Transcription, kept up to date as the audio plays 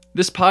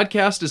This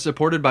podcast is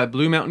supported by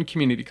Blue Mountain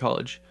Community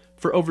College.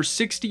 For over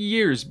 60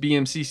 years,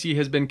 BMCC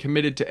has been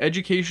committed to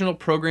educational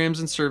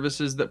programs and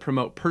services that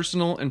promote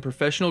personal and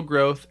professional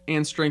growth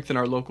and strengthen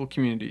our local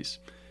communities.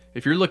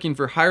 If you're looking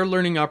for higher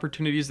learning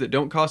opportunities that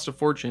don't cost a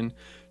fortune,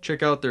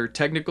 check out their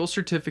technical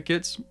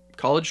certificates,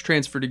 college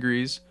transfer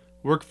degrees,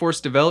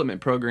 workforce development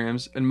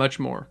programs, and much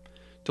more.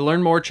 To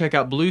learn more, check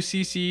out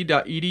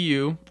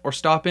bluecc.edu or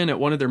stop in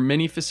at one of their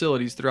many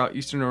facilities throughout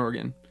Eastern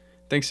Oregon.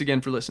 Thanks again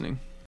for listening.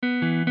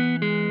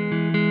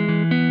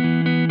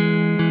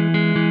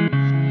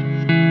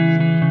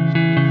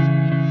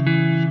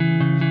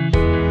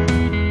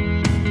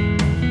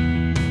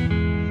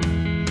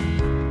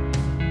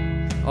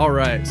 All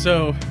right,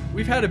 so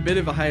we've had a bit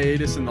of a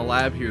hiatus in the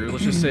lab here.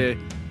 Let's just say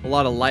a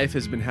lot of life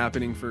has been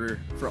happening for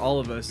all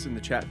of us in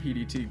the Chat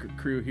PDT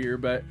crew here,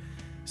 but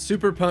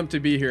super pumped to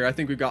be here. I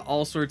think we've got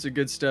all sorts of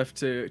good stuff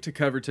to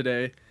cover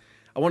today.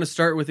 I want to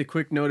start with a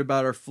quick note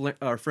about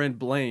our friend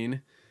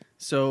Blaine.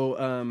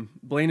 So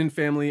Blaine and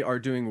family are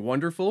doing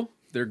wonderful.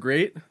 They're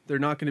great. They're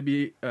not going to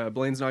be,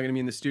 Blaine's not going to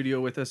be in the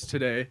studio with us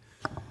today.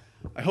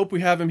 I hope we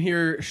have him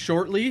here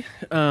shortly,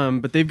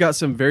 but they've got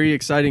some very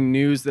exciting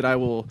news that I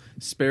will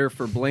spare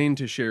for Blaine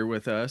to share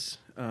with us.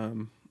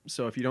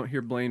 So if you don't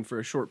hear Blaine for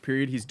a short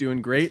period, he's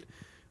doing great.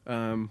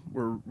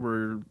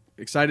 We're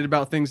excited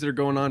about things that are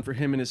going on for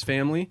him and his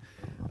family.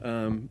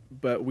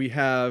 But we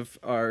have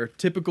our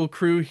typical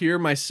crew here,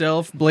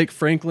 myself, Blake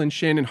Franklin,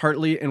 Shannon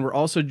Hartley, and we're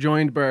also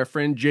joined by our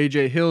friend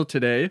JJ Hill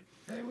today.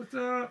 Hey, what's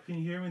up? Can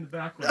you hear me in the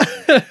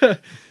background?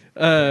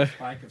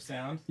 Spike of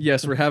sound.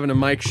 Yes, we're having a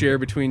mic share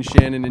between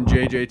Shannon and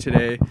JJ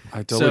today.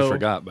 I totally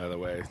forgot, by the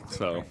way.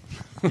 So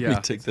let me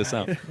take this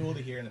out. Cool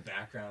to hear in the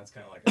background. It's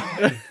kind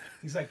of like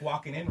he's like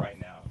walking in right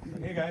now.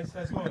 Like, hey guys,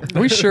 how's it going?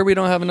 Are we sure we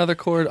don't have another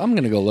cord? I'm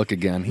gonna go look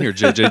again. Here,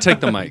 JJ, take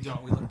the mic.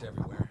 We looked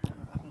everywhere.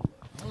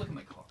 I look in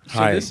my car.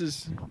 So this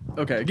is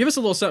okay. Give us a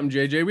little something,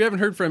 JJ. We haven't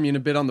heard from you in a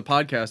bit on the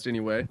podcast,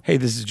 anyway. Hey,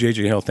 this is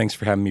JJ Hill. Thanks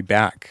for having me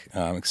back.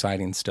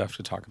 Exciting stuff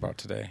to talk about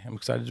today. I'm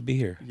excited to be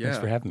here. Yeah. Thanks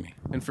for having me.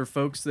 And for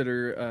folks that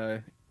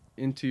are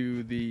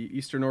into the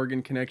Eastern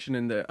Oregon Connection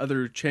and the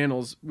other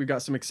channels, we've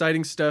got some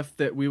exciting stuff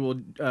that we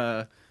will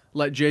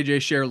let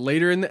JJ share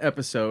later in the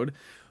episode.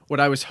 What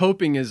I was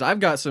hoping is I've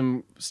got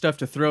some stuff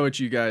to throw at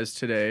you guys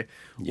today.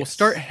 Yes. We'll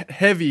start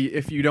heavy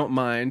if you don't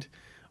mind.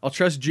 I'll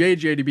trust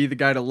JJ to be the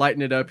guy to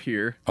lighten it up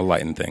here. I'll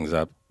lighten things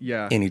up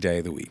any day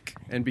of the week.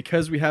 And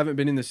because we haven't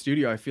been in the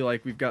studio, I feel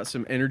like we've got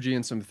some energy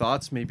and some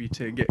thoughts maybe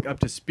to get up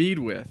to speed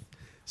with.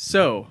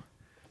 So,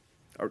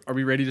 are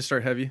we ready to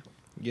start heavy?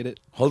 Get it?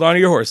 Hold on to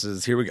your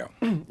horses. Here we go.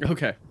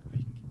 Okay.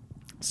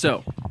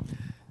 So,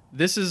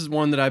 this is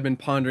one that I've been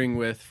pondering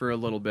with for a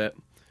little bit.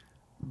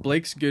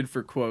 Blake's good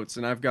for quotes,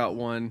 and I've got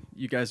one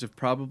you guys have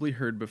probably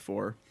heard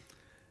before.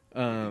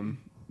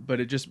 But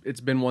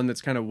it's been one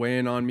that's kind of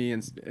weighing on me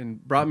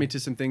and brought me to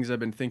some things I've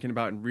been thinking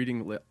about and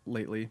reading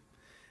lately.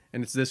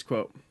 And it's this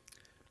quote: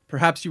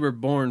 "Perhaps you were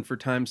born for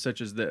times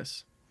such as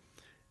this."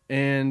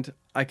 And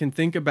I can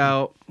think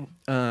about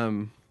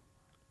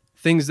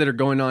things that are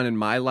going on in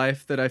my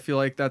life that I feel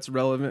like that's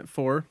relevant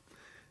for.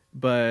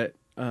 But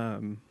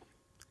in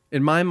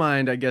my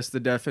mind, I guess the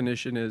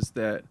definition is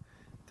that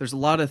there's a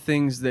lot of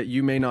things that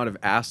you may not have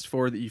asked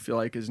for that you feel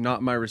like is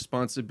not my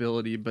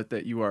responsibility, but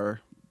that you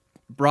are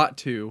brought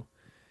to,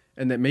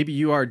 and that maybe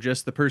you are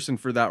just the person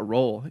for that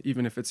role,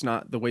 even if it's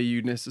not the way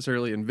you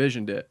necessarily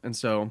envisioned it. And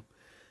so,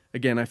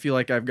 again, I feel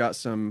like I've got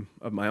some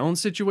of my own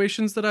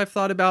situations that I've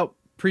thought about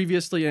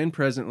previously and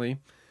presently,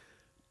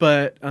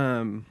 but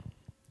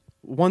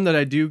one that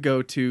I do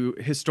go to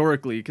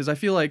historically, because I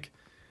feel like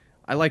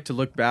I like to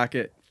look back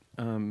at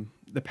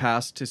the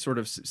past to sort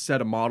of set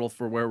a model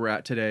for where we're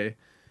at today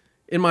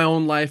in my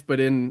own life, but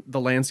in the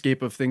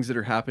landscape of things that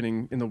are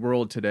happening in the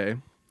world today.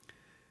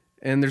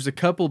 And there's a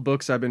couple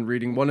books I've been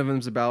reading. One of them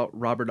is about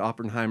Robert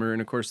Oppenheimer,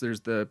 and of course there's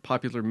the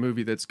popular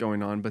movie that's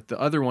going on, but the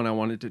other one I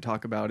wanted to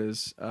talk about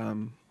is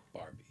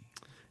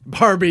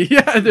Barbie.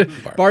 Yeah,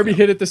 Barbie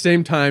hit at the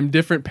same time,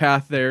 different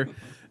path there.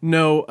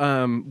 No,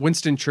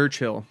 Winston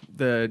Churchill,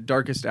 The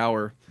Darkest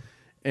Hour.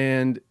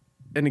 And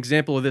an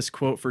example of this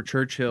quote for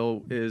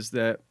Churchill is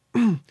that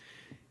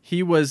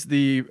he was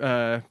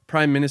the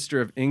prime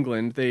minister of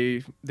England.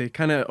 They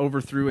kind of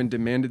overthrew and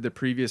demanded the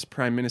previous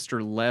prime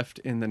minister left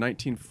in the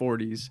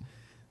 1940s.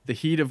 The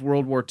heat of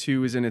World War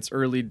II is in its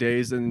early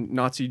days, and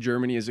Nazi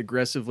Germany is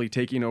aggressively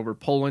taking over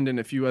Poland and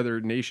a few other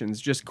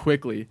nations just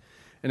quickly.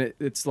 And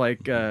it's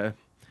like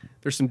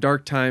there's some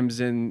dark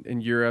times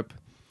in Europe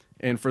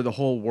and for the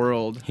whole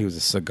world. He was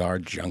a cigar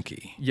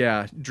junkie.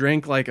 Yeah,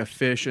 drank like a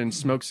fish and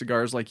smoked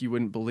cigars like you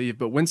wouldn't believe.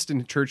 But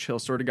Winston Churchill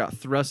sort of got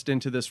thrust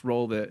into this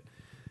role that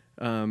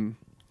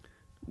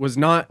was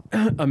not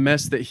a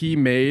mess that he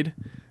made,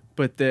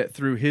 but that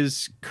through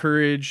his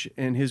courage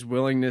and his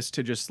willingness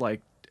to just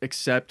like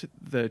accept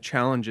the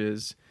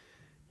challenges,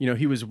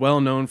 he was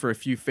well known for a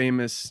few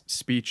famous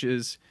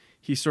speeches.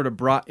 He sort of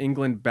brought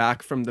England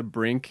back from the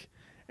brink,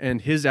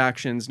 and his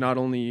actions not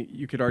only,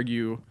 you could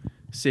argue,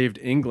 saved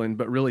England,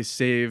 but really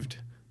saved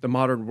the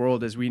modern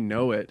world as we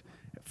know it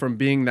from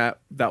being that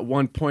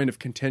one point of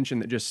contention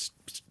that just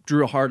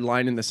drew a hard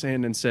line in the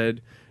sand and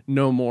said,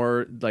 no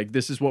more, like,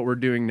 this is what we're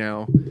doing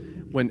now.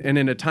 And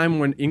in a time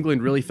when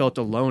England really felt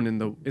alone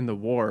in the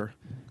war.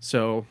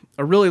 So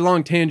a really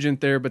long tangent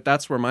there, but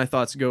that's where my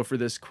thoughts go for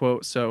this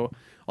quote. So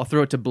I'll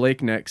throw it to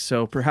Blake next.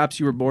 So perhaps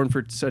you were born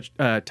for such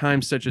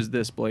times such as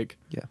this, Blake.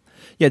 Yeah,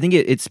 I think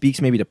it speaks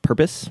maybe to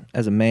purpose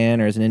as a man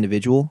or as an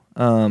individual.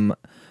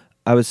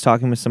 I was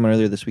talking with someone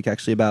earlier this week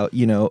actually about,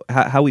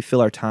 how we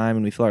fill our time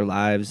and we fill our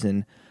lives,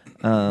 and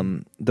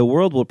the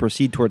world will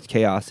proceed towards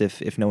chaos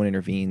if no one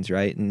intervenes,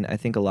 right? And I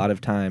think a lot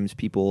of times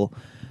people,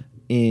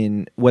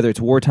 in whether it's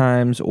war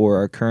times or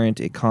our current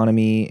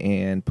economy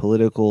and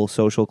political,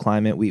 social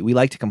climate, we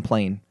like to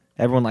complain.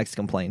 Everyone likes to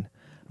complain.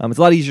 It's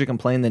a lot easier to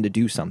complain than to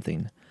do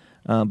something.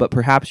 But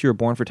perhaps you were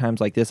born for times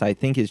like this, I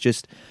think, is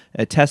just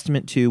a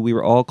testament to we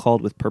were all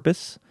called with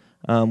purpose.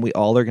 We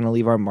all are going to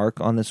leave our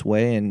mark on this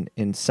way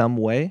in some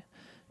way.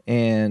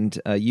 And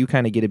you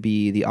kind of get to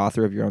be the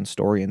author of your own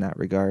story in that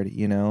regard,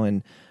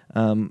 And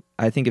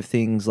I think of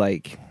things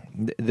like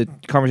the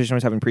conversation I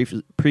was having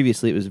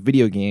previously, it was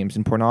video games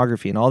and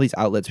pornography and all these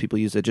outlets people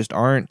use that just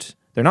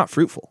they're not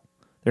fruitful.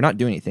 They're not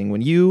doing anything.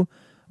 When you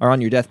are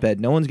on your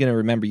deathbed, no one's going to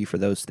remember you for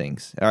those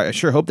things. I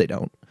sure hope they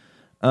don't.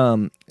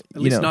 At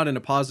least not in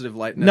a positive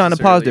light. Not in a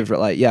positive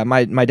light. Yeah,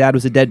 my dad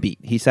was a deadbeat.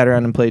 He sat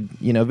around and played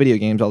video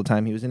games all the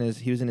time. He was in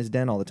his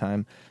den all the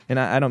time. And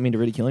I don't mean to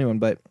ridicule anyone,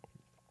 but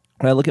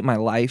when I look at my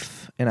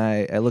life and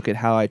I look at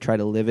how I try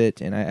to live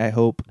it, and I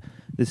hope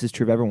this is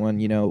true of everyone,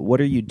 what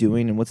are you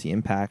doing and what's the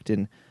impact?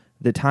 And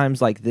the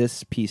times like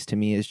this piece to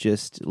me is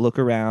just look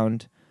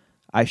around.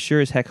 I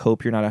sure as heck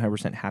hope you're not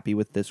 100% happy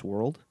with this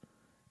world.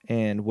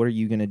 And what are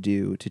you going to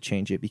do to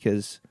change it?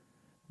 Because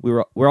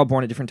we're all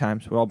born at different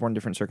times. We're all born in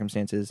different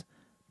circumstances.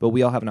 But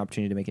we all have an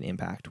opportunity to make an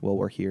impact while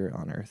we're here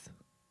on Earth.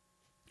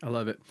 I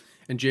love it.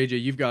 And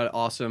JJ, you've got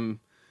awesome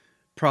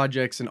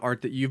projects and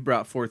art that you've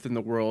brought forth in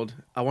the world.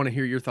 I want to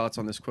hear your thoughts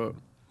on this quote.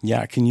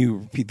 Yeah, can you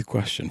repeat the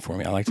question for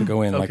me? I like to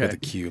go in like Okay. with a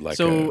cue, like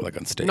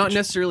on stage. Not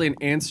necessarily an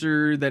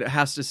answer that it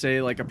has to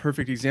say like a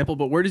perfect example,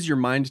 but where does your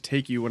mind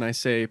take you when I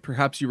say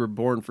perhaps you were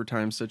born for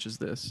times such as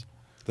this?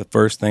 The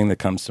first thing that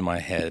comes to my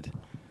head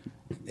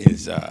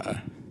is,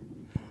 man,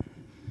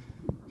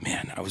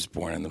 I was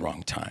born in the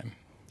wrong time.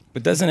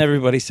 But doesn't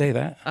everybody say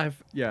that? I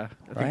think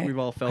Right? we've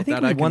all felt I think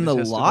that. we I can won the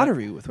attest to that.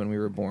 lottery with when we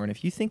were born.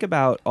 If you think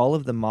about all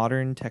of the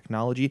modern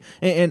technology,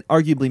 and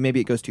arguably maybe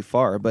it goes too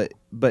far, but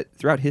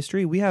throughout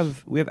history we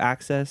have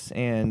access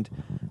and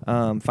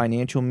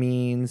financial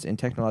means and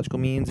technological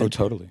means. Oh, and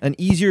totally. An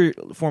easier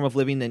form of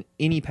living than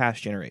any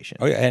past generation.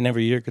 Oh, yeah, and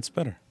every year it gets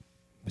better.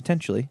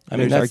 Potentially. I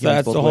mean, There's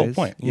that's arguments the both whole ways.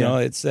 point. Yeah.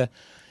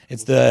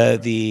 It's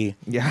the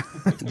Yeah.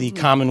 the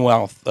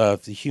commonwealth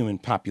of the human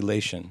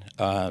population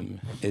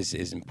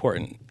is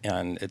important,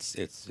 and it's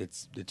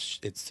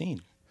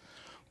seen.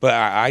 But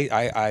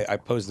I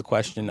pose the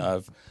question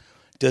of,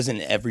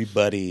 doesn't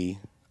everybody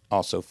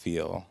also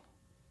feel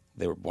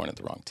they were born at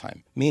the wrong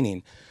time?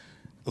 Meaning,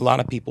 a lot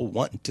of people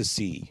want to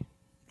see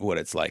what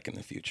it's like in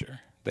the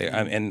future.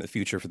 And the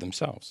future for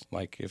themselves.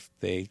 Like if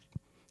they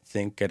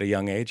think at a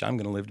young age, I'm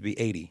going to live to be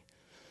 80.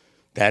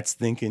 That's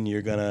thinking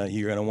you're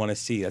gonna want to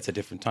see. That's a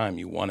different time.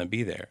 You want to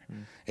be there.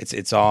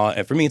 It's all,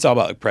 for me. It's all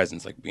about like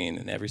presence, like being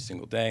in every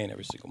single day and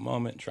every single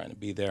moment, trying to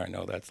be there. I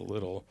know that's a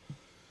little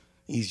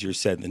easier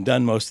said than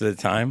done most of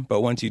the time,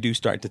 but once you do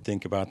start to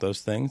think about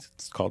those things,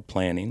 it's called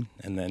planning,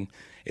 and then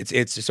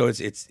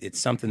it's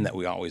something that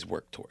we always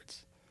work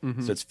towards.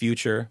 Mm-hmm. So it's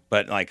future,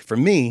 but like for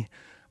me,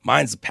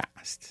 mine's the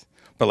past.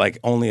 But like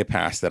only a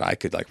past that I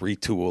could like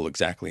retool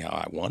exactly how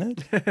I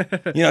wanted,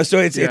 So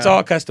it's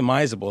all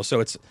customizable. So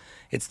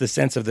it's the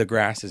sense of the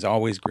grass is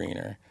always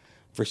greener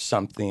for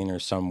something or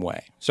some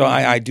way. So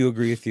I do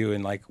agree with you,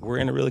 and like we're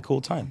in a really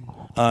cool time.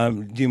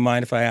 Do you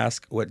mind if I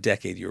ask what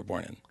decade you were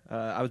born in?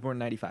 I was born in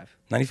 95.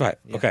 95.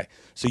 Yeah. Okay,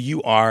 so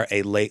you are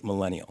a late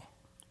millennial.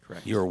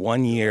 Correct. You're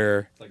 1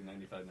 year. It's like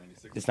 95,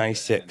 96. It's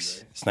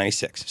 96. It's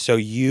 96. So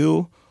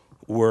you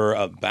were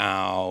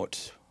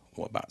about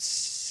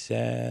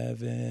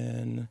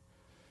seven,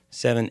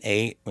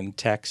 8 when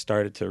tech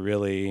started to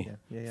really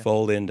Yeah.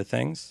 fold into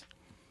things.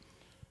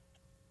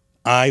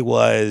 I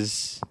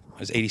was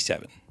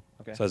 87.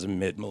 Okay. So I was a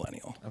mid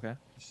millennial. Okay.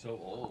 So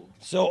old.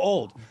 So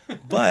old.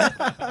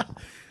 But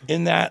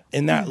in that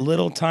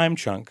little time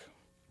chunk,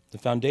 the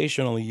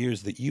foundational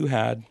years that you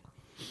had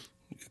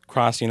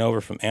crossing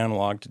over from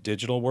analog to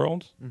digital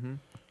world,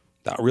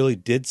 that really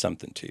did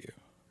something to you.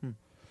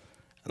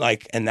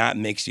 Like, and that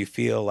makes you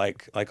feel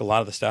like a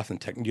lot of the stuff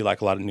and you like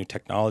a lot of new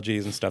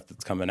technologies and stuff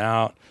that's coming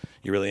out.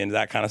 You're really into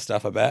that kind of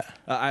stuff, I bet.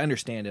 I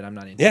understand it. I'm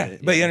not into Yeah,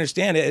 it. but you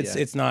understand it. Yeah.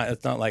 It's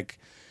not like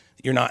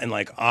you're not in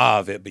like awe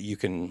of it, but you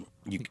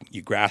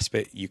grasp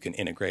it. You can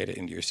integrate it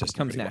into your system. It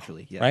comes pretty well,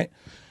 naturally. Yeah. right?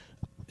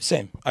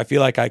 Same. I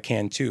feel like I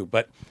can too,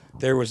 but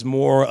there was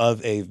more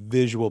of a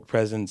visual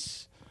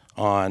presence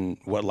on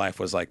what life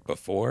was like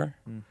before,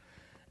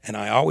 and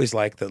I always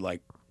like the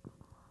like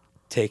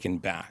taken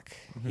back,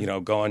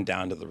 going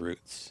down to the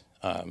roots.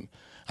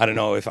 I don't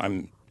know if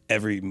I'm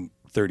every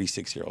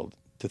 36-year-old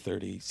to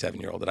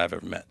 37-year-old that I've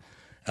ever met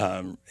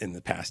in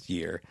the past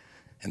year,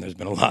 and there's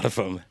been a lot of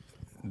them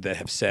that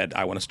have said,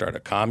 I want to start a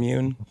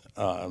commune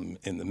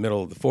in the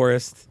middle of the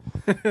forest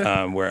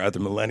where other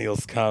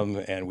millennials come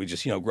and we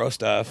just, grow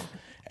stuff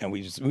and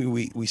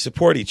we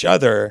support each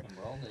other.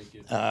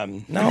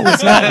 No,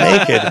 it's not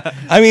naked.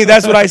 I mean,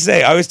 that's what I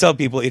say. I always tell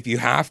people, if you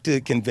have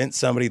to convince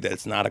somebody that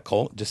it's not a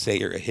cult, just say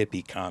you're a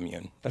hippie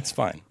commune. That's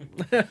fine.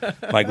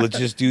 Like, let's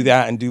just do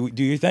that and do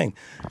your thing.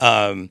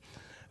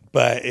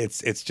 But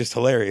it's just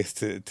hilarious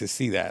to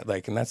see that.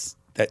 Like, and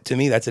that to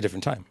me, that's a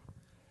different time.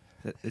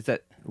 Is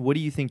that what do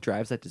you think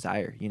drives that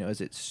desire?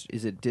 Is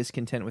it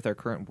discontent with our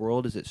current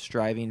world? Is it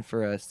striving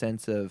for a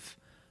sense of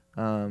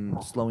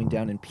slowing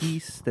down in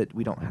peace that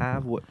we don't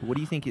have? What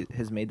do you think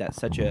has made that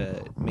such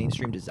a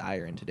mainstream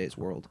desire in today's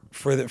world?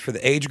 For the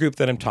age group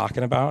that I'm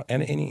talking about,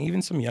 and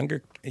even some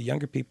younger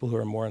people who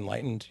are more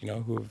enlightened,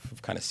 who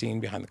have kind of seen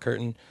behind the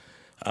curtain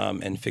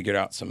and figured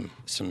out some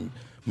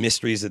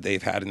mysteries that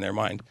they've had in their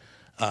mind.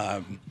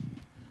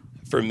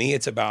 For me,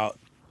 it's about,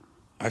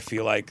 I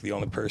feel like the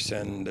only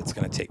person that's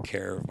going to take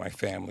care of my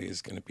family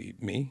is going to be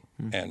me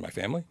and my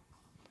family.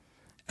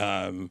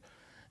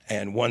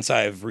 And once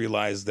I've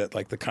realized that,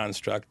 like, the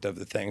construct of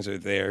the things are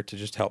there to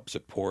just help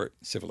support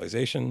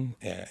civilization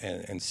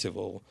and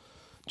civil,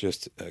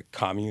 just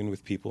commune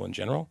with people in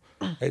general,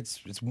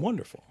 it's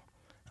wonderful.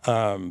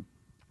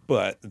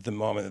 But the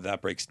moment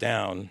that breaks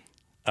down,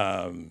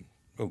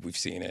 we've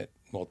seen it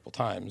multiple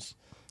times.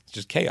 It's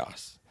just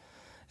chaos.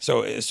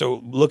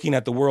 So looking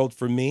at the world,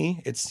 for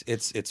me, it's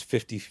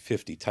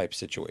 50-50 type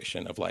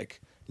situation of,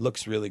 like,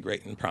 looks really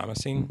great and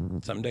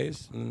promising some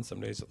days, and then some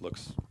days it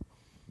looks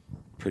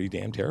pretty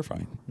damn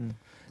terrifying.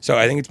 So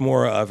I think it's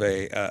more of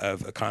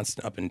a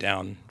constant up and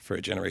down for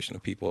a generation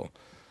of people.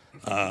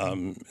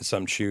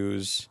 Some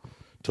choose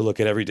to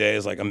look at every day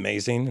as, like,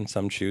 amazing, and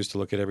some choose to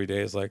look at every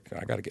day as, like,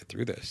 I got to get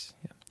through this.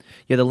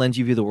 Yeah, the lens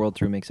you view the world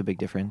through makes a big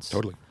difference.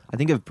 Totally. I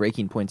think of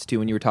breaking points too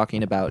when you were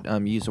talking about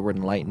you used the word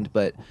enlightened,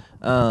 but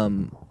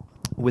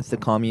with the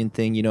commune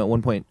thing, at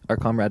one point our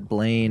comrade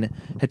Blaine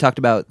had talked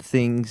about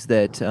things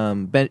that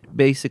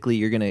basically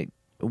you're gonna.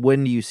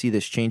 When do you see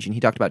this changing? He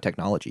talked about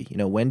technology.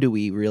 When do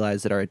we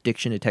realize that our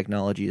addiction to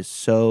technology is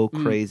so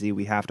crazy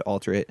we have to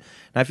alter it?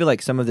 And I feel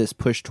like some of this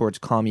push towards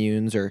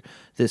communes or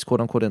this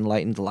quote unquote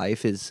enlightened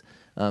life is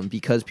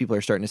because people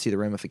are starting to see the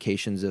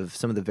ramifications of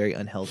some of the very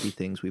unhealthy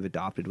things we've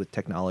adopted with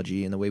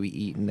technology and the way we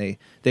eat, and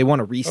they want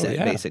to reset.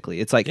 Basically,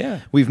 it's like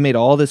we've made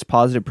all this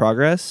positive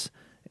progress,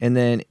 and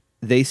then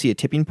they see a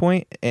tipping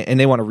point and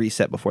they want to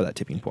reset before that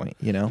tipping point.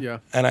 Yeah.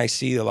 And I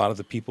see a lot of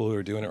the people who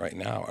are doing it right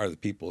now are the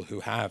people who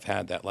have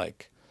had that,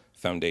 like,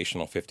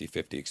 foundational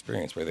 50-50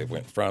 experience where they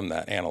went from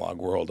that analog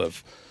world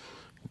of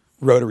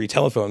rotary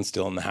telephones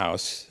still in the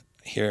house,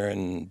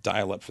 hearing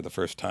dial-up for the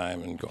first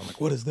time and going, like,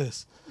 what is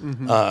this?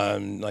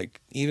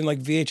 Like, even like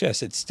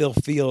VHS, it still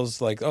feels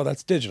like, oh,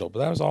 that's digital, but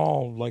that was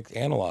all, like,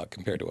 analog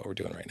compared to what we're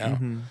doing right now.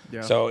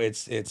 Yeah. So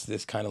it's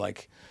this kind of,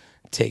 like,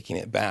 taking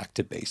it back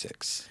to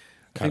basics.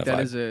 I think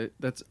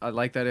I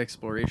like that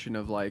exploration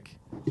of, like,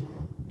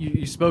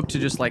 you spoke to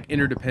just, like,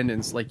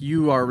 interdependence. Like,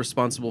 you are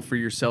responsible for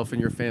yourself and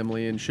your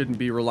family and shouldn't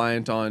be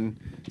reliant on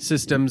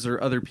systems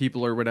or other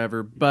people or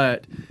whatever.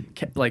 But,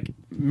 like,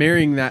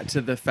 marrying that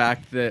to the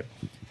fact that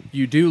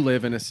you do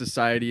live in a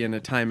society and a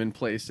time and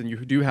place, and you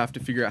do have to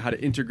figure out how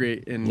to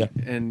integrate and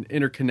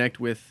interconnect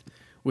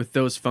with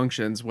those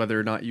functions, whether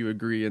or not you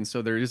agree. And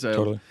so there is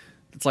Totally.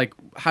 It's like,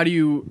 how do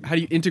you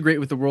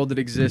integrate with the world that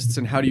exists,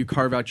 and how do you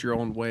carve out your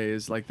own way?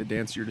 Is like the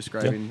dance you're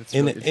describing. Yeah. It's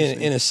really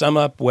interesting. In a sum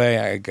up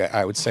way,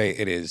 I would say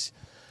it is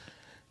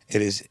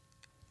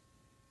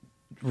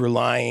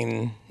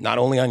relying not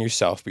only on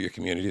yourself but your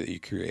community that you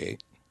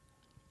create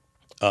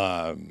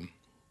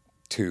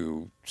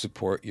to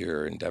support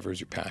your endeavors,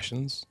 your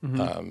passions,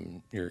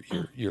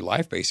 your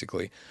life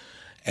basically,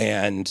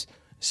 and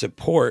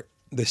support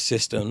the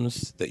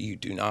systems that you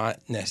do not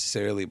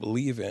necessarily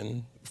believe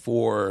in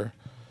for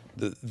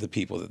the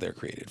people that they're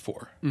created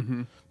for.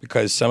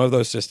 Because some of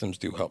those systems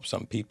do help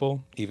some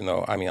people, even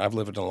though, I mean, I've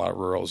lived in a lot of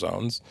rural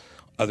zones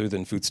other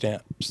than food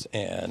stamps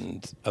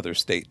and other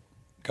state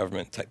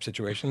government type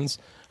situations.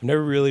 I've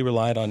never really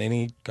relied on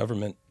any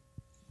government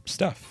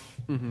stuff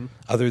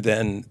other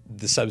than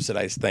the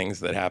subsidized things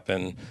that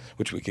happen,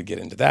 which we could get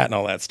into that and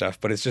all that stuff.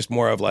 But it's just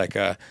more of like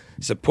a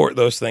support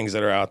those things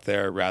that are out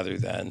there rather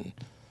than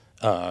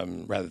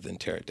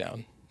tear it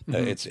down.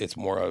 It's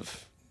more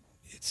of,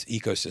 it's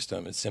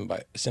ecosystem, it's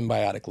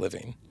symbiotic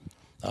living,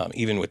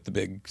 even with the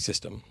big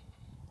system.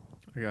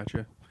 I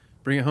gotcha.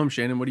 Bring it home,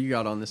 Shannon. What do you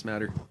got on this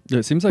matter? Yeah,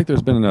 it seems like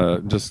there's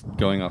been just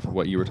going off of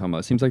what you were talking about,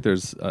 it seems like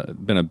there's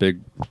been a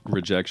big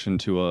rejection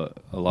to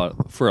a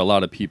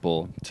lot of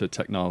people to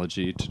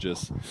technology, to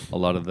just a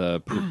lot of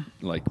the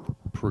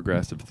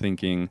progressive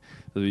thinking.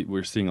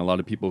 We're seeing a lot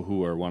of people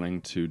who are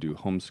wanting to do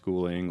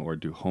homeschooling or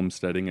do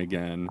homesteading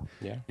again,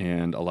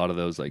 and a lot of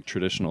those, like,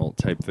 traditional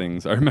type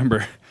things. I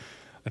remember,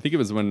 I think it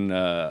was when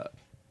I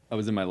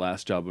was in my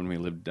last job when we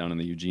lived down in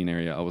the Eugene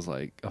area. I was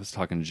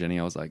talking to Jenny.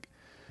 I was like,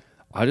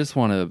 I just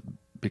want to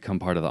become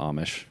part of the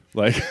Amish.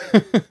 Like,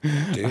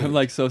 I'm,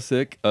 like, so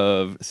sick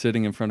of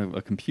sitting in front of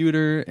a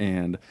computer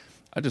and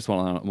I just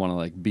want to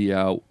like be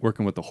out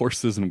working with the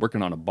horses and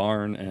working on a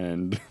barn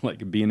and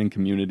like being in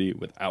community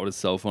without a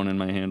cell phone in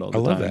my hand all the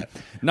I love time. that.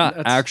 Not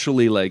That's-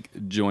 actually like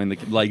join the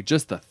like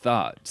just the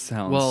thought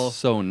sounds Well,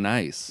 so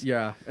nice.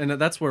 Yeah, and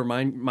that's where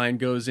mine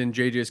goes in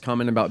JJ's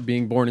comment about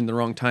being born in the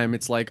wrong time.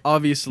 It's like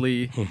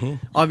obviously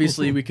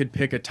we could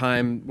pick a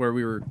time where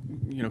we were,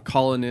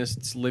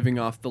 colonists living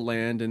off the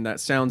land, and that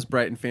sounds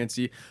bright and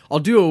fancy. I'll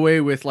do away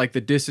with like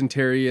the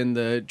dysentery and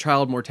the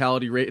child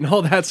mortality rate and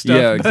all that stuff.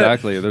 Yeah, but-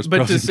 exactly. There's but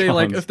pros to and say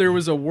like cons. if there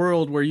was a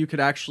world where you could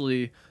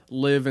actually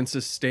live and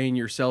sustain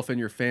yourself and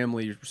your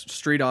family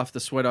straight off the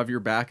sweat of your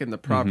back and the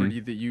property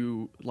that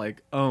you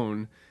like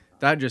own,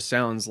 that just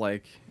sounds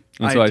like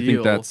And so I think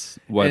ideal. that's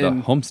why the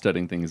And-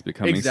 homesteading thing is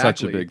becoming such a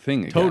Exactly. big thing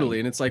again. Totally.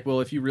 And it's like, well,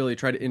 if you really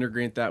try to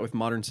integrate that with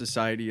modern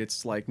society,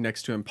 it's like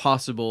next to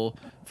impossible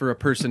for a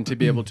person to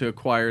be able to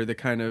acquire the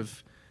kind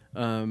of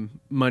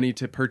money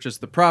to purchase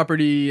the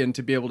property and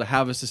to be able to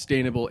have a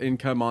sustainable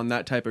income on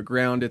that type of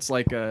ground. It's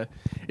like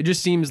it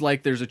just seems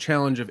like there's a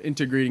challenge of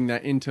integrating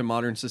that into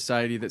modern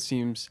society that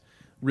seems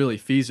really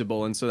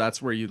feasible. And so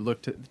that's where you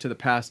look to the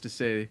past to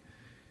say,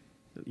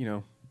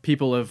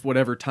 people of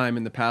whatever time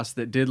in the past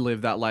that did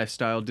live that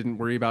lifestyle didn't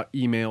worry about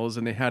emails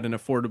and they had an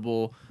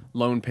affordable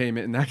loan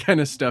payment and that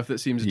kind of stuff that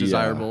seems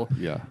desirable.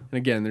 Yeah. And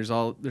again,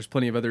 there's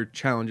plenty of other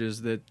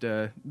challenges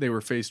that they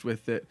were faced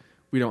with that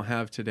we don't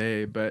have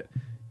today. But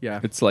yeah,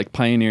 It's like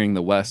pioneering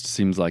the West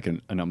seems like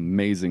an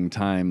amazing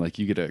time. Like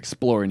you get to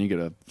explore and you get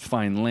to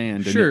find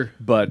land. And Sure.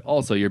 but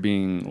also you're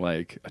being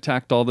like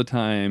attacked all the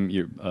time.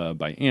 You're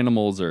by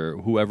animals or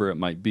whoever it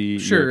might be.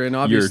 Sure, You're, and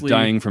obviously you're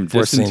dying from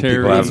forcing people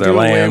dysentery. out of let's their do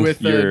away land.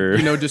 with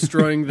You're-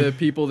 destroying the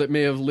people that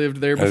may have lived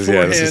there I was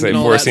beforehand. gonna say, and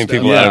all forcing that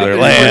stuff. people out of their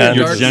There's land.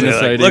 You're dark- Like,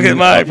 genociding. look at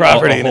my a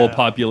property whole now.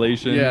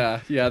 population.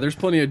 Yeah, there's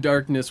plenty of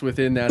darkness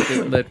within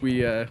that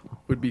we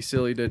would be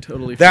silly to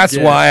totally That's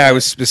forget. why I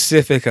was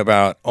specific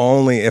about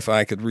only if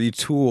I could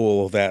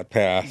retool that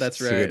path. That's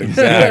to right. an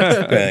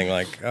exact thing.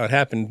 Like, oh, it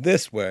happened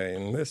this way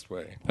and this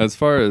way. As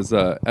far as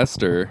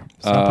Esther,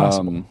 not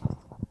possible.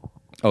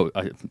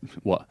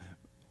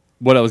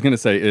 what I was going to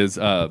say is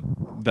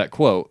that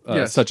quote,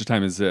 Yes. such a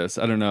time as this.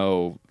 I don't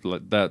know,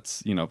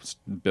 that's,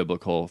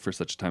 biblical for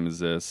such a time as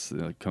this.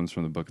 It comes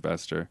from the book of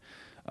Esther.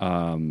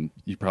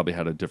 You probably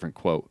had a different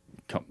quote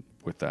come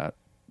with that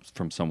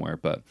from somewhere,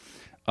 but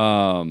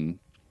I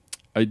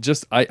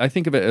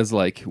think of it as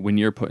like when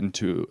you're put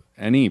into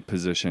any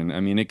position. I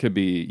mean, it could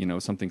be,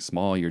 something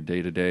small, your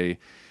day to day,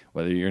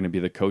 whether you're going to be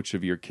the coach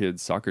of your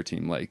kid's soccer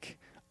team. Like,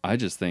 I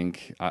just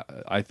think,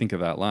 I think of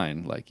that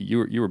line, like you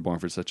were born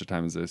for such a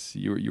time as this.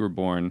 You were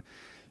born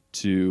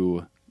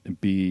to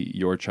be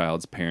your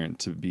child's parent,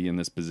 to be in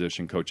this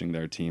position coaching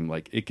their team.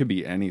 Like, it could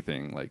be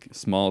anything, like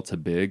small to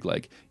big.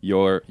 Like you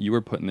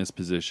were put in this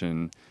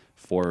position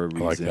for a reason.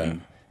 like that.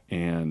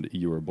 And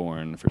you were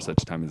born for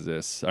such a time as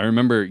this. I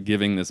remember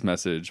giving this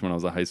message when I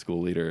was a high school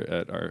leader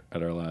at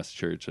our last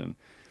church, and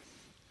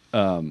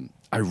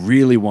I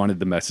really wanted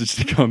the message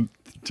to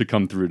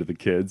come through to the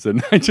kids,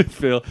 and I just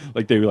feel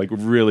like they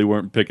really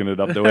weren't picking it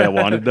up the way I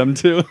wanted them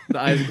to. The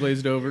eyes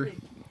glazed over.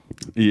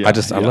 Yeah,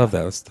 I love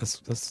that.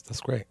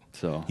 That's great.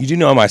 So You do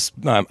know I'm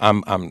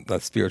a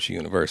spiritual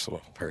universal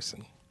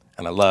person,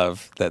 and I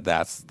love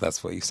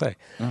that's what you say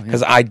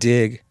because I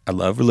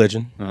love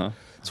religion. Uh-huh.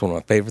 It's one of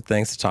my favorite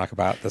things to talk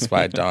about. That's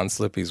why Don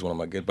Slippy is one of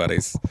my good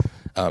buddies.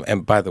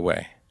 And by the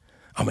way,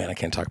 oh man, I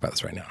can't talk about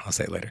this right now. I'll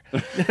say it later.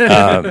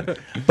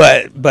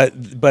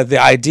 But the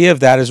idea of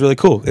that is really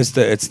cool. It's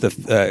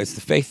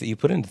the faith that you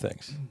put into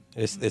things.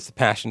 It's the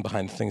passion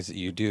behind the things that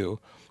you do.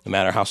 No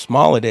matter how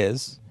small it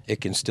is, it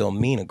can still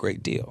mean a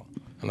great deal.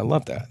 And I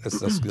love that.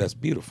 That's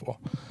beautiful.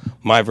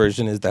 My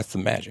version is that's the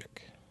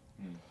magic.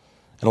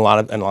 And a lot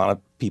of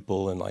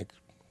people and like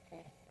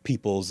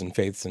peoples and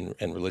faiths and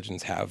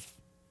religions have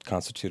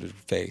constituted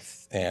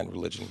faith and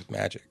religion with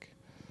magic.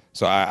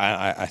 So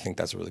I think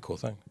that's a really cool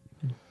thing.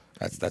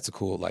 That's a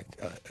cool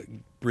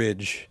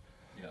bridge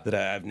that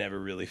I've never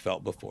really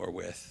felt before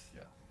with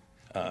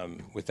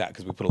that,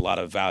 because we put a lot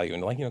of value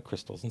into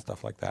crystals and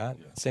stuff like that.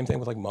 Same thing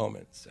with like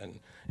moments and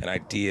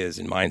ideas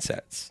and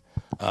mindsets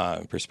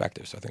and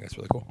perspectives. So I think that's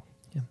really cool.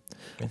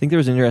 I think there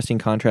was an interesting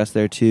contrast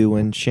there too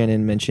when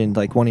Shannon mentioned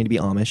like wanting to be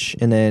Amish,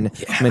 and then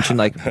mentioned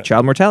like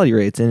child mortality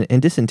rates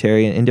and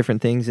dysentery and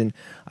different things. And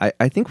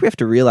I think we have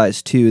to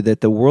realize too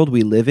that the world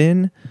we live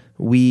in,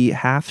 we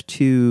have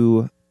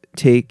to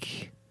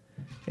take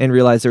and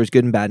realize there's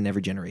good and bad in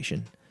every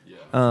generation.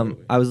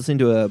 I was listening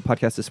to a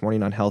podcast this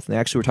morning on health, and they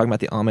actually were talking about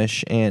the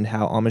Amish and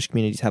how Amish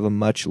communities have a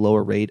much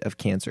lower rate of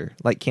cancer.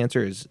 Like,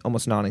 cancer is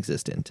almost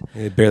non-existent.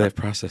 They barely have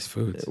processed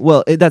foods.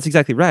 Well, that's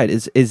exactly right.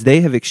 Is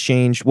they have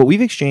exchanged what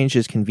we've exchanged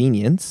is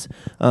convenience.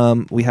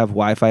 We have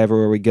Wi-Fi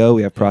everywhere we go.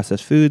 We have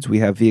processed foods. We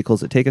have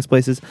vehicles that take us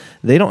places.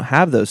 They don't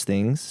have those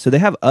things, so they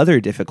have other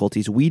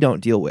difficulties we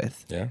don't deal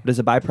with. Yeah. But as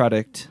a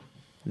byproduct,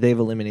 they've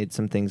eliminated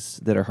some things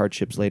that are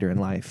hardships later in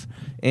life.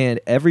 And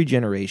every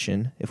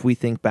generation, if we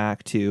think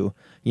back to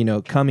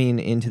coming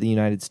into the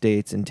United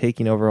States and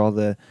taking over all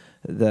the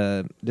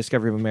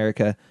discovery of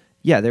America,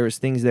 yeah, there was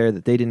things there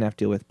that they didn't have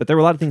to deal with, but there were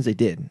a lot of things they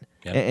did.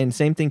 Yep. And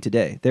same thing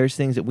today. There's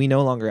things that we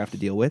no longer have to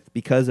deal with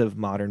because of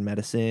modern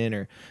medicine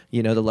or,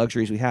 the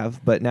luxuries we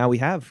have. But now we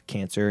have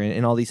cancer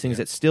and all these things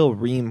that still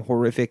ream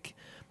horrific,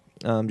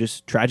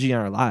 just tragedy in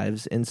our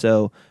lives. And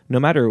so no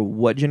matter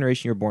what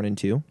generation you're born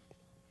into,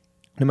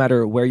 no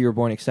matter where you were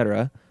born,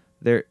 etc.,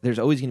 there's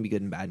always going to be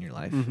good and bad in your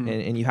life.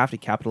 And you have to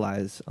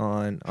capitalize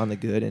on the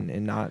good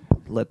and not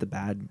let the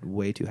bad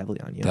weigh too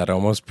heavily on you. That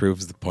almost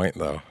proves the point,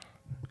 though,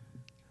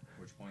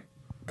 Which point?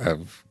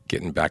 of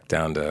getting back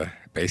down to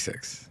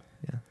basics.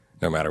 Yeah.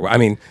 No matter what. I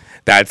mean,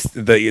 that's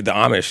the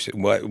Amish.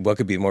 What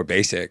could be more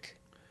basic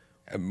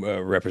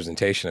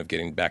representation of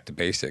getting back to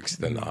basics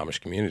than the Amish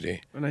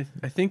community? And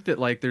I think that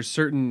like there's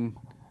certain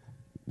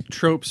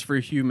tropes for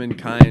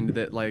humankind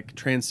that like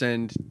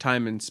transcend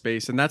time and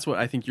space, and that's what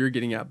I think you're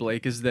getting at,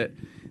 Blake, is that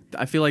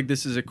I feel like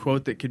this is a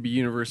quote that could be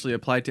universally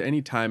applied to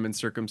any time and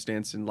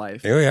circumstance in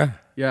life. Oh yeah.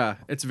 Yeah,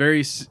 it's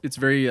very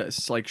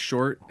like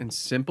short and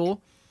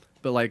simple,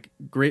 but like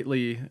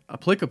greatly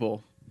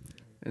applicable.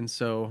 And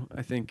so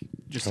I think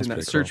just That's in that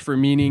pretty search cool. for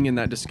meaning and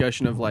that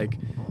discussion of like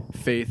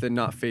faith, and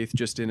not faith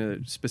just in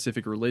a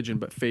specific religion,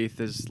 but faith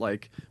is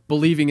like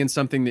believing in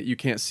something that you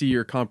can't see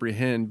or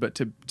comprehend, but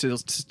to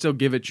still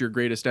give it your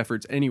greatest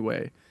efforts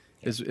anyway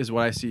is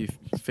what I see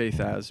faith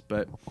as.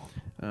 But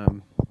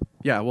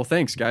yeah, well,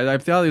 thanks, guys. I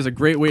thought it was a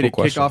great way Cool to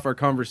question. kick off our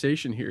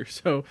conversation here.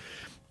 So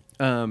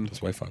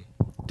It's way fun.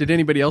 did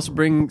anybody else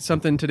bring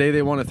something today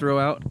they want to throw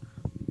out?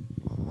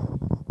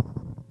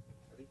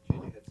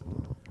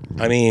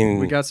 I mean,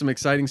 We got some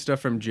exciting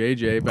stuff from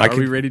JJ, but I are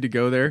we could- ready to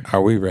go there?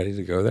 are we ready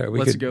to go there?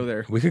 Let's go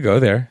there. We could go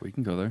there. We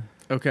can go there.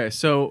 Okay,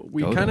 so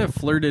we Go kind there. of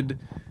flirted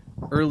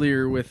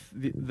earlier with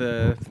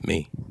the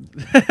Me.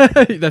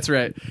 that's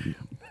right.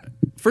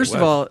 First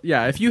of Well- all,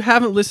 yeah, if you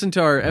haven't listened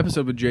to our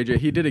episode with JJ,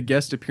 he did a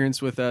guest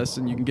appearance with us,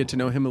 and you can get to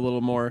know him a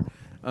little more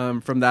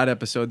from that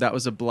episode. That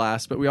was a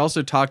blast. But we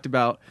also talked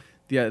about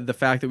the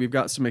fact that we've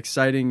got some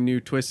exciting new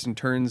twists and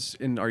turns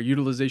in our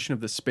utilization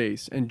of the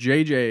space, and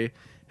JJ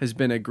has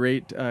been a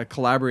great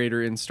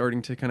collaborator in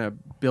starting to kind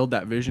of build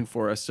that vision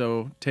for us.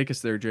 So take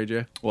us there,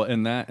 JJ. Well,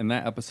 in that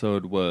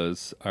episode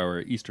was our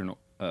Eastern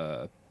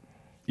Oregon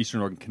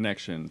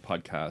Connection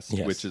podcast,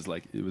 Yes. which is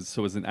like it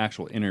was an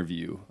actual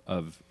interview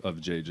of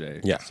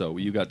JJ. Yeah. So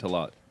you got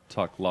to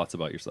talk lots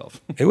about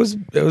yourself. It was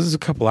a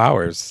couple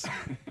hours.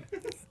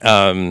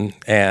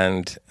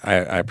 And I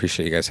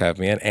appreciate you guys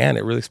having me in, and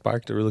it really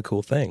sparked a really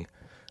cool thing.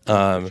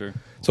 Sure.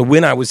 So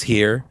when I was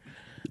here,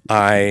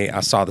 I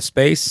saw the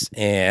space,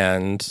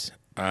 and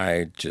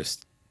I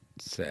just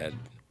said,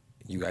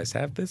 "You guys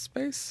have this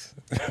space?"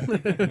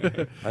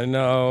 I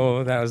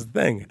know that was the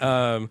thing.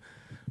 But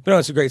no,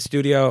 it's a great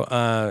studio.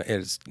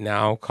 It's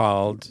now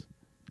called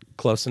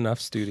Close Enough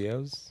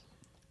Studios.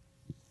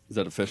 Is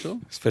that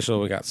official? It's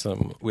official.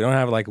 We don't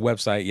have like a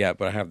website yet,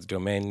 but I have the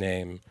domain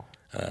name,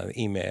 the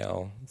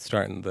email,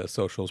 starting the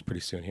socials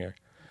pretty soon here.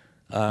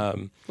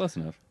 Close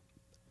enough.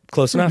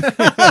 Close enough.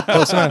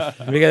 Close enough.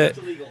 We get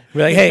it.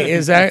 We're like, hey,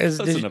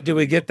 enough. did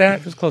we get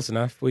that? It was close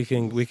enough. We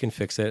can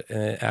fix it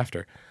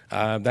after.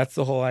 That's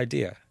the whole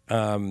idea.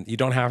 You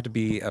don't have to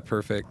be a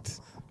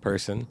perfect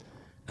person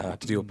to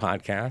do a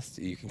podcast.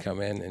 You can come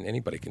in and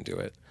anybody can do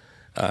it.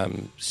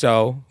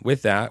 So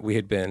with that, we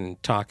had been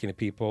talking to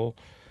people,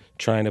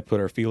 trying to put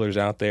our feelers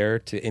out there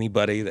to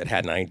anybody that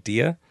had an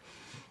idea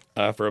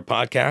for a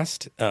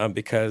podcast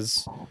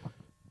because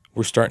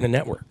we're starting a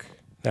network.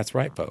 That's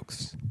right,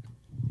 folks.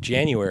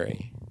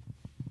 January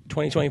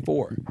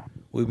 2024,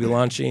 we'll be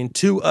launching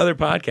 2 other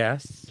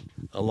podcasts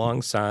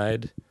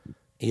alongside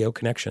EO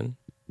Connection.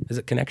 Is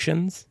it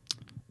Connections?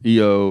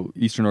 EO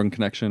Eastern Oregon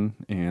Connection,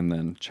 and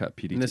then Chat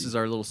PDT. And this is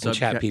our little sub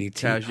Chat PDT.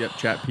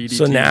 Chat PDT.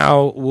 So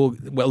now we'll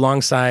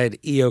alongside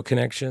EO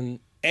Connection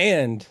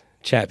and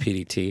Chat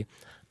PDT,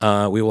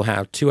 we will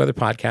have 2 other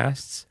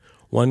podcasts.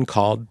 One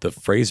called The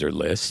Fraser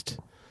List,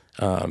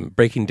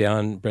 breaking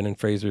down Brendan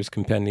Fraser's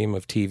compendium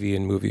of TV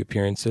and movie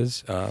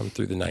appearances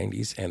through the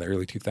 90s and the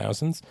early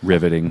 2000s.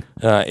 riveting.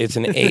 It's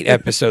an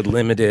 8-episode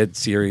limited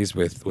series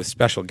with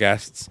special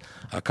guests,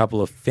 a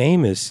couple of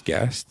famous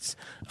guests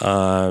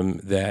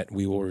that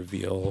we will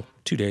reveal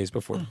 2 days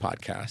before the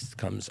podcast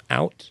comes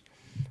out.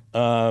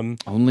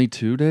 Only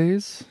 2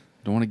 days?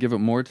 Don't want to give it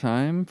more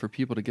time for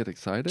people to get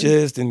excited?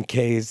 Just in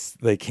case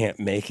they can't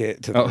make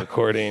it to the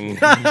recording,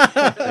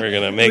 we're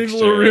going to make Leave a sure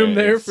little room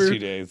there it's for- 2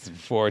 days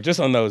before, just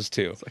on those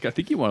 2. Like, I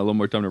think you want a little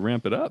more time to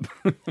ramp it up.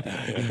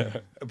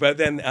 But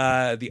then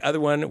the other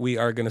one we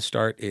are going to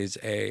start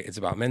it's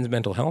about men's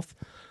mental health,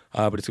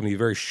 but it's going to be a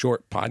very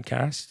short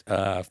podcast,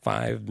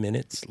 5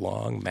 minutes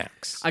long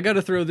max. I got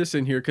to throw this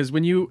in here because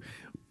when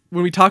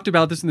we talked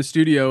about this in the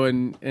studio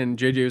and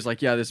JJ was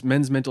like, yeah, this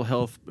men's mental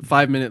health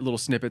 5-minute little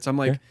snippets. I'm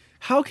like,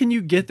 how can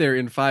you get there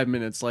in 5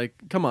 minutes? Like,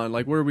 come on,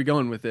 like, where are we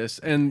going with this?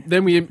 And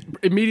then we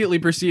immediately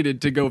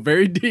proceeded to go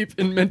very deep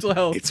in mental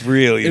health. It's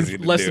really in easy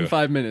to less do. than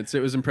 5 minutes.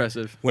 It was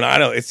impressive. When I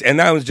know and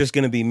that was just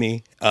going to be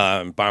me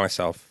by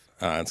myself.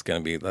 It's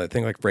going to be I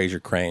think like Fraser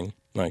Crane,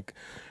 like,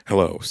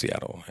 hello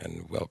Seattle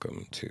and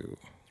welcome to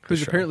Who's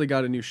sure. apparently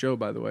got a new show,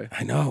 by the way.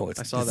 I know. It's,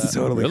 I saw it's that.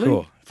 totally Really?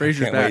 cool.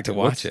 Frasier's I can't back. wait to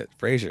watch it.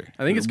 Frasier.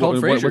 I think it's called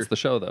Frasier. What's the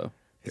show though?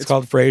 It's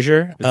called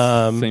Frasier.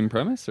 Same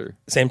premise or?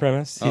 Same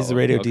premise. He's the Oh,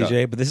 radio okay.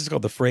 DJ, but this is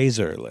called the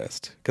Fraser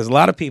list because a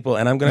lot of people,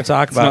 and I'm going to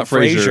talk It's about not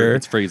Frasier. Frasier.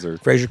 It's Fraser.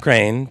 Fraser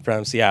Crane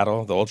from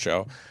Seattle, the old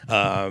show,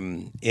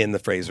 in the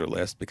Fraser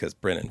list because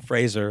Brennan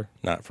Fraser,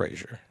 not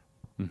Frasier.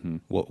 Mm-hmm.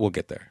 We'll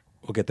get there.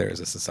 We'll get there as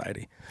a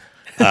society.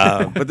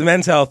 But the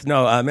men's health,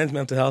 men's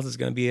mental health is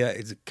going to be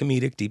it's a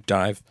comedic deep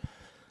dive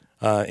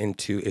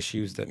into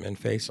issues that men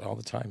face all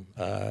the time.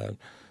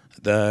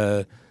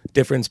 The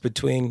difference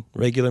between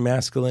regular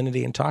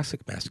masculinity and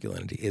toxic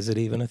masculinity. Is it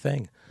even a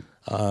thing?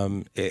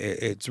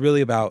 It's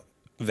really about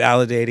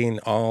validating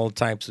all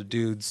types of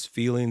dudes'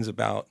 feelings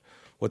about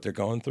what they're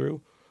going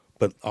through,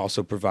 but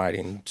also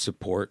providing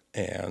support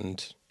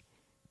and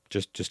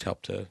just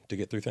help to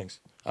get through things.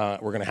 We're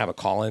going to have a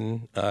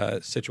call-in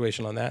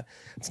situation on that.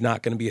 It's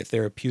not going to be a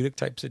therapeutic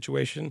type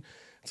situation.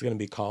 It's going to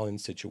be a call-in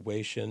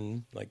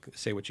situation, like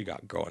say what you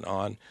got going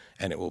on,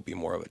 and it will be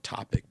more of a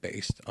topic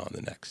based on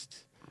the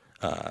next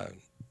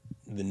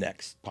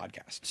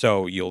podcast.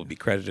 So you'll be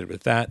credited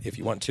with that if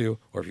you want to,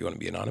 or if you want to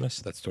be anonymous.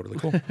 That's totally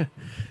cool.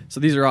 So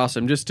these are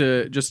awesome. Just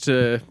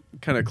to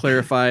kind of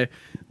clarify,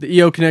 the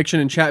EO Connection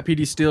and Chat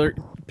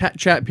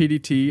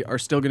PDT are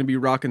still going to be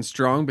rocking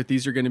strong, but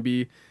these are going to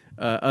be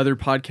other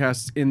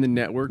podcasts in the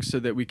network so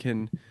that we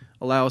can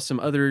allow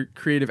some other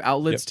creative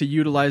outlets to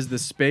utilize the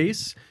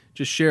space,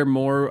 just share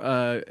more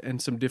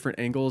and some different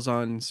angles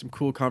on some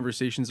cool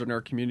conversations in our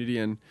community.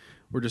 And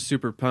we're just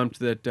super pumped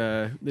that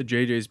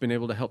JJ's been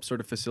able to help sort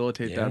of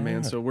facilitate that,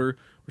 man. So we're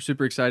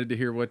super excited to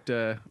hear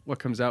what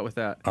comes out with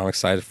that. I'm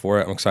excited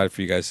for it. I'm excited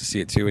for you guys to see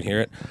it too and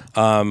hear it.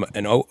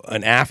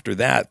 And after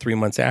that, 3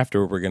 months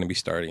after, we're going to be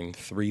starting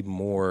 3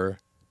 more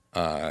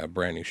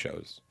brand new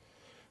shows.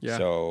 Yeah.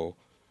 So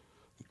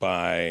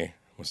by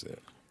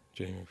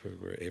January,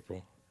 February,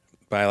 April.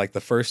 By like the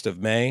 1st of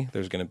May,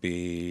 there's going to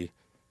be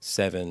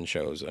 7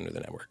 shows under the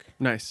network.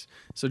 Nice.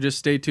 So just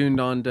stay tuned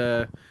on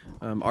to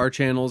our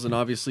channels, and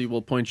obviously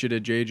we'll point you to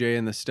JJ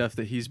and the stuff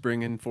that he's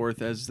bringing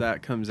forth as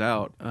that comes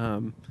out.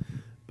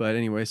 But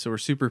anyway, so we're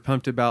super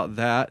pumped about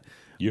that.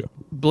 Yeah.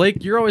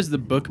 Blake, you're always the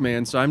book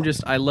man, so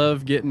I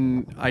love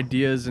getting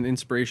ideas and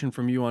inspiration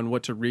from you on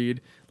what to read.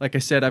 Like I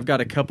said, I've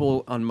got a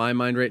couple on my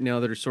mind right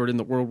now that are sort of in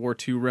the World War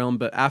II realm,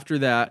 but after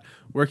that,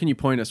 where can you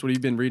point us? What have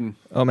you been reading?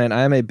 Oh man,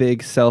 I am a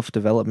big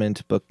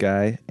self-development book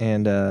guy,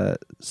 and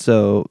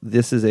so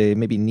this is a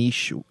maybe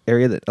niche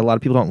area that a lot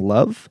of people don't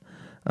love.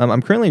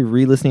 I'm currently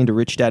re-listening to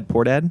Rich Dad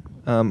Poor Dad.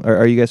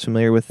 Are you guys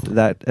familiar with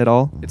that at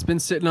all? It's been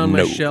sitting on my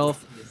No.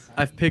 shelf.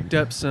 I've picked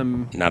up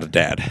some Not a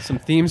dad.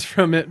 themes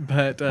from it,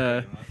 but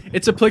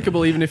it's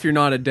applicable even if you're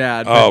not a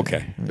dad. Oh,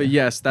 okay. But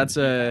yes, that's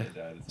a.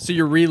 So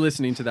you're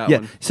re-listening to that Yeah,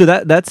 one. so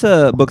that's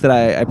a book that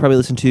I probably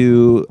listen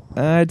to,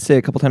 I'd say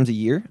a couple times a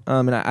year.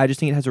 And I just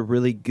think it has a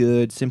really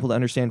good, simple to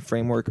understand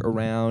framework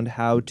around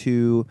how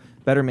to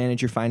better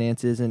manage your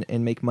finances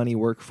and make money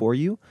work for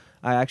you.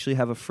 I actually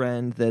have a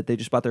friend that they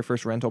just bought their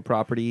first rental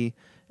property,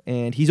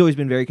 and he's always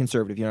been very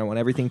conservative. You know, I want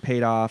everything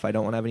paid off. I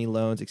don't want to have any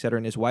loans, et cetera.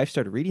 And his wife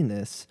started reading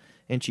this,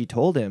 and she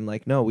told him,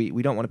 like, no, we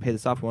don't want to pay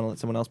this off. We want to let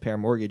someone else pay our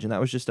mortgage. And that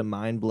was just a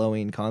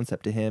mind-blowing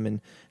concept to him.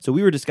 And so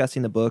we were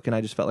discussing the book, and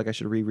I just felt like I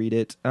should reread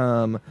it.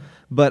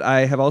 But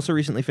I have also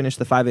recently finished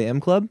the 5 a.m.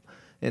 Club,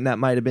 and that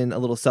might have been a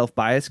little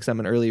self-biased because I'm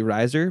an early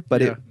riser.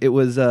 But Yeah. it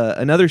was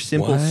another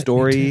simple What? Me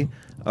story too.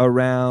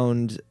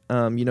 around,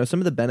 some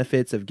of the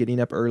benefits of getting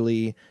up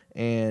early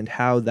and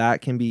how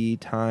that can be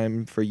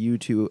time for you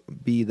to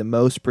be the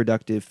most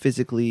productive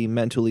physically,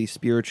 mentally,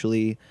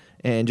 spiritually,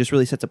 and just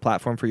really sets a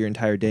platform for your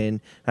entire day.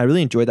 And I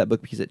really enjoyed that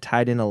book because it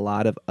tied in a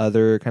lot of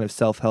other kind of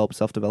self-help,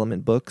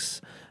 self-development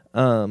books.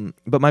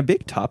 But my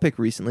big topic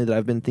recently that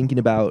I've been thinking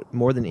about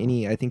more than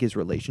any, I think, is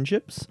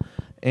relationships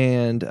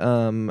and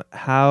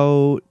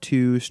how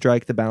to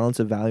strike the balance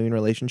of value in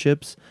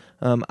relationships.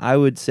 I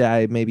would say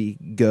I maybe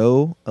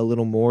go a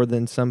little more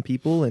than some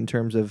people in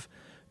terms of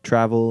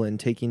travel and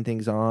taking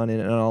things on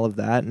and all of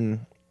that.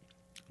 And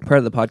part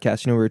of the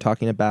podcast, we were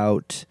talking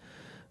about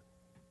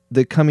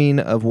the coming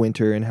of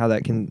winter and how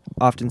that can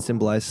often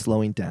symbolize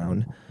slowing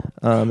down.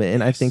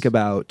 And I think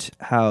about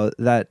how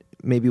that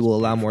maybe will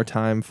allow more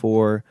time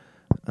for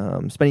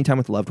spending time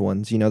with loved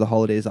ones. The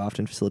holidays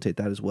often facilitate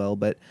that as well.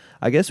 But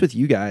I guess with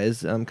you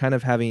guys, kind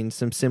of having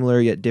some similar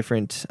yet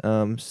different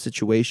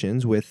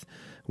situations with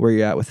where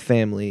you're at with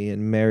family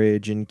and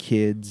marriage and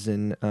kids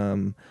and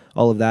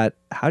all of that,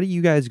 how do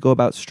you guys go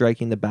about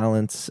striking the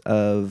balance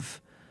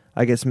of,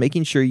 I guess,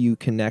 making sure you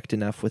connect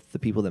enough with the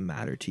people that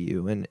matter to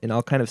you? And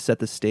I'll kind of set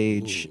the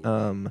stage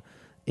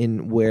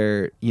in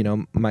where,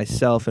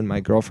 myself and my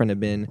girlfriend have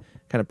been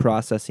kind of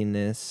processing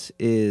this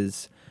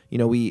is,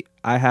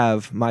 I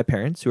have my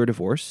parents who are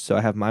divorced. So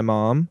I have my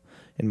mom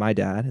and my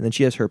dad, and then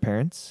she has her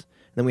parents.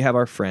 And then we have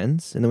our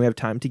friends, and then we have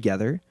time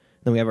together. And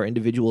then we have our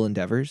individual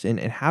endeavors. And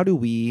how do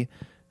we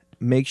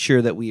make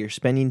sure that we are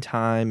spending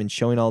time and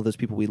showing all those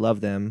people we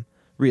love them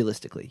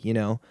realistically,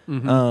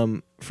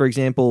 for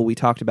example, we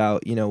talked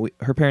about,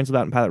 her parents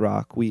live out in Pilot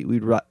Rock.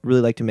 We'd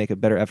really like to make a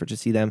better effort to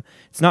see them.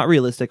 It's not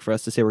realistic for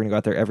us to say we're going to go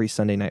out there every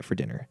Sunday night for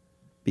dinner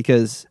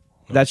because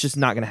that's just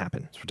not going to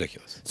happen. It's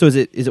ridiculous. So is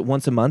it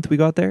once a month we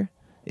go out there?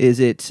 Is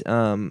it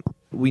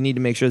we need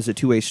to make sure it's a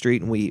two-way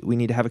street, and we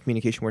need to have a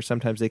communication where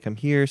sometimes they come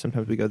here,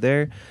 sometimes we go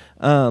there.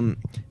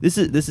 This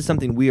is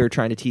something we are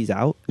trying to tease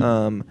out,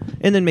 and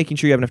then making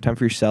sure you have enough time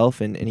for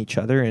yourself and each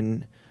other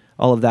and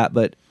all of that.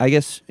 But I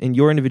guess in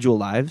your individual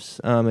lives,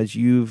 as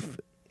you've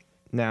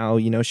now,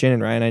 Shannon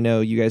and Ryan, I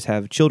know you guys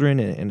have children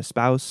and a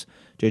spouse.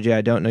 JJ,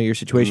 I don't know your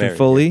situation Married,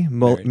 fully. yeah.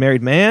 Married.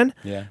 Married man.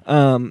 Yeah.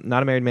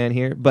 Not a married man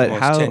here, but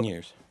Almost how? 10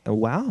 years. Oh,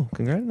 wow,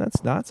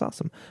 congrats! That's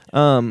awesome.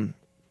 How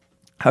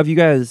have you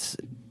guys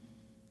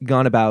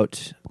gone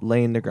about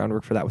laying the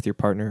groundwork for that with your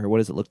partner, or what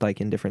does it look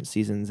like in different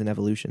seasons and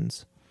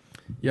evolutions?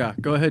 Yeah,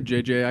 go ahead,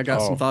 JJ. I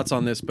got Oh, some thoughts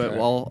on this, but okay.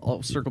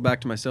 I'll circle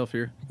back to myself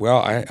here. Well,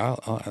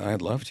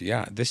 I'd love to.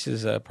 Yeah, this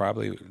is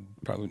probably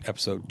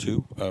episode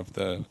 2 of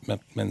the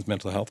Men's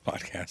Mental Health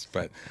podcast,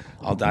 but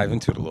I'll dive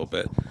into it a little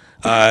bit.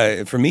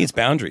 For me, it's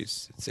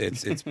boundaries.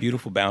 It's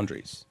beautiful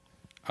boundaries.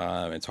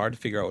 It's hard to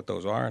figure out what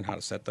those are and how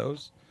to set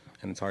those,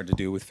 and it's hard to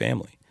do with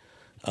family.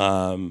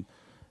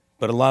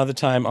 But a lot of the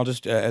time, I'll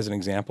just as an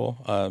example,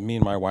 me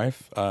and my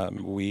wife,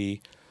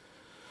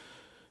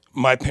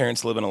 my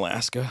parents live in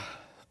Alaska.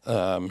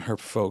 Her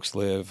folks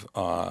live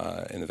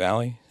in the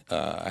valley.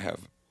 I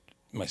have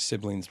my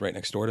siblings right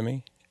next door to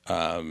me.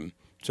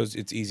 So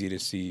it's easy to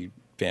see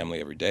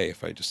family every day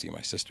if I just see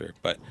my sister.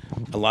 But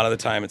a lot of the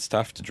time it's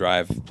tough to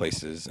drive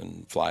places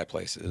and fly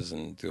places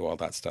and do all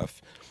that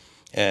stuff.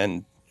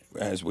 And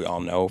as we all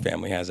know,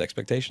 family has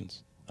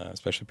expectations,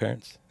 especially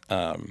parents.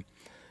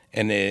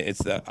 And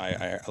it's that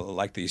I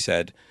like that you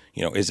said,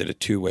 is it a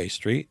two-way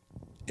street?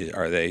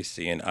 Are they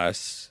seeing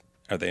us?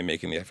 Are they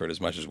making the effort as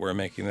much as we're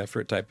making the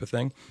effort type of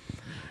thing?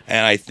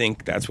 And I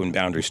think that's when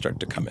boundaries start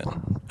to come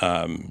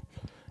in.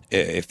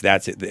 If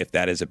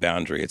that is a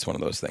boundary, it's one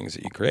of those things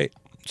that you create.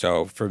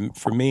 So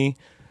for me,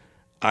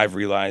 I've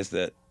realized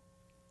that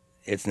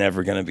it's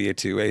never going to be a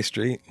two-way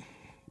street,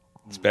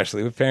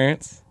 especially with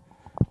parents.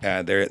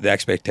 The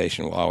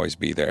expectation will always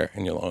be there,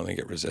 and you'll only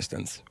get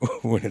resistance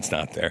when it's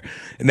not there.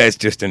 And that's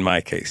just in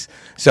my case.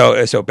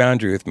 So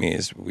boundary with me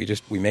is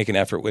we make an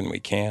effort when we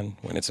can,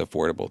 when it's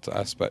affordable to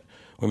us, but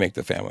we make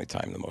the family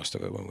time the most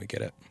of it when we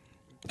get it.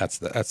 That's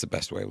the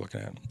best way of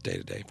looking at it day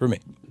to day for me.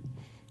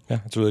 Yeah,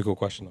 it's a really cool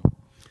question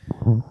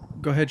though.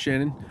 Go ahead,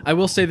 Shannon. I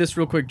will say this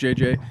real quick,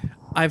 JJ.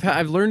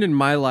 I've learned in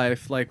my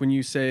life, like when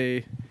you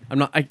say,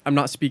 I'm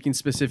not speaking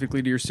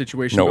specifically to your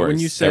situation. No but worries. When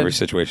you said, every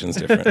situation is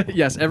different.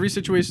 yes, every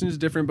situation is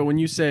different. But when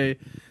you say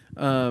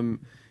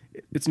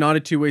it's not a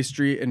two-way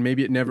street and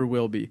maybe it never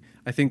will be,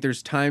 I think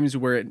there's times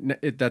where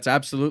that's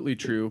absolutely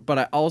true. But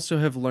I also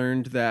have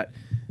learned that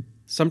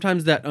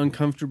sometimes that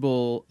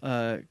uncomfortable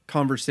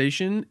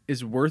conversation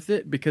is worth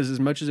it, because as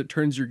much as it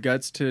turns your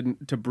guts to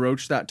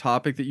broach that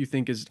topic that you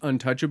think is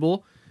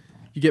untouchable,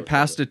 you get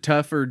past a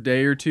tougher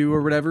day or two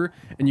or whatever,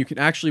 and you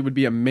would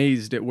be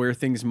amazed at where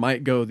things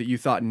might go that you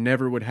thought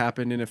never would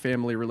happen in a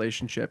family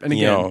relationship. And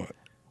again,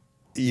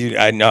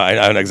 I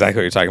know exactly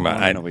what you're talking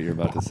about. I know what you're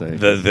about to say.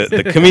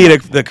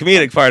 The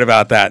comedic part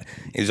about that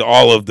is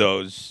all of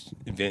those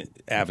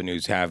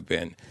avenues have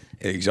been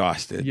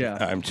exhausted.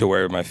 Yeah. To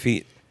where my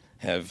feet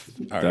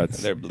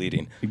they're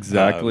bleeding.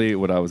 Exactly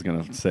what I was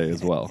going to say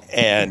as well.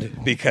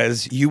 And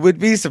because you would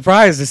be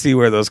surprised to see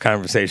where those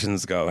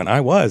conversations go, and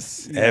I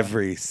was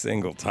every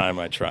single time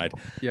I tried.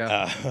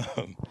 Yeah.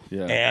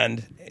 Yeah. And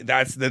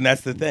that's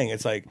the thing.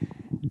 It's like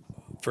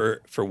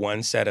for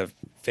one set of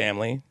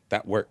family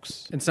that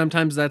works. and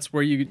sometimes that's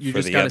where you For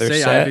just the got to other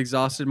say, set- I've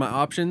exhausted my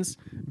options.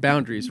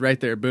 Boundaries, right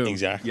there, boom.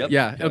 Exactly. Yep.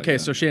 Yeah. Yeah, Okay. yeah.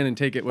 So Shannon,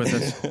 take it with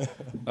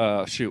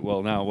us. Shoot.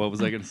 Well, now what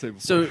was I going to say?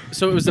 Before?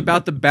 So it was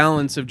about the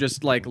balance of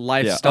just like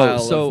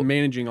lifestyle of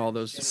managing all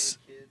those.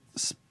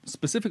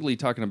 Specifically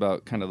talking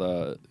about kind of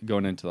the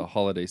going into the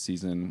holiday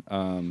season,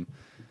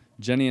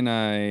 Jenny and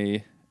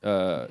I,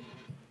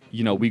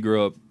 we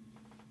grew up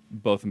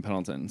both in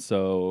Pendleton,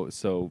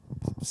 so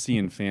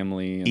seeing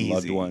family and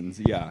loved Easy.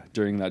 ones,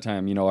 during that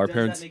time, our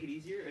parents make it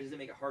easier, or does it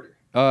make it harder?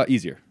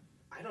 easier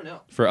I don't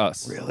know. for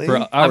us. Really? For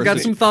I've our got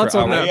sake, some thoughts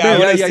for on our- that. Yeah, I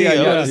wanna see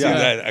yeah.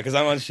 that because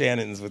I'm on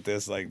Shannon's with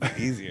this, like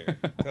easier.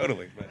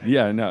 Totally. But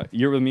Yeah, no,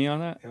 you're with me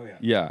on that? Oh, yeah.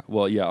 Yeah,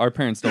 well, yeah, our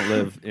parents don't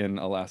live in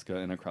Alaska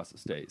and across the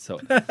state. So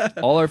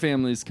all our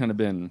family's kind of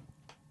been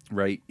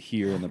right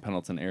here in the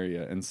Pendleton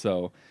area. And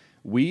so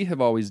we have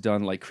always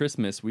done, like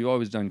Christmas, we've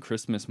always done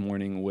Christmas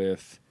morning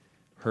with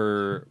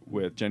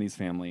Jenny's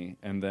family.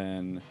 And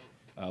then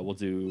we'll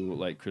do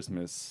like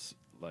Christmas,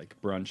 like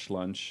brunch,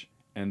 lunch.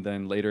 And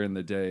then later in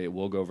the day,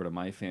 we'll go over to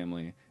my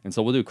family. And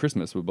so we'll do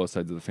Christmas with both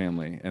sides of the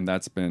family. And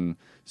that's been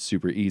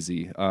super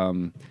easy.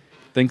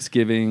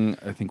 Thanksgiving,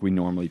 I think we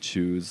normally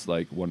choose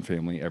like one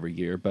family every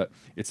year, but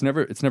it's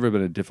never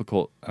been a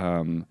difficult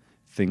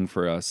thing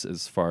for us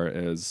as far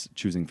as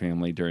choosing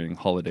family during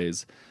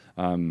holidays.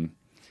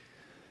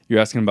 You're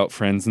asking about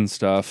friends and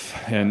stuff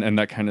and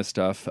that kind of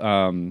stuff.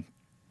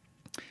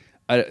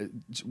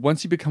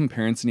 once you become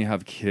parents and you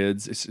have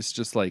kids, it's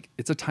just like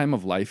it's a time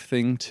of life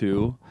thing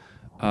too.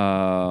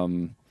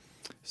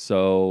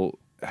 So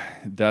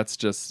that's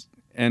just,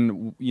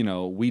 and you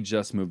know, we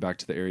just moved back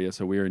to the area,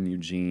 so we were in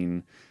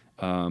Eugene.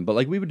 But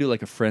like we would do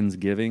like a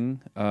Friendsgiving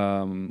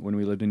when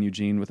we lived in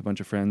Eugene with a bunch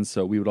of friends.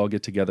 So we would all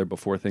get together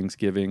before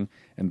Thanksgiving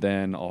and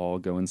then all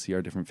go and see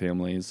our different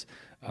families.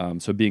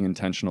 So being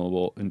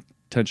intentional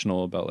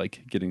about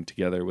like getting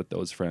together with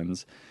those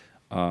friends.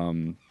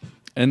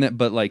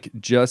 But like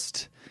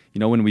just, you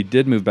know, when we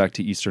did move back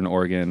to Eastern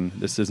Oregon,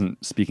 this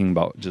isn't speaking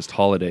about just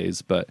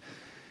holidays, but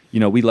you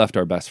know, we left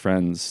our best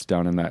friends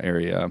down in that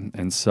area.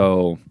 And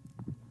so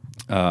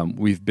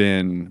we've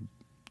been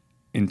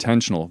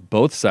intentional.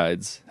 Both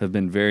sides have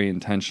been very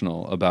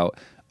intentional about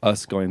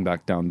us going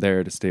back down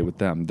there to stay with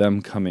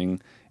them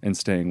coming and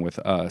staying with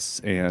us.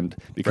 And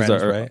because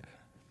Friends, right?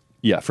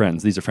 Yeah,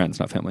 friends. These are friends,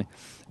 not family.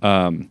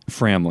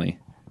 Family.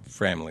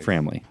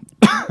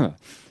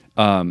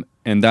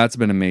 And that's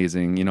been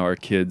amazing. You know, our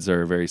kids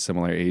are very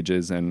similar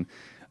ages, and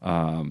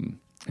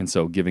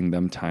so giving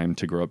them time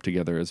to grow up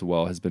together as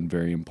well has been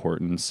very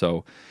important.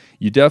 So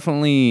you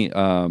definitely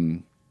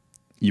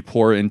you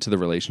pour into the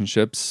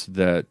relationships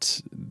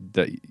that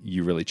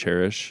you really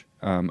cherish,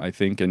 I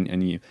think,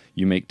 and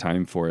you make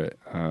time for it.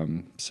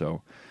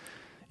 So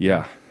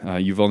yeah,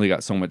 you've only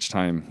got so much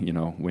time, you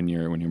know, when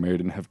you're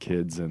married and have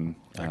kids, and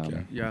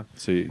Yeah.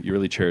 so you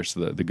really cherish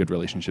the good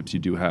relationships you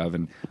do have,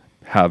 and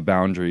have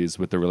boundaries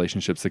with the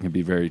relationships that can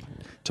be very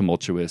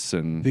tumultuous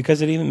and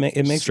Because it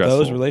makes stressful.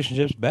 those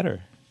relationships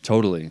better.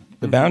 Totally.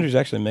 The boundaries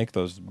actually make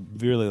those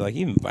really, like,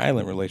 even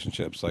violent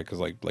relationships, like, because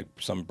like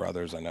some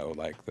brothers I know,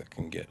 like, that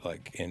can get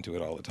like into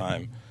it all the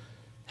time.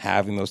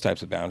 Having those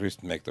types of boundaries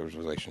to make those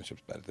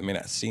relationships better. They may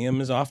not see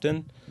them as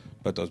often,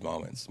 but those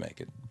moments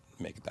make it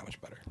that much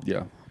better.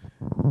 Yeah.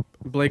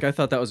 Blake, I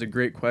thought that was a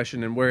great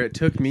question, and where it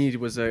took me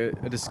was a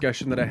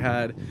discussion that I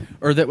had,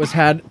 or that was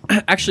had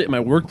actually at my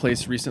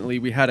workplace recently.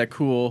 We had a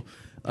cool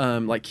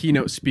like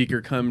keynote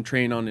speaker come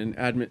train on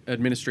an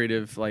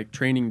administrative like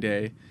training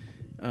day.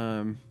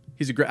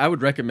 He's I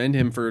would recommend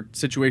him for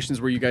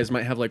situations where you guys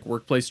might have like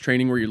workplace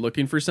training where you're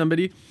looking for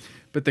somebody.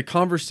 But the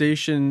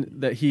conversation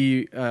that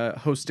he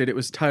hosted, it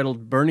was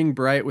titled "Burning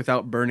Bright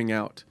Without Burning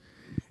Out,"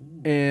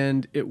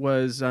 and it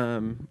was.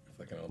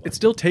 It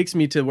still takes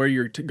me to where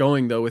you're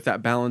going, though, with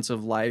that balance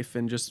of life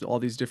and just all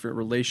these different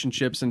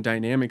relationships and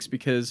dynamics,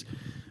 because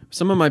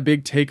some of my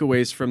big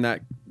takeaways from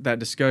that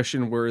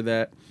discussion were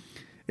that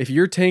if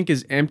your tank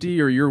is empty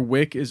or your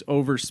wick is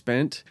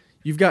overspent,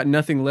 you've got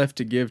nothing left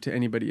to give to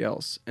anybody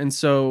else. And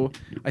so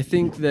I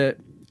think that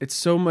it's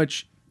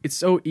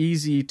so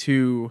easy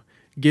to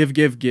give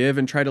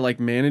and try to like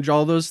manage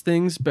all those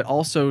things, but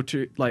also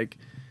to like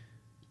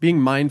being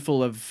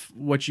mindful of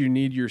what you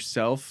need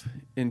yourself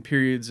in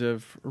periods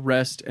of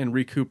rest and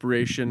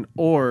recuperation,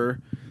 or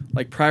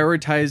like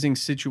prioritizing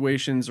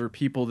situations or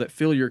people that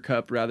fill your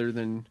cup rather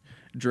than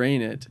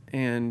drain it.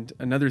 And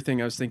another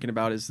thing I was thinking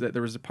about is that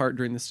there was a part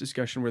during this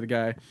discussion where the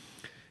guy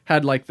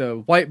had like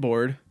the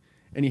whiteboard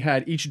and he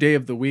had each day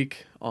of the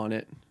week on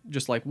it,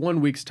 just like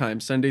 1 week's time,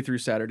 Sunday through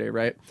Saturday,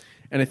 right?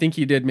 And I think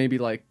he did maybe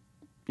like,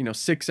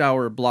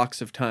 6-hour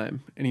blocks of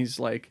time. And he's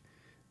like,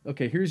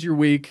 okay, here's your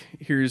week.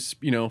 Here's,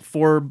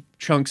 4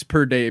 chunks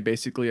per day,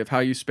 basically, of how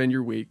you spend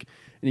your week.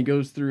 And he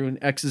goes through and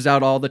X's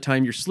out all the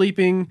time you're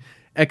sleeping,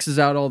 X's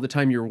out all the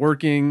time you're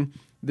working.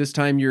 This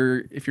time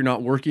if you're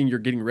not working, you're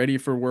getting ready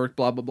for work,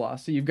 blah, blah, blah.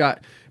 So you've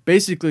got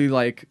basically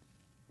like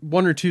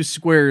 1 or 2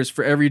 squares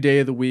for every day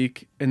of the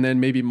week, and then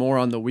maybe more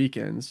on the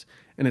weekends.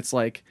 And it's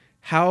like,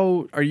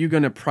 how are you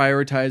going to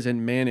prioritize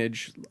and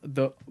manage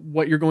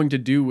what you're going to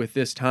do with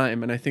this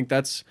time? And I think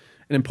that's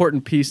an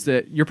important piece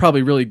that you're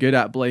probably really good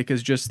at, Blake,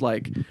 is just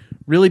like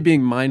really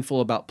being mindful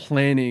about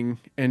planning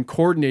and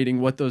coordinating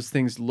what those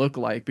things look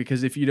like.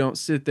 Because if you don't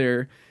sit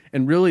there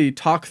and really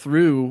talk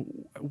through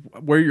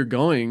where you're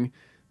going,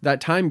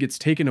 that time gets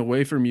taken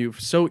away from you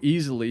so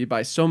easily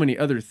by so many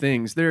other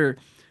things.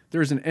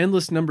 There's an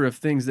endless number of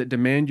things that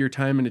demand your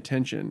time and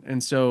attention.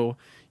 And so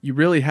you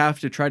really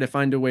have to try to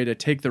find a way to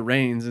take the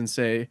reins and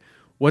say,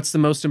 what's the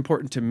most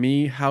important to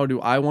me? How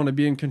do I want to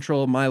be in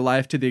control of my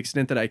life to the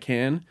extent that I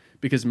can?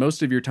 Because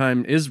most of your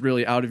time is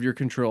really out of your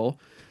control.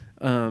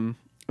 And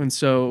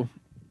so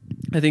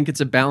I think it's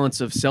a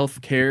balance of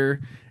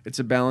self-care. It's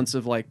a balance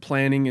of like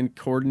planning and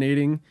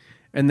coordinating.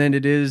 And then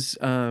it is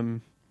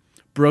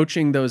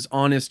broaching those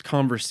honest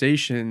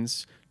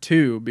conversations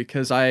too,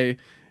 because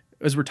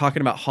as we're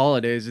talking about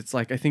holidays, it's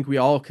like, I think we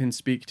all can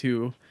speak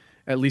to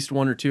at least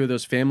 1 or 2 of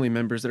those family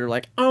members that are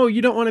like, oh,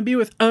 you don't want to be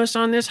with us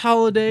on this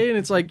holiday. And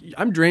it's like,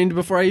 I'm drained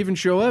before I even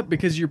show up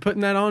because you're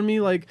putting that on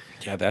me. Like,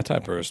 Yeah, that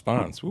type of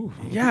response. Woo.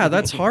 yeah,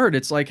 that's hard.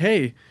 It's like,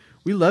 hey,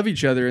 we love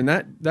each other. And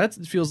that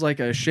feels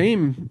like a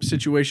shame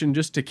situation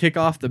just to kick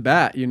off the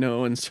bat,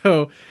 And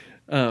so,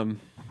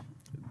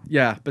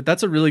 yeah, but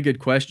that's a really good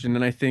question.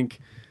 And I think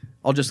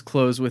I'll just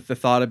close with the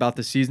thought about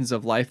the seasons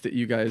of life that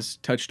you guys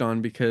touched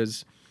on,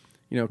 because,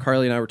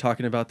 Carly and I were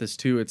talking about this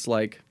too. It's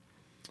like,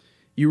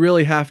 you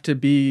really have to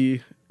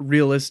be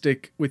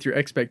realistic with your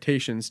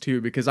expectations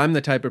too, because I'm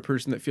the type of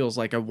person that feels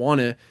like I want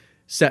to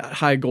set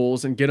high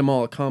goals and get them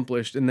all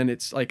accomplished, and then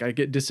it's like I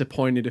get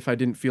disappointed if I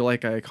didn't feel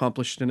like I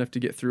accomplished enough to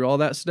get through all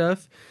that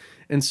stuff.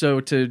 And so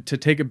to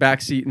take a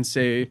backseat and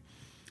say,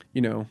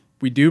 you know,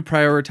 we do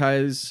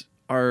prioritize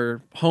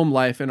our home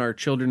life and our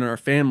children and our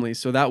families,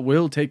 so that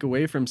will take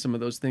away from some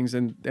of those things,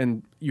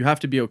 and you have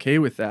to be okay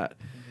with that.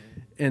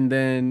 And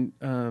then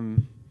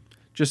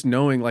just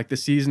knowing like the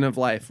season of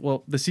life,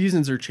 well, the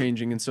seasons are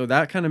changing, and so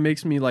that kind of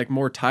makes me like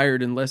more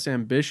tired and less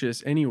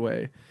ambitious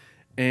anyway.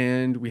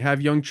 And we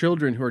have young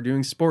children who are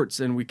doing sports,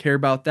 and we care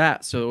about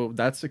that, so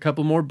that's a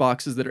couple more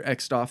boxes that are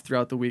X'd off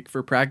throughout the week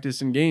for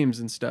practice and games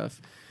and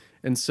stuff.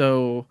 And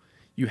so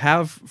you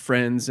have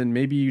friends, and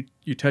maybe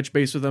you touch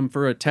base with them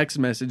for a text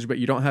message, but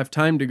you don't have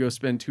time to go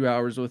spend 2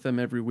 hours with them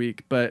every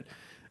week. But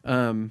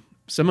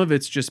some of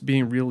it's just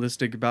being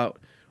realistic about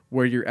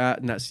where you're at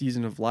in that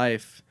season of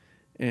life,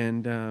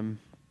 and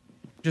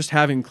just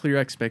having clear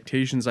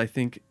expectations, I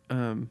think,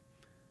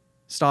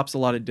 stops a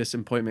lot of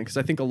disappointment, because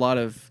I think a lot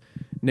of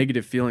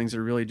negative feelings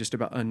are really just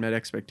about unmet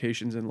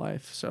expectations in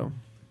life. So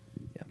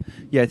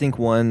Yeah, I think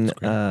one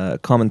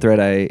common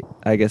thread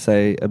I guess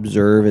I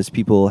observe as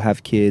people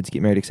have kids,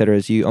 get married, etc.,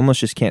 is you almost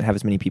just can't have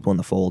as many people in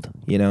the fold,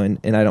 you know,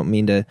 and I don't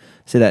mean to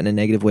say that in a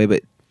negative way,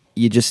 but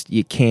you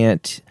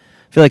can't.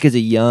 I feel like as a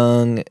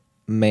young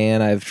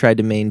man, I've tried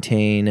to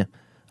maintain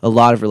a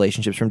lot of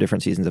relationships from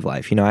different seasons of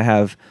life. You know, I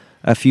have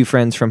a few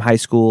friends from high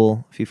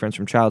school, a few friends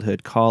from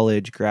childhood,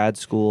 college, grad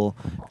school,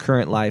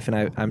 current life,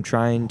 and I'm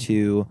trying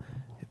to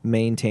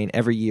maintain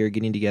every year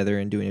getting together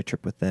and doing a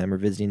trip with them or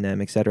visiting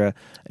them, etc.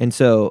 And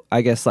so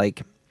I guess,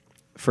 like,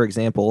 for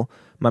example,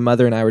 my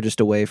mother and I were just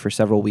away for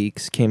several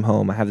weeks, came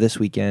home. I have this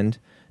weekend.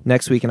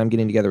 Next weekend I'm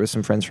getting together with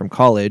some friends from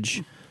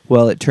college.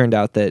 Well, it turned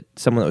out that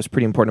someone that was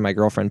pretty important to my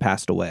girlfriend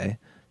passed away,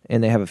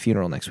 and they have a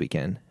funeral next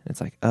weekend. And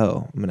it's like,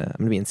 oh, I'm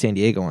gonna be in San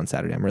Diego on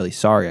Saturday. I'm really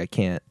sorry, I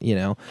can't, you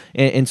know.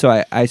 And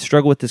so I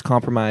struggle with this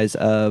compromise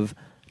of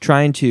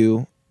trying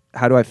to,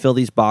 how do I fill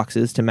these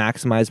boxes to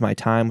maximize my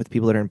time with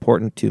people that are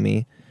important to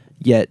me,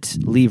 yet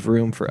leave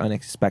room for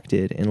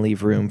unexpected and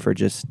leave room for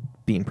just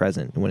being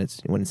present when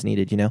it's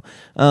needed, you know.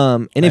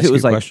 And if it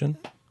was like, question?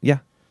 yeah,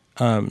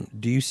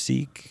 Do you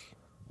seek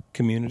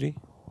community?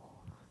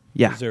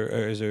 yeah.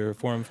 Is there a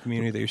form of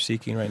community that you're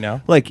seeking right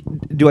now? Like,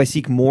 do I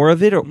seek more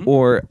of it,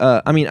 or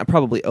I mean,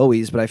 probably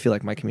always, but I feel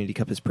like my community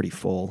cup is pretty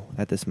full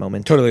at this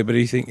moment. Totally, but do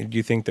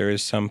you think there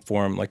is some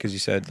form, like as you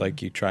said,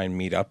 like you try and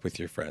meet up with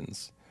your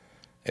friends?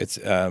 It's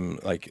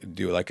like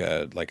do like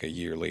a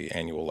yearly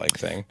annual like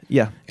thing.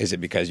 Yeah. Is it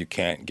because you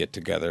can't get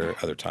together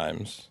other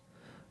times?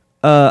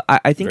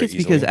 I think Very it's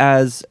because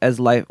easily? as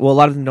life, well, a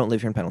lot of them don't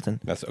live here in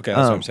Pendleton. That's okay.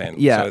 That's what I'm saying.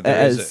 Yeah, So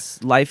there is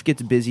as life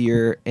gets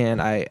busier,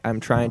 and I'm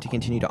trying to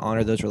continue to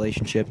honor those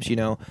relationships. You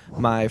know,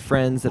 my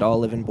friends that all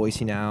live in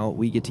Boise now,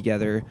 we get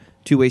together,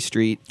 two-way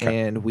street,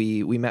 and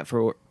we met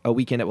for a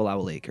weekend at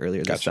Wallowa Lake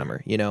earlier this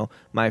summer. You know,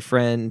 my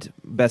friend,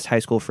 best high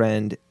school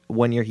friend,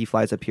 one year he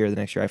flies up here, the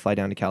next year I fly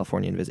down to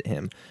California and visit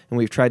him. And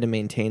we've tried to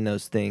maintain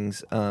those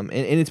things, and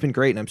it's been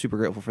great, and I'm super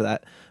grateful for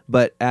that.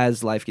 But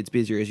as life gets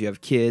busier, as you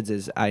have kids,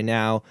 as I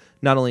now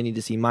not only need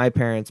to see my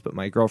parents, but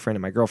my girlfriend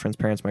and my girlfriend's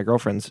parents, my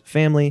girlfriend's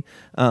family,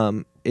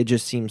 it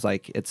just seems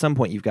like at some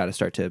point you've got to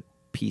start to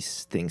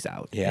piece things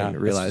out and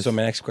realize. So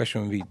my next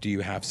question would be, do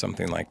you have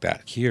something like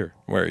that here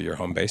where your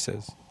home base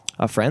is?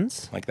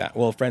 Friends? Like that?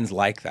 Well, friends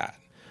like that.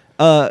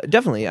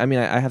 Definitely. I mean,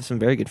 I have some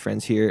very good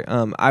friends here.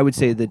 I would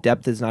say the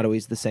depth is not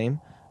always the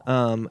same.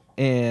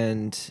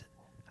 And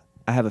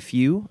I have a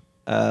few,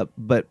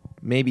 but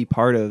maybe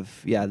part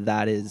of,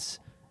 that is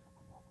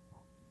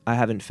I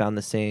haven't found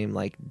the same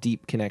like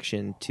deep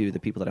connection to the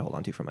people that I hold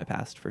on to from my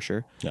past, for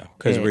sure. Yeah.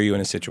 Because were you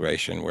in a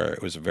situation where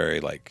it was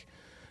very like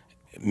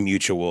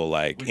mutual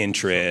like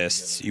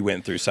interests? You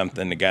went through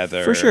something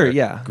together. For sure,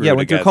 yeah. grew Yeah,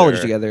 went through together.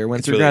 college together, went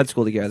It's through really grad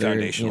school together.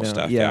 Foundational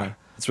stuff. Yeah. Yeah.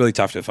 It's really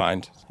tough to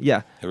find.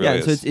 Yeah, It really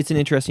yeah. So is. it's an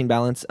interesting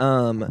balance.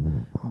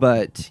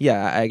 But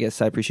yeah, I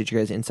guess I appreciate your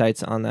guys'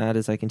 insights on that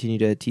as I continue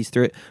to tease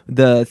through it.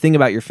 The thing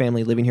about your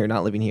family living here,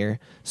 not living here.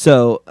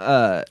 So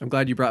I'm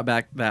glad you brought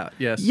back that.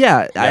 Yes.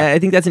 yeah. I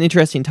think that's an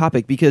interesting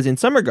topic because in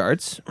some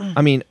regards,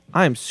 I mean,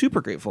 I'm super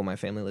grateful my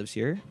family lives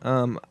here.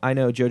 I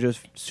know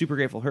JoJo's super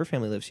grateful her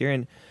family lives here,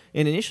 and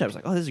initially I was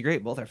like, oh, this is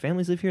great. Both our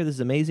families live here. This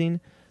is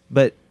amazing.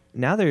 But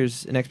now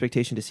there's an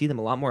expectation to see them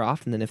a lot more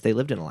often than if they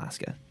lived in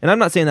Alaska. And I'm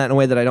not saying that in a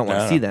way that I don't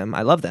want to see them.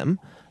 I love them.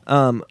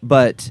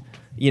 But,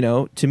 you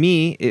know, to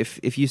me,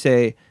 if you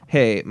say,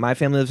 hey, my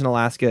family lives in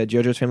Alaska,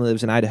 JoJo's family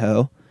lives in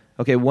Idaho,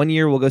 okay, 1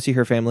 year we'll go see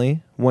her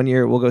family, 1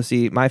 year we'll go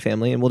see my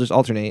family, and we'll just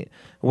alternate.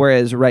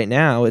 Whereas right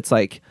now it's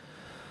like,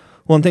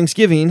 well, on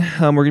Thanksgiving,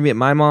 we're going to be at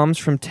my mom's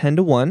from 10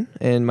 to 1,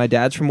 and my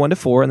dad's from 1 to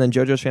 4, and then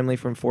JoJo's family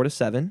from 4 to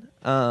 7.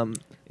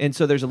 And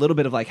so there's a little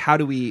bit of like, how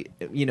do we,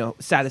 you know,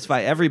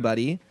 satisfy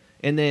everybody?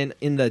 And then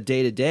in the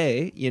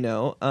day-to-day, you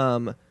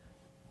know,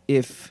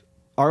 if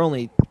our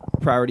only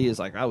priority is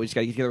like, oh, we just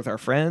got to get together with our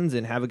friends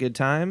and have a good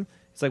time,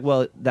 It's like,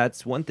 well,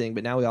 that's one thing,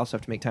 but now we also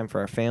have to make time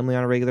for our family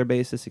on a regular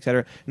basis, et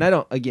cetera. And I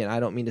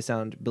don't mean to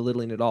sound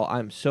belittling at all.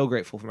 I'm so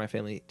grateful for my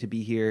family to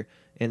be here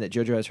and that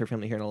JoJo has her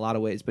family here in a lot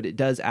of ways, but it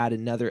does add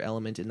another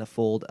element in the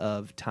fold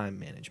of time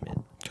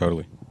management.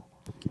 Totally.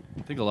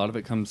 I think a lot of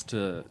it comes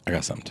to I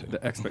got something too.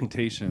 the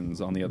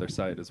expectations on the other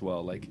side as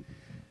well. Like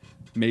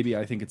maybe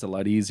I think it's a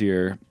lot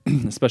easier,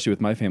 especially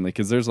with my family,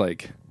 because there's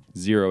like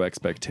zero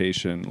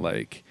expectation.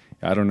 Like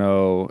I don't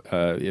know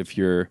if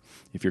your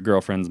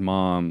girlfriend's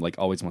mom like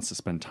always wants to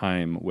spend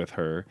time with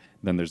her,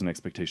 then there's an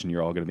expectation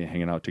you're all going to be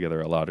hanging out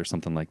together a lot or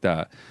something like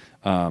that.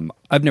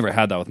 I've never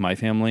had that with my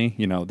family.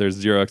 You know, there's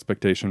zero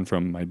expectation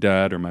from my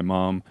dad or my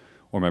mom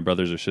or my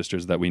brothers or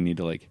sisters that we need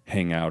to like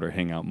hang out or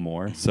hang out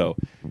more. So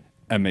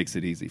that makes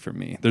it easy for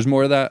me. There's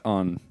more of that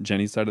on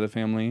Jenny's side of the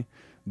family,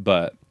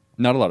 but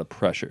not a lot of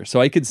pressure.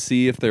 So I could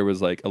see if there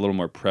was like a little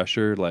more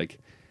pressure, like,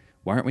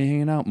 why aren't we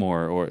hanging out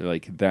more? Or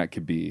like that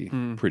could be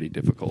pretty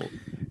difficult.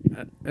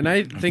 And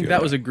I think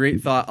that was a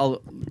great thought.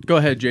 I'll go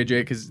ahead,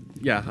 JJ, because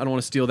I don't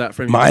want to steal that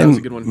from you. That was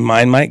a good one.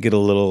 Mine might get a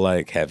little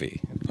like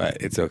heavy, but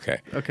it's okay.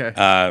 Okay.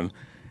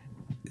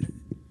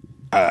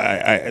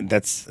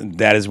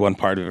 That is one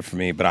part of it for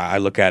me, but I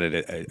look at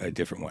it a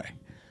different way.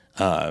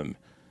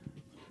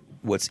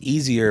 What's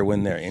easier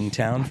when they're in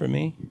town for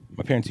me?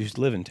 My parents used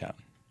to live in town.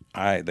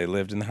 They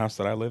lived in the house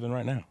that I live in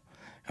right now,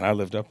 and I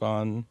lived up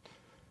on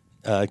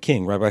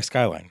King, right by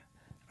Skyline.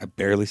 I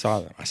barely saw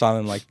them. I saw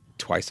them like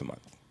twice a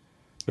month,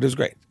 but it was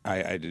great.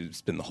 I did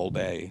spend the whole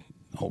day,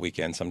 the whole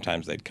weekend.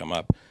 Sometimes they'd come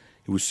up.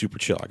 It was super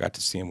chill. I got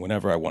to see them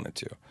whenever I wanted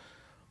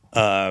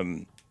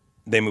to.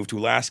 They moved to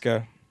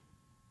Alaska.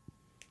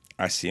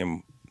 I see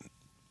them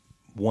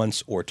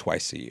once or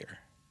twice a year.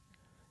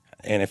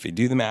 And if you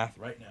do the math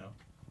right now,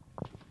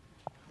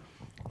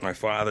 my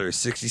father is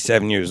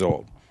 67 years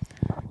old.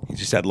 He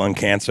just had lung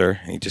cancer,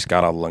 and he just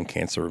got all the lung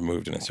cancer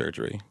removed in a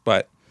surgery.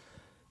 But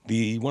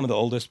one of the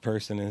oldest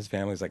person in his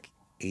family is like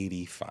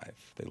 85.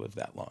 They live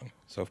that long.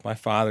 So if my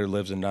father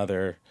lives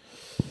another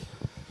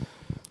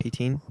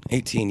 18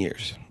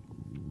 years,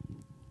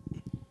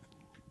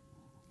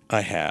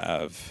 I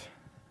have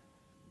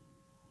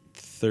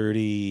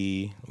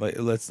 30.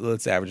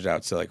 Let's average it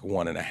out to like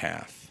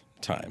 1.5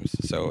 times.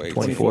 So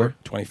 24.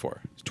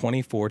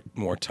 24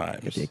 more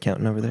times. Got the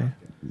accountant over there.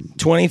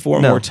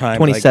 24 No, more times.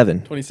 27.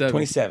 Like, 27.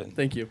 27.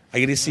 Thank you. I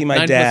get to see my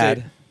 9 plus dad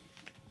 8.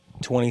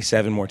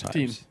 27 more times.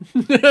 15.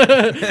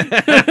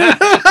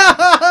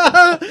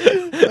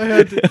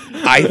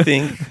 I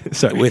think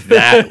with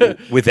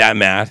that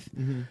math,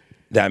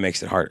 that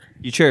makes it harder.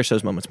 You cherish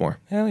those moments more.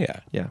 Hell yeah.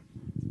 Yeah.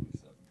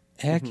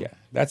 Heck yeah.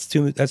 That's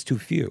too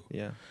few.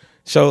 Yeah.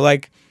 So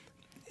like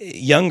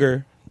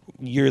younger,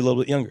 you're a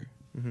little bit younger.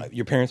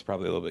 Your parents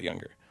probably a little bit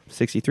younger.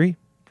 63.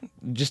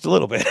 Just a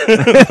little bit.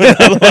 Not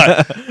a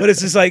lot. But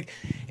it's just like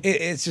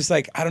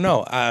I don't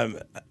know.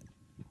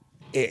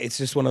 It's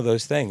just one of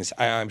those things.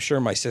 I'm sure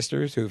my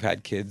sisters who've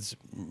had kids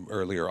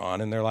earlier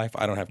on in their life,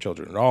 I don't have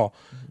children at all,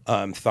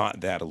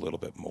 thought that a little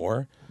bit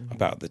more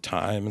about the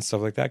time and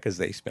stuff like that because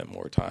they spent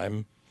more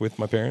time with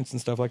my parents and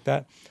stuff like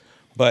that.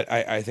 But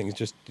I think it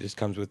just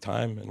comes with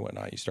time and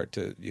whatnot. You start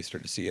to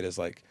see it as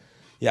like,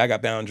 yeah, I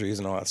got boundaries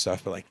and all that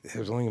stuff, but like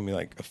there's only gonna be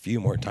like a few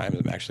more times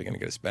I'm actually gonna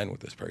get to spend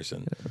with this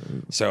person.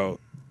 So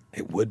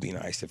it would be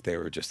nice if they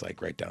were just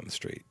like right down the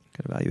street.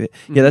 Gotta value it.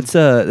 Yeah,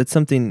 that's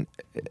something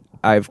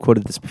I've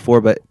quoted this before,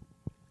 but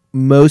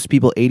most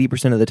people,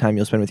 80% of the time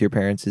you'll spend with your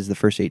parents is the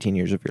first 18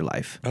 years of your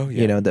life. Oh,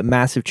 yeah. You know, the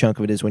massive chunk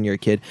of it is when you're a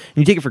kid. And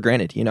you take it for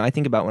granted. You know, I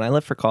think about when I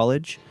left for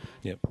college,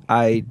 Yep.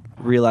 I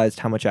realized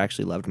how much I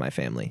actually loved my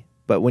family.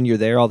 But when you're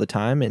there all the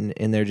time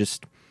and they're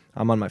just,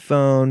 I'm on my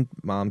phone,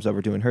 mom's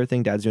over doing her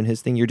thing, dad's doing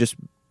his thing, you're just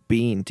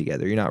being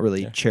together. You're not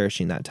really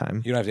cherishing that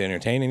time. You don't have to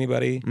entertain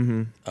anybody.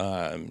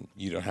 Mm-hmm.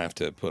 You don't have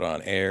to put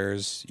on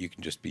airs. You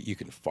can just be. You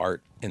can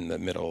fart in the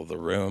middle of the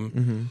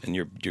room, and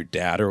your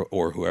dad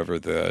or whoever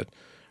the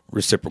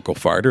reciprocal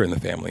farter in the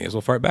family is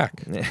will fart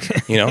back.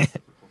 You know,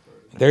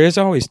 there is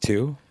always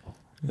two.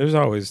 There's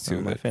always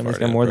two. my that family's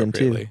fart got more than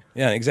two. inappropriately.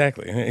 Yeah,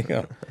 exactly. There you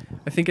go.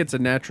 I think it's a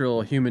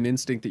natural human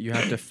instinct that you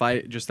have to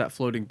fight just that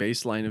floating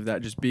baseline of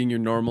that, just being your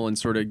normal and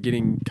sort of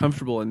getting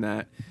comfortable in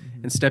that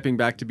and stepping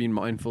back to being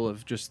mindful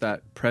of just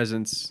that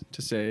presence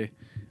to say,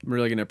 I'm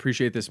really going to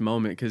appreciate this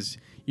moment because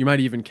you might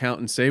even count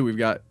and say we've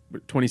got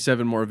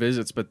 27 more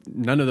visits, but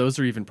none of those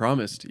are even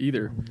promised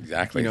either.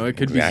 Exactly. You know, it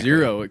could be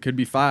 0, it could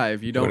be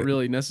 5. You don't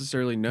really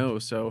necessarily know.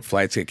 So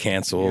Flights get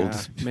canceled.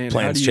 Yeah, man, how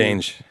plans do you-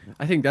 change.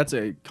 I think that's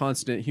a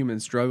constant human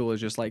struggle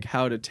is just like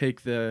how to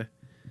take the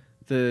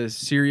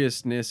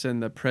seriousness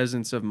and the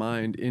presence of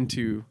mind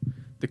into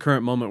the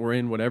current moment we're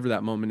in, whatever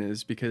that moment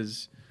is,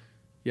 because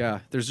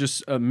there's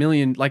just a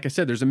million, like I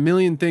said, there's a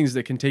million things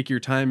that can take your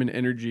time and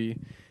energy,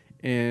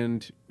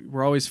 and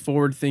we're always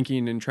forward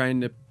thinking and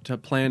trying to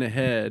plan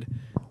ahead,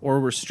 or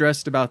we're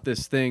stressed about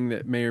this thing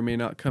that may or may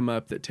not come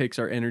up that takes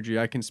our energy.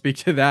 I can speak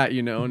to that,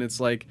 you know, and it's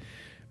like,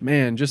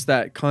 man, just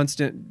that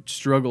constant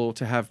struggle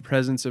to have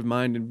presence of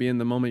mind and be in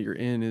the moment you're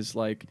in is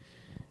like,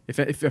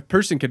 if a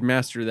person could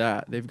master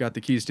that, they've got the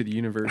keys to the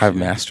universe. I've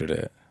mastered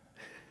it.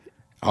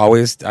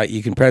 Always,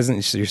 you can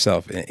present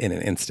yourself in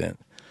an instant.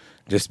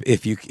 Just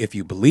if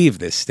you believe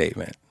this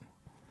statement,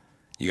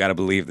 you got to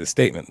believe this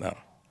statement though,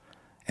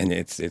 and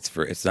it's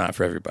not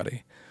for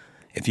everybody.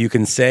 If you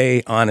can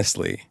say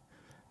honestly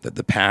that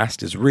the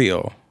past is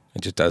real,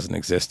 it just doesn't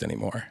exist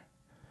anymore,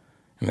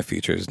 and the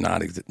future is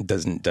not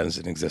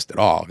doesn't exist at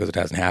all because it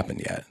hasn't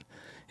happened yet.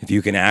 If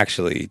you can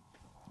actually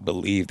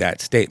believe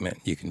that statement,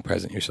 you can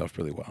present yourself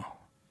really well.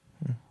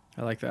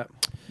 I like that.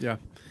 Yeah.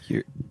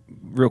 Here,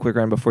 real quick,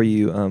 Ryan, before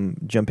you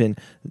jump in,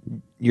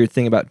 your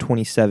thing about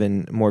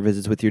 27 more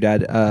visits with your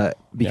dad,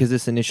 because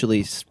this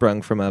initially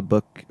sprung from a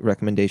book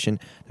recommendation.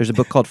 There's a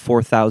book called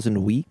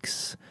 4,000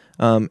 Weeks,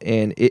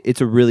 and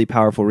it's a really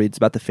powerful read. It's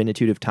about the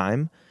finitude of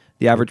time.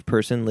 The average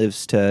person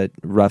lives to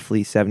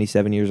roughly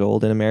 77 years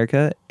old in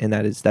America, and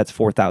that's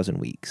 4,000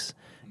 weeks.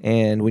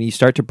 And when you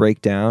start to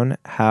break down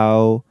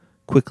how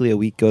quickly a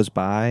week goes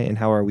by and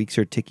how our weeks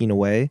are ticking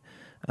away,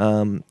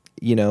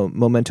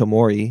 memento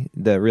mori,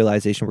 the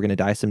realization we're going to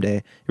die someday,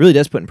 it really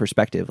does put in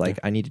perspective, like,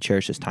 I need to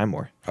cherish this time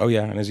more. Oh,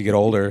 yeah. And as you get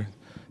older,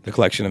 the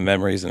collection of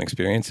memories and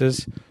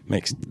experiences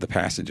makes the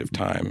passage of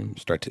time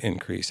start to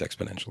increase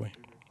exponentially.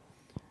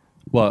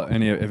 Well,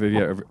 have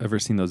you ever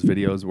seen those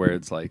videos where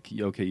it's like,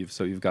 okay,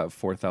 you've got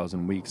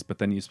 4,000 weeks, but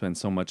then you spend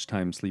so much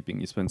time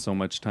sleeping, you spend so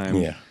much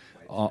time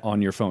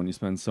on your phone, you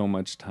spend so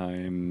much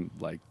time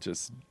like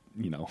just,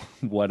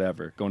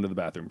 whatever, going to the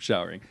bathroom,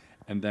 showering,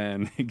 and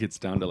then it gets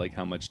down to like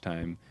how much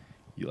time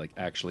you like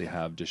actually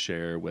have to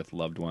share with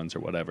loved ones or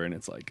whatever, and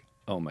it's like,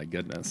 oh my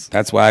goodness.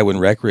 That's why when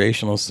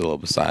recreational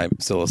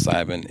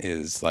psilocybin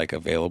is like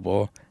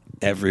available,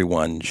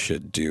 everyone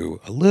should do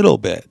a little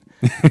bit.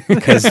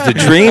 Because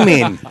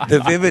the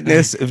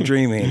vividness of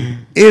dreaming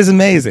is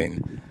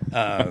amazing.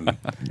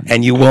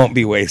 And you won't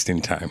be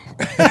wasting time.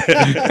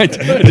 I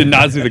did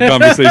not see the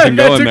conversation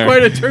going there.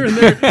 That took quite a turn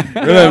there.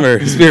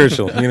 Remember,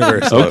 spiritual,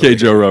 universal. Okay,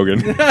 Joe Rogan.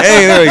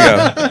 Hey, there we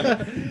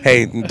go.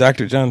 Hey,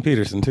 Dr. John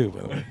Peterson, too,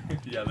 by the way.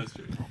 Yeah, that's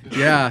true.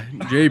 Yeah,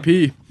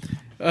 JP.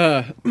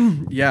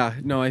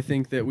 I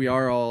think that we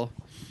are all,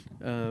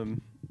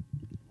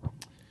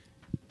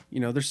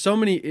 there's so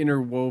many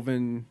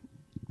interwoven,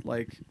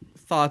 like,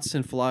 thoughts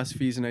and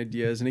philosophies and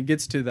ideas, and it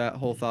gets to that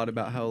whole thought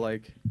about how,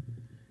 like,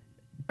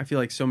 I feel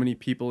like so many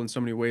people in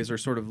so many ways are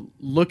sort of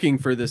looking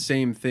for the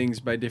same things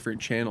by different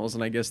channels,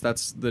 and I guess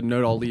that's the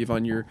note I'll leave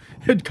on your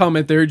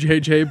comment there,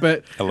 JJ.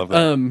 But I love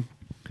that.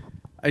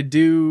 I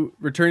do,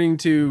 returning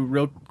to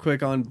real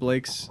quick on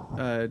Blake's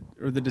or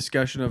the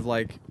discussion of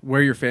like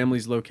where your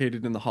family's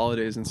located in the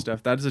holidays and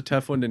stuff. That is a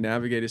tough one to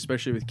navigate,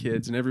 especially with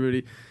kids and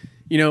everybody.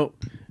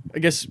 I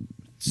guess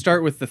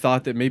start with the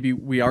thought that maybe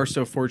we are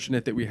so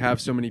fortunate that we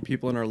have so many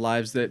people in our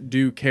lives that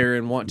do care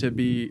and want to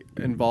be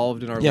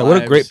involved in our lives. Yeah,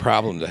 what a great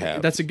problem to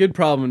have. That's a good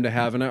problem to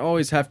have, and I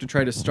always have to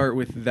try to start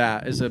with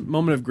that as a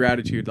moment of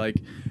gratitude.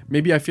 Like,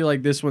 maybe I feel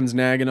like this one's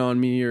nagging on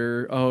me,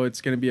 or, oh, it's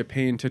going to be a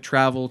pain to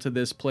travel to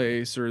this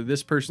place, or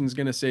this person's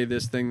going to say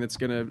this thing that's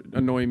going to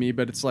annoy me,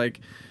 but it's like,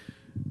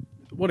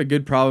 what a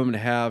good problem to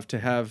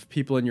have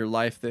people in your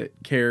life that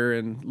care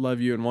and love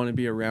you and want to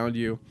be around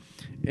you.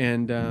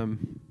 And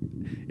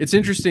it's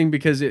interesting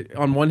because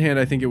on one hand,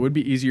 I think it would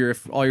be easier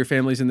if all your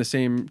family's in the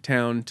same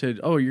town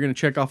you're going to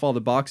check off all the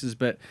boxes.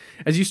 But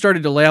as you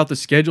started to lay out the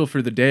schedule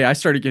for the day, I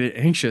started getting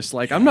anxious.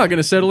 Like, I'm not going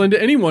to settle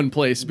into any one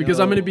place because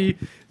I'm going to be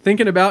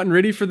thinking about and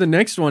ready for the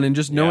next one and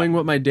just knowing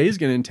what my day's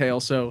going to entail.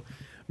 So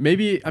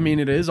maybe,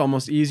 it is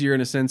almost easier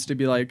in a sense to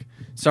be like,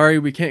 sorry,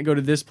 we can't go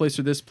to this place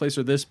or this place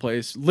or this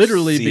place.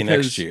 Literally, See you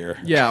because next year.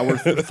 Yeah, we're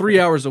 3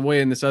 hours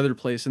away in this other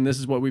place, and this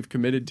is what we've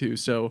committed to.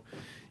 So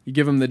you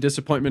give them the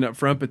disappointment up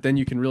front, but then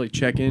you can really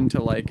check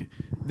into like,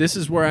 this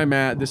is where I'm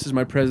at. This is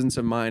my presence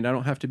of mind. I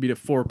don't have to be to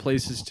 4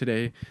 places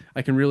today.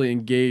 I can really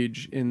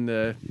engage in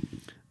the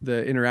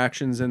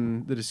interactions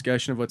and the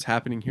discussion of what's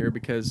happening here,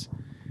 because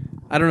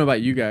I don't know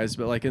about you guys,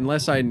 but like,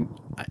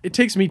 it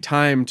takes me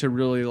time to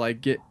really like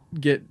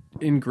get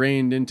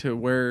ingrained into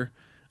where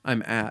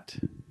I'm at.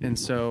 And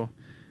so,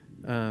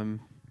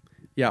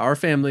 our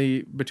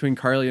family, between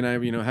Carly and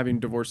I, having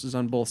divorces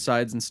on both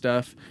sides and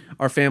stuff,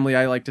 our family,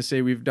 I like to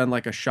say we've done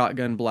like a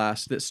shotgun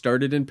blast that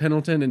started in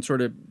Pendleton and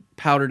sort of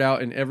powdered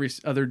out in every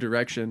other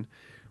direction.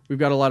 We've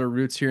got a lot of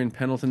roots here in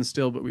Pendleton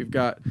still, but we've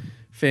got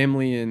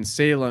family in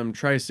Salem,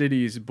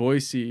 Tri-Cities,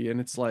 Boise, and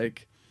it's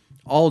like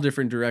all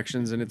different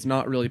directions, and it's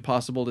not really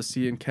possible to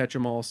see and catch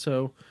them all.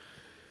 So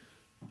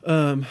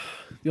the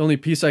only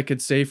piece I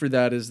could say for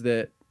that is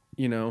that,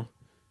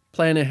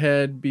 plan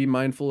ahead, be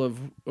mindful of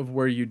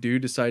where you do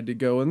decide to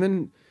go, and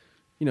then,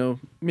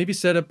 maybe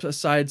set up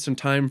aside some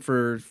time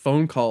for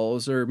phone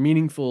calls or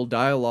meaningful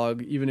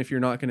dialogue, even if you're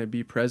not going to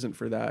be present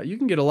for that. You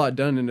can get a lot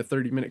done in a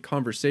 30-minute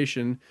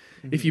conversation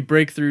if you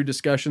break through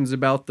discussions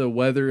about the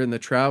weather and the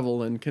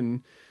travel and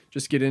can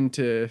just get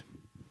into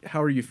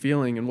how are you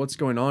feeling and what's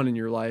going on in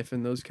your life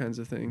and those kinds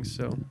of things.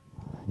 So,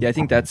 Yeah, I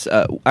think that's.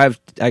 I have,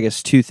 I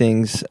guess, two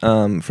things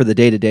for the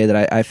day to day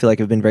that I feel like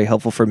have been very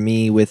helpful for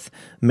me with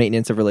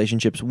maintenance of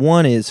relationships.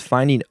 One is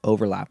finding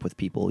overlap with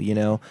people. You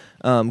know,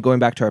 going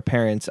back to our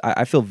parents,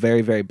 I feel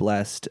very, very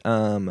blessed.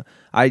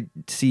 I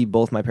see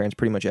both my parents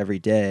pretty much every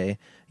day.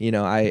 You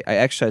know, I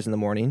exercise in the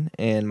morning,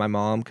 and my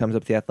mom comes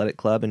up to the athletic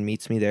club and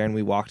meets me there, and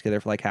we walk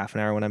together for like half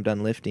an hour when I'm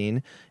done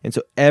lifting. And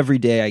so every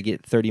day I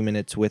get 30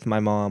 minutes with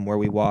my mom where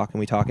we walk and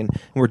we talk, and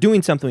we're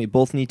doing something we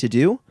both need to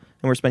do.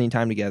 And we're spending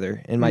time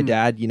together. And my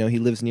dad, you know, he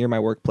lives near my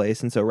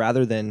workplace. And so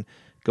rather than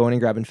going and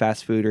grabbing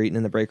fast food or eating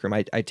in the break room,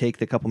 I take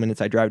the couple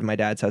minutes, I drive to my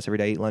dad's house every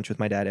day, eat lunch with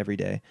my dad every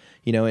day.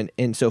 You know,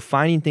 and so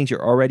finding things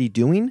you're already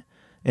doing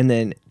and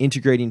then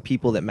integrating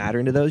people that matter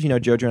into those. You know,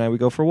 Jojo and I, we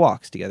go for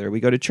walks together. We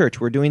go to church.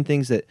 We're doing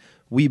things that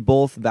we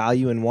both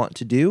value and want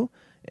to do.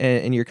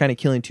 And you're kind of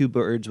killing two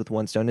birds with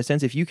one stone in a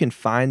sense. If you can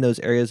find those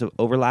areas of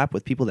overlap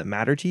with people that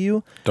matter to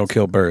you, Don't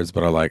kill birds,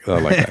 but I like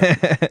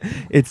that.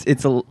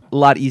 it's a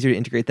lot easier to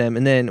integrate them.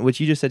 And then what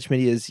you just said,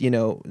 Schmitty, is, you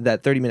know,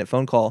 that 30-minute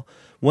phone call.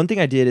 One thing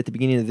I did at the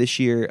beginning of this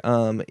year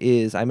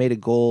is I made a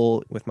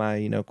goal with my,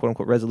 you know, quote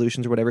unquote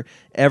resolutions or whatever,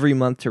 every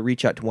month to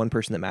reach out to one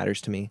person that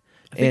matters to me.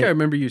 I think I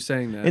remember you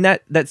saying that. And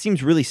that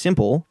seems really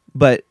simple,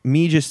 but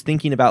me just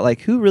thinking about like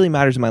who really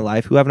matters in my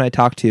life, who haven't I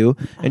talked to,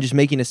 and just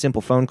making a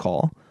simple phone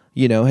call,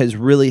 you know, has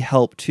really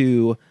helped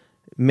to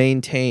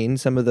maintain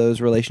some of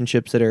those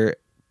relationships that are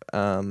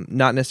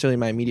not necessarily in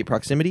my immediate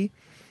proximity,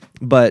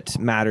 but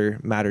matter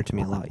to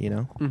me a lot, you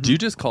know? Do you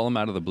just call them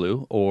out of the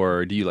blue,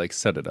 or do you like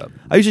set it up?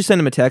 I usually send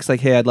them a text like,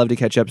 hey, I'd love to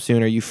catch up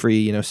soon. Are you free,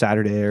 you know,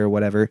 Saturday or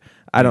whatever?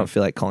 I don't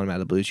feel like calling them out of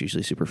the blue is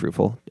usually super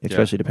fruitful,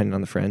 especially depending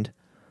on the friend.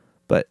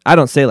 But I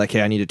don't say like,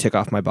 hey, I need to tick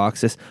off my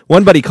boxes.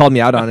 One buddy called me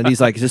out on it. He's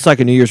like, is this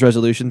like a New Year's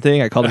resolution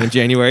thing? I called him in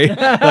January.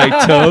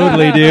 Like,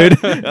 totally, dude.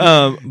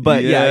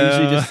 But yeah, I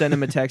usually just send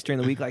him a text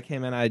during the week like, hey,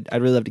 man, I'd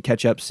really love to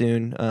catch up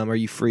soon. Are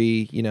you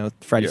free, you know,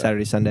 Friday,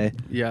 Saturday, Sunday?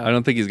 Yeah. I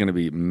don't think he's going to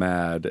be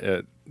mad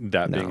at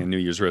that being a New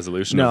Year's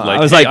resolution. No, of like,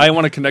 I was hey, like- I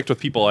want to connect with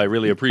people I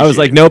really appreciate. I was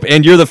like, nope,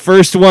 and you're the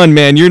first one,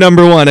 man. You're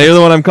number one. You're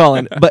the one I'm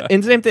calling. But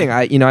and same thing.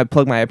 I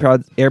plug my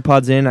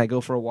AirPods in. I go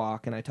for a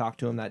walk, and I talk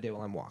to him that day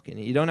while I'm walking.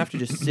 You don't have to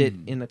just sit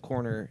in the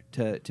corner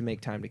to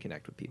make time to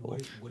connect with people.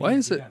 Why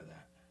is it?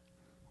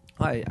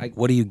 I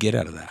What do you get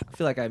out of that?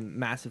 feel like I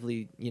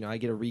massively, you know, I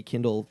get to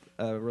rekindle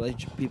a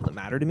relationship with people that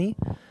matter to me.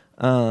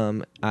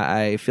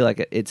 I feel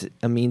like it's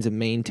a means of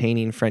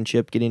maintaining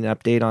friendship, getting an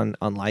update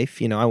on life.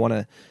 You know, I want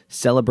to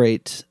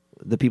celebrate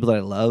the people that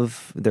I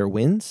love, their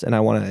wins, and I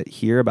want to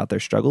hear about their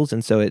struggles.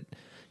 And so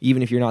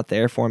even if you're not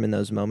there for them in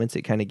those moments,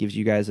 it kind of gives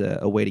you guys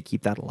a way to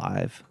keep that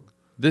alive.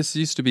 This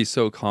used to be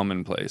so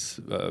commonplace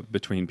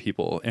between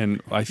people,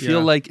 and I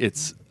feel like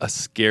it's a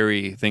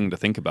scary thing to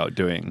think about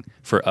doing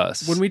for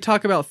us. When we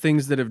talk about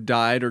things that have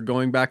died or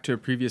going back to a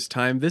previous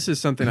time, this is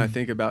something I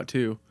think about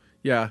too.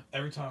 Yeah.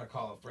 Every time I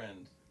call a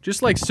friend,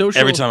 Just like social.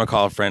 Every time I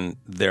call a friend,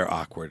 they're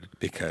awkward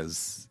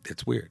because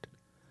it's weird.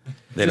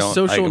 They Just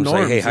don't. social I'm just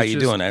like, hey, norms. how It's you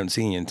just- doing? I haven't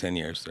seen you in 10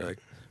 years. They're like,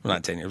 well,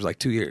 not 10 years, like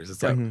 2 years.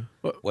 It's like,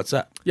 what's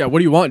up? Yeah. What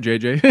do you want,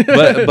 JJ?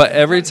 but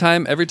every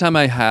time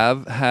I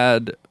have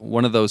had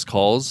one of those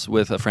calls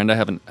with a friend I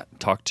haven't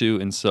talked to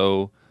in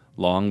so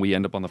long, we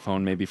end up on the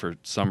phone maybe for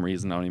some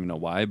reason, I don't even know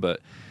why, but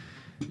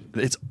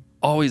it's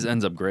always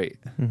ends up great.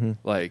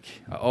 Like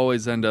I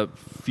always end up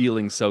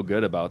feeling so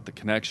good about the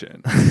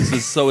connection.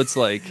 So it's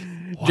like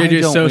why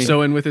JJ's don't we-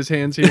 so in with his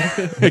hands here.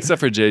 except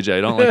for JJ.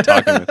 I don't like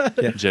talking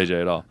with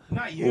JJ at all.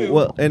 not you.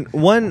 Well, and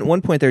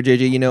one point there,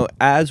 JJ, you know,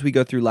 as we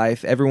go through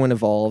life, everyone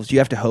evolves. You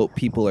have to hope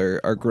people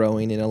are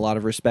growing in a lot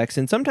of respects.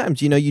 And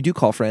sometimes, you know, you do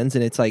call friends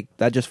and it's like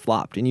that just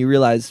flopped. And you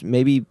realize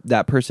maybe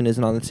that person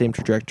isn't on the same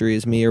trajectory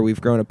as me or we've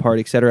grown apart,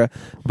 etc.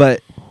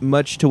 But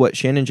much to what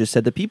Shannon just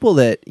said, the people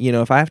that, you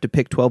know, if I have to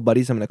pick 12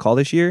 buddies I'm going to call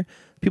this year,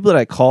 people that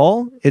I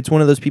call, it's one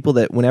of those people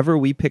that whenever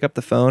we pick up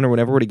the phone or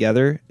whenever we're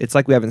together, it's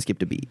like we haven't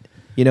skipped a beat.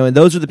 You know, and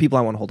those are the people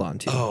I want to hold on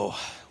to. Oh,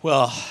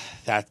 well,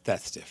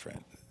 that's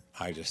different.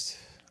 I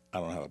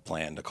don't have a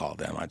plan to call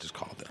them. I just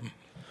called them.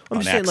 I'm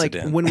on just saying, like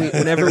accident.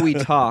 whenever we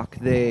talk,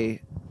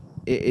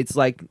 it's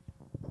like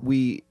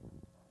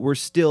we're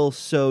still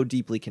so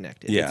deeply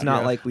connected. Yeah. It's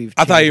not Yeah. like we've.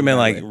 I thought you changed meant our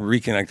like way.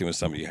 reconnecting with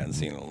somebody you hadn't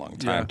seen in a long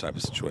time Yeah. type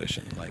of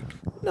situation. Like,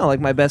 No, like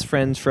my best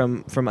friends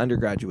from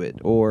undergraduate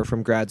or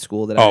from grad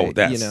school that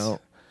that's you know.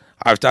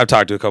 I've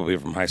talked to a couple of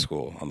people from high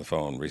school on the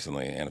phone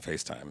recently and a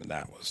FaceTime, and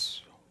that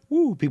was,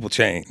 people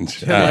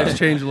change. Life's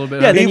changed a little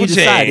bit. Yeah, then you people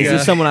decide change. is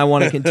this someone I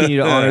want to continue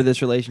to honor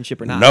this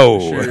relationship or not? No.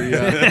 Sure,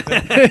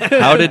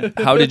 yeah.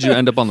 How did you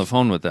end up on the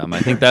phone with them?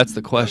 I think that's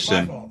the My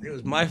question. fault. It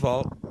was my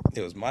fault.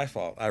 It was my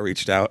fault. I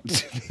reached out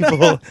to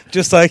people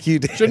just like you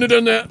did. Shouldn't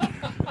have done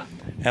that.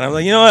 And I'm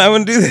like, you know what? I'm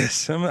going to do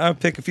this. I'll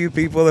pick a few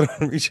people that I'm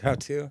going to reach out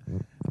to.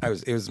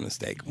 It was a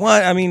mistake.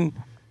 One, I mean,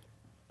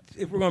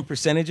 if we're going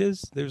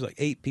percentages, there's like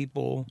 8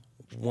 people.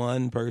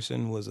 One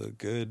person was a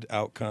good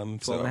outcome.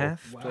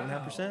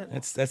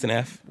 12.5%. That's an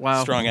F.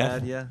 Wow. Strong F.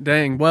 Bad, yeah.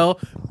 Dang. Well,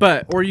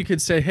 or you could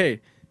say,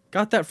 hey,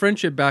 got that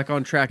friendship back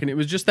on track, and it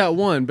was just that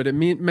one, but it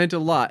meant a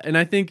lot. And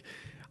I think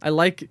I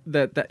like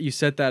that you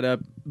set that up,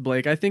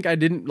 Blake. I think I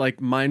didn't like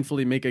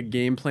mindfully make a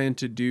game plan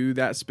to do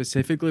that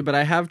specifically, but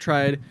I have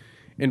tried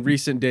in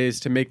recent days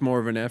to make more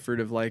of an effort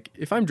of like,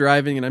 if I'm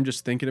driving and I'm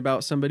just thinking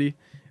about somebody,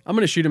 I'm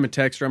going to shoot them a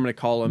text or I'm going to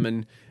call them.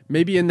 And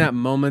maybe in that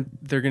moment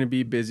they're going to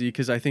be busy,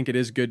 because I think it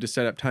is good to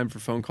set up time for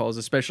phone calls,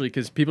 especially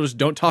because people just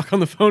don't talk on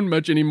the phone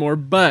much anymore.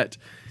 But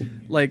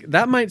like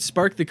that might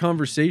spark the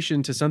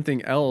conversation to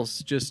something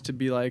else, just to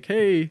be like,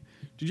 hey,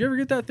 did you ever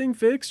get that thing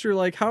fixed? Or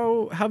like,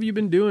 how have you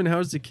been doing?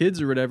 How's the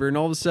kids or whatever? And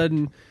all of a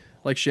sudden,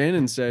 like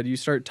Shannon said, you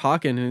start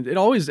talking and it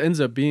always ends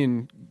up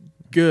being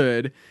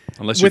good.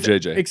 Unless you're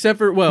JJ. Except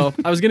for, well,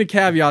 I was going to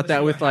caveat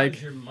that with like,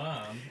 How's your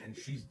mom, and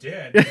she's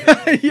dead.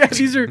 yeah,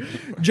 these are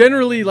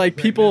generally like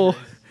people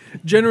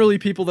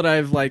that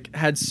I've like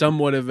had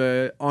somewhat of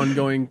a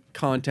ongoing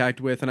contact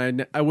with,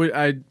 and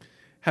I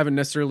haven't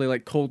necessarily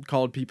like cold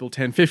called people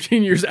 10,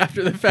 15 years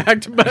after the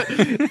fact, but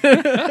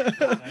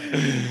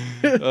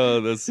Oh,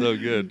 that's so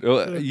good.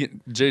 Well,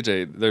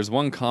 JJ, there's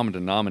one common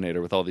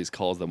denominator with all these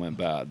calls that went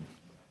bad.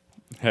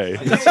 Hey,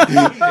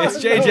 It's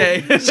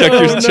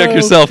JJ. check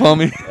yourself,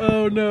 homie.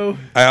 oh no.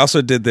 I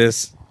also did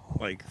this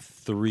like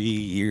 3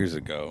 years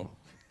ago,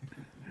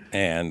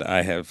 and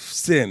I have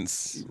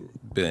since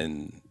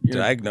been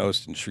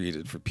diagnosed and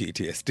treated for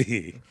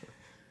PTSD,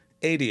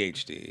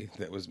 ADHD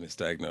that was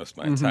misdiagnosed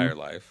my entire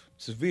life,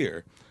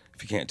 severe,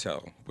 if you can't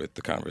tell with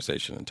the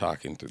conversation and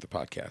talking through the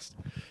podcast,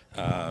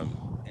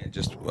 and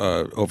just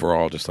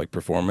overall just like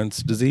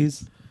performance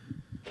disease,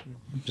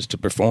 just to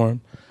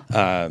perform.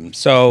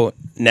 So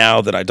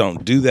now that I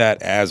don't do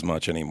that as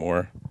much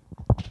anymore,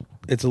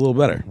 it's a little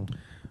better.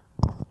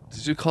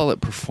 Did you call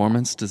it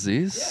performance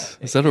disease?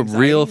 Is that a Anxiety,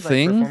 real like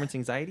thing? performance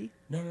anxiety?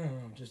 No,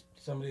 just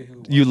somebody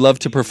who You love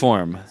to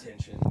perform.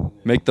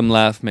 Make them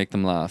laugh. Make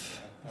them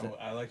laugh.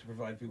 I like to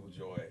provide people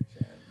joy.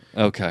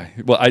 Okay.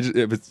 Well,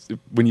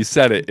 when you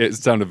said it, it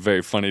sounded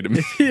very funny to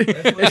me.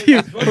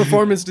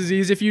 Performance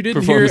disease. If you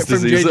didn't hear Performance it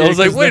from disease. JJ, I was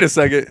like, 'cause wait a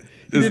second.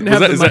 didn't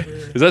have the mic.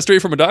 Is that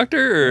straight from a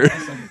doctor? Or?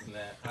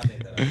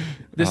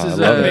 This Oh, is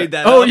I love it. Made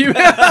that oh, up.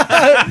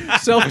 you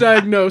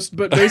self-diagnosed,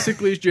 but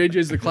basically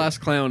JJ's the class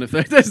clown. If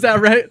is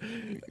that right?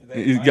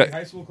 You My got-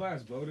 high school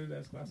class voted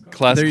as class clown.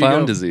 Class There you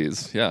clown go.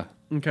 disease. Yeah.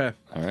 Okay.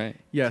 All right.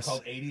 Yes.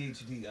 Called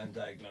ADHD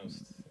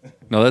undiagnosed.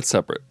 No, that's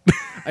separate.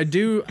 I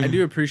do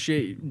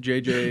appreciate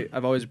JJ.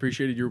 I've always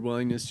appreciated your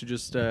willingness to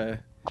just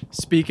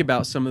speak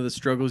about some of the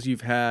struggles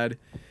you've had,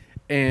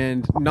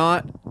 and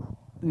not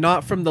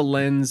from the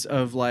lens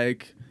of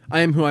like, I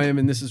am who I am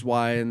and this is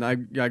why, and I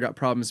got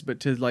problems, but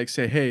to like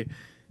say, hey,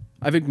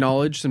 I've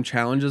acknowledged some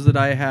challenges that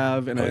I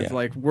have, and I've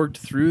like worked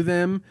through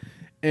them.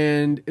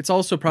 And it's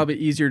also probably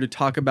easier to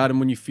talk about them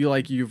when you feel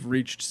like you've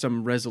reached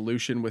some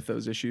resolution with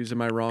those issues.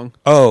 Am I wrong?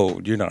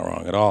 Oh, you're not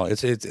wrong at all.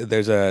 It's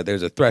there's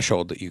a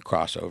threshold that you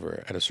cross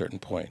over at a certain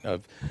point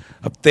of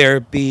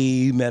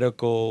therapy,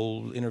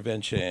 medical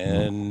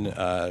intervention,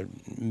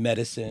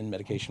 medicine,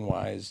 medication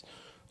wise,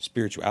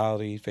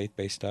 spirituality, faith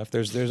based stuff.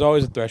 There's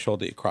always a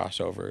threshold that you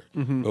cross over.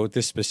 But with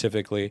this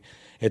specifically,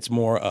 it's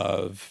more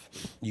of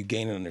you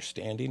gain an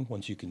understanding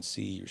once you can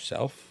see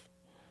yourself.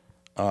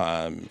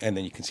 And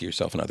then you can see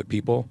yourself in other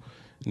people.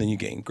 And then you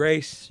gain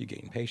grace, you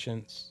gain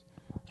patience,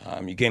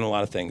 you gain a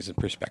lot of things in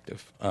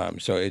perspective.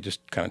 So it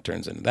just kind of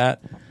turns into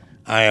that.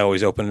 I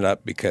always open it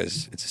up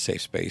because it's a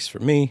safe space for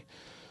me.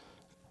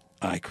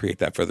 I create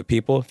that for other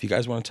people. If you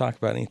guys want to talk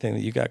about anything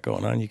that you got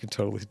going on, you can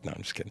totally. No,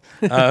 I'm just kidding.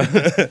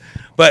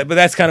 But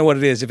that's kind of what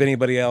it is. If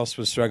anybody else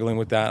was struggling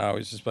with that, I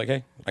was just like,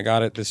 hey, I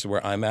got it. This is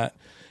where I'm at.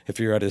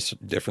 If you're at a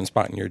different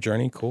spot in your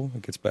journey, cool.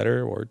 It gets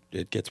better, or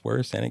it gets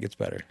worse, and it gets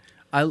better.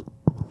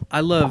 I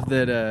love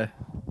that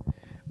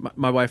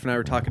my wife and I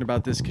were talking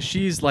about this, because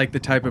she's like the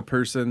type of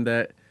person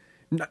that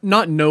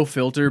not no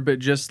filter, but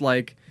just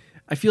like,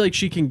 I feel like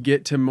she can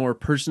get to more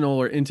personal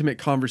or intimate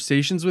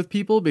conversations with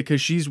people because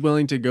she's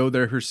willing to go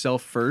there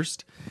herself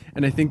first.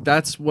 And I think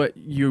that's what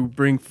you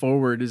bring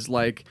forward, is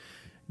like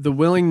the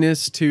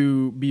willingness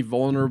to be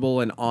vulnerable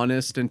and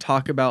honest and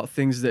talk about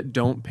things that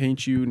don't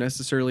paint you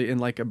necessarily in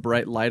like a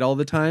bright light all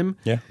the time.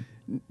 Yeah.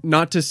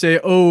 Not to say,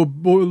 oh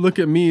boy, look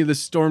at me, the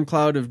storm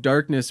cloud of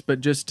darkness,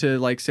 but just to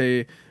like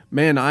say,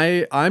 man,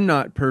 I'm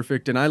not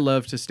perfect, and I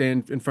love to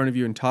stand in front of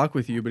you and talk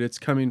with you, but it's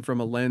coming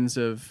from a lens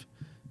of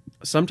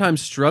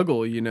sometimes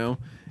struggle, you know.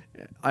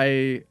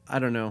 I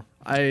don't know.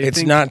 It's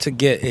think, not to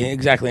get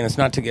exactly, and it's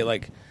not to get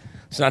like,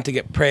 it's not to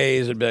get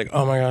praise or be like,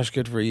 oh my gosh,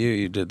 good for you,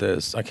 you did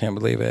this. I can't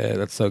believe it.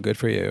 That's so good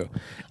for you.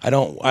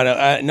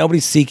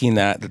 Nobody's seeking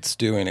that. That's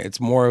doing it.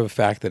 It's more of a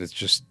fact that it's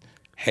just,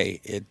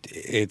 hey,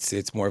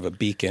 it's more of a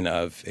beacon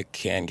of it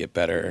can get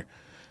better.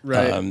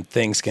 Right.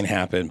 Things can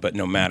happen, but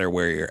no matter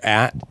where you're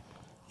at,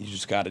 you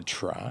just got to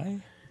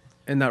try.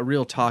 and that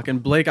real talk.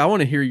 And Blake, I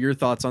want to hear your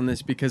thoughts on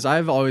this, because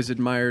I've always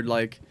admired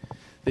like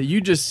that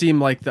you just seem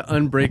like the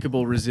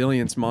unbreakable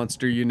resilience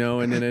monster, you know,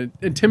 and in an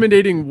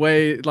intimidating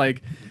way,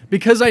 like,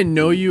 because I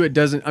know you,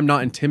 I'm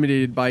not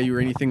intimidated by you or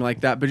anything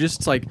like that, but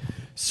just like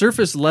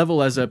surface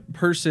level as a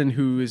person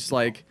who is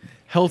like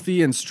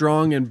healthy and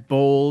strong and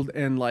bold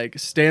and like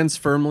stands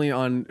firmly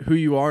on who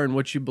you are and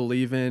what you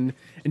believe in,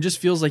 and just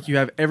feels like you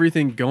have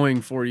everything going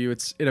for you.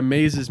 It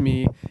amazes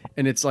me,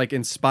 and it's like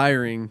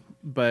inspiring.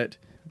 But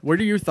where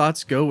do your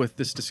thoughts go with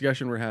this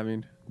discussion we're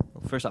having?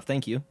 Well, first off,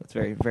 thank you. That's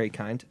very, very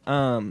kind.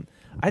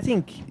 I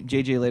think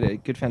JJ laid a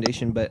good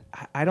foundation, but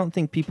I don't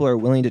think people are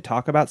willing to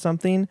talk about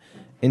something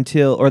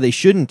or they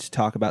shouldn't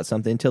talk about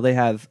something until they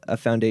have a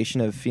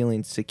foundation of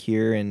feeling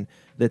secure and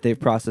that they've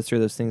processed through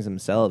those things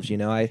themselves. You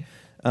know, I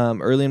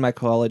early in my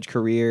college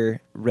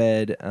career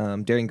read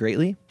Daring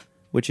Greatly,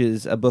 which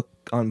is a book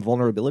on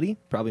vulnerability,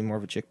 probably more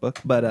of a chick book,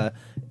 but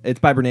it's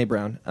by Brene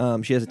Brown.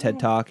 She has a TED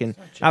Talk, and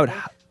I would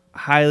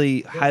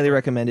highly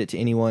recommend it to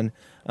anyone.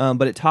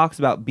 But it talks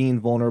about being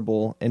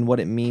vulnerable and what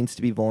it means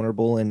to be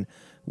vulnerable and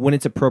when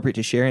it's appropriate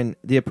to share. And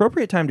the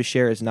appropriate time to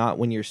share is not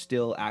when you're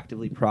still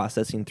actively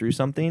processing through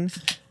something.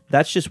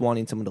 That's just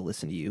wanting someone to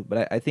listen to you.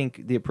 But I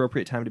think the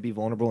appropriate time to be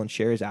vulnerable and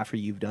share is after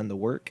you've done the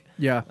work.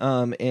 Yeah.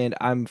 And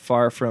I'm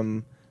far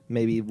from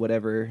maybe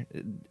whatever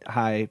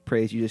high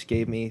praise you just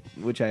gave me,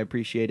 which I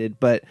appreciated.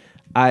 But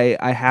I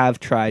have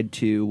tried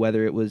to,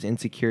 whether it was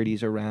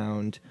insecurities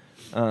around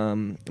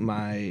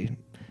my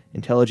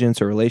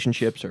intelligence or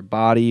relationships or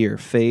body or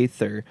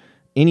faith or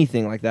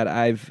anything like that,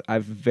 I've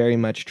very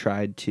much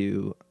tried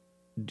to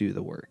do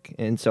the work.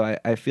 And so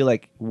I feel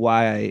like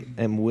why I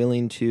am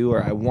willing to,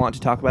 or I want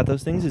to talk about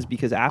those things, is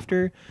because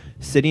after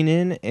sitting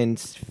in and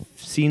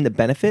seeing the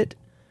benefit,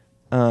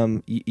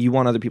 you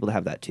want other people to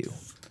have that too.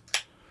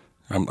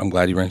 I'm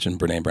glad you mentioned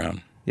Brene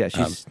Brown. Yeah,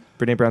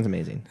 Brene Brown's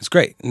amazing. It's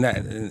great.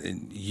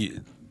 And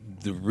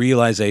the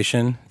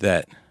realization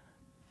that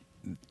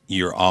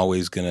you're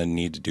always going to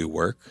need to do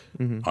work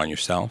on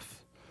yourself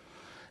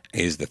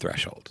is the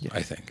threshold,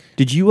 I think.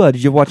 Did you watch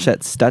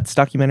that Stutz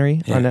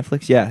documentary on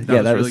Netflix? Yeah,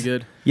 that was really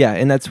good. Yeah,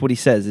 and that's what he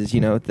says is,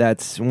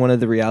 that's one of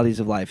the realities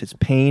of life. It's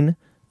pain,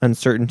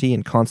 uncertainty,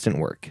 and constant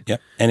work.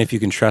 Yep. And if you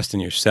can trust in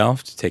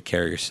yourself to take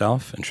care of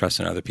yourself and trust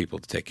in other people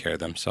to take care of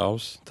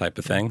themselves, type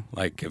of thing,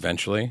 like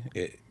eventually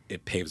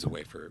it paves the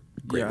way for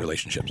great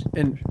relationships.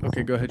 And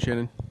okay, go ahead,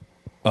 Shannon.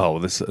 Oh,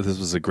 this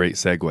was a great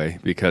segue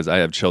because I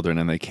have children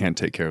and they can't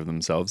take care of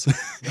themselves.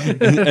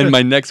 and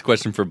my next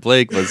question for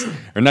Blake was,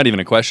 or not even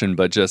a question,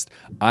 but just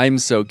I'm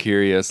so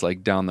curious,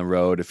 like down the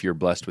road, if you're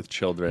blessed with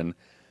children,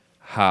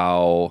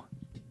 how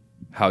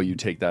you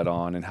take that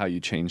on and how you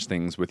change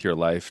things with your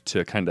life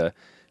to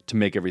to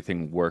make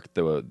everything work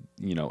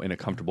in a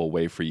comfortable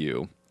way for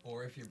you.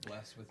 Or if you're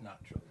blessed with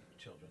not children.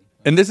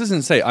 And this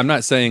isn't I'm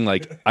not saying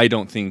like I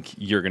don't think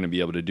you're going to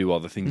be able to do all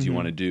the things you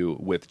want to do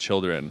with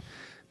children.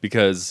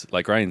 Because,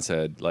 like Ryan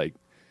said, like,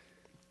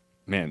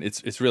 man,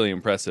 it's really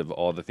impressive,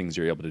 all the things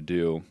you're able to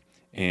do.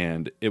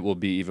 And it will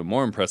be even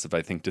more impressive,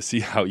 I think, to see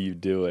how you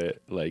do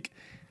it, like,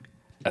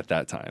 at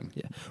that time.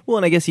 Yeah. Well,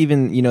 and I guess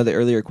even, the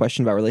earlier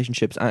question about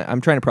relationships,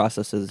 I'm trying to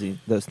process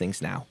those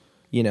things now.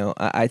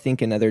 I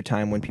think another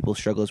time when people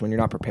struggle is when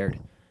you're not prepared.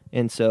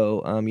 And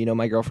so,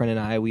 my girlfriend and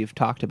I, we've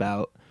talked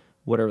about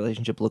what a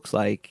relationship looks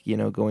like,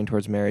 going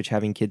towards marriage,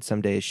 having kids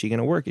someday. Is she going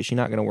to work? Is she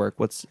not going to work?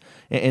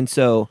 And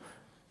so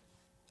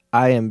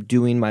I am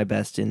doing my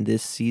best in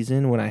this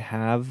season when I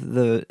have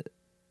the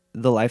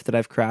life that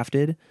I've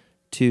crafted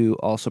to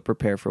also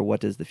prepare for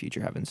what does the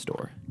future have in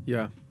store.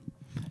 Yeah.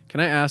 Can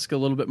I ask a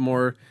little bit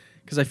more?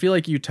 Because I feel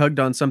like you tugged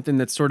on something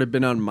that's sort of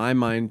been on my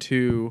mind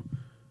too,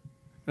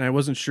 and I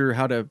wasn't sure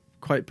how to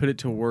quite put it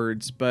to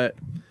words, but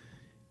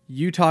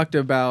you talked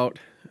about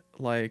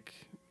like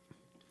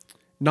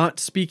not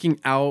speaking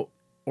out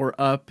or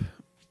up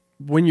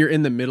when you're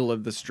in the middle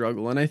of the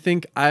struggle. And I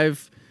think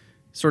I've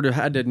sort of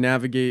had to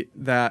navigate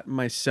that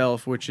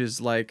myself, which is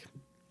like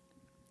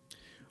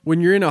when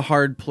you're in a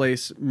hard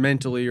place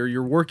mentally or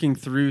you're working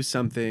through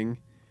something,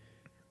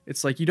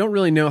 it's like you don't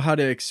really know how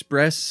to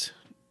express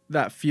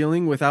that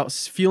feeling without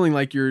feeling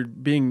like you're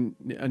being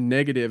a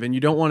negative, and you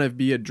don't want to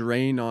be a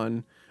drain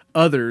on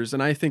others.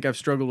 And I think I've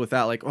struggled with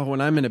that. Like, when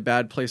I'm in a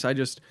bad place, I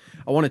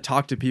want to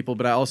talk to people,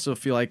 but I also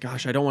feel like,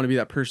 gosh, I don't want to be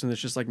that person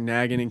that's just like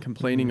nagging and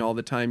complaining all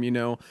the time,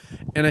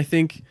 And I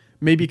think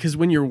maybe because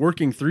when you're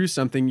working through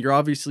something, you're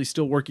obviously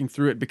still working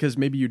through it because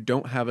maybe you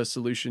don't have a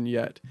solution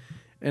yet.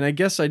 And I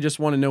guess I just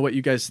want to know what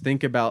you guys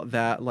think about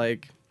that.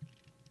 Like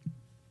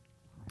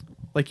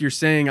you're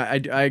saying,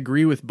 I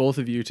agree with both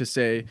of you to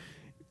say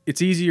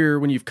it's easier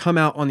when you've come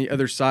out on the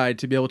other side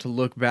to be able to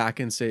look back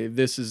and say,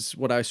 this is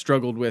what I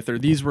struggled with, or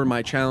these were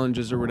my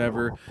challenges or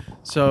whatever.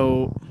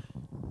 So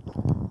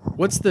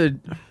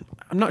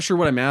I'm not sure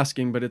what I'm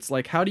asking, but it's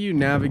like, how do you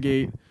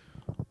navigate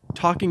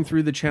talking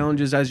through the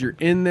challenges as you're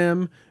in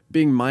them,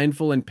 being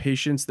mindful and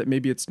patient that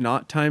maybe it's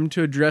not time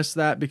to address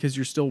that because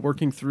you're still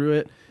working through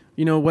it,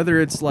 whether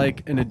it's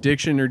like an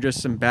addiction or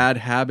just some bad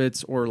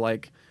habits or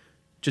like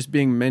just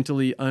being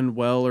mentally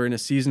unwell or in a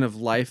season of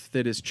life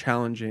that is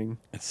challenging.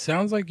 It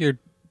sounds like you're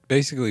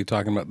basically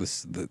talking about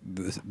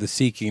the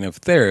seeking of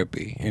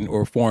therapy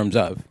or forms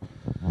of.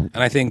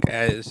 And I think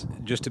as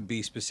just to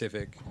be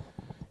specific,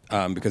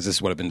 because this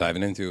is what I've been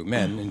diving into,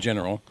 men in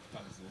general,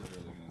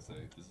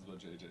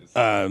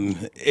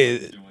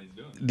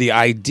 the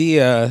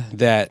idea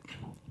that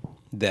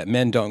that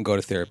men don't go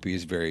to therapy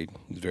is very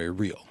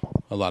real.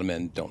 A lot of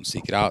men don't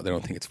seek it out. They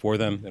don't think it's for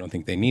them. They don't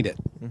think they need it.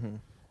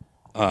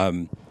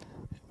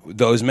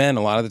 Those men,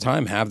 a lot of the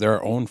time, have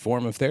their own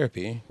form of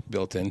therapy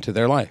built into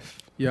their life.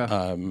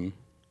 Yeah.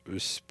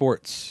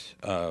 Sports,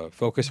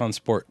 focus on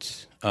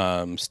sports,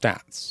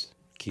 stats,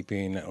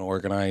 keeping an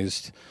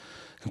organized,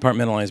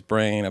 compartmentalized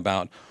brain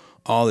about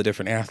all the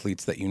different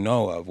athletes that you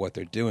know of, what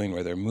they're doing,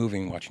 where they're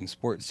moving, watching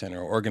Sports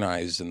Center,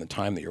 organized in the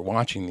time that you're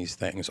watching these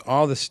things,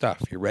 all this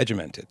stuff. You're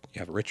regimented. You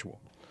have a ritual.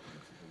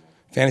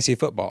 Fantasy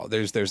football,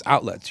 there's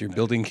outlets. You're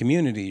building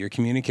community. You're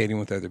communicating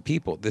with other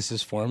people. This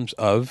is forms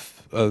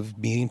of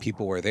meeting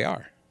people where they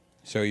are.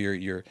 So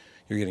you're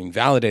getting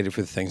validated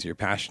for the things that you're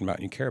passionate about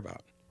and you care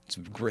about. It's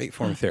a great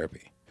form of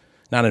therapy.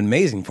 Not an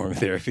amazing form of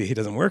therapy. It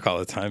doesn't work all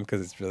the time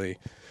because it's really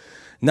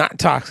not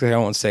toxic, I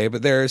won't say,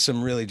 but there are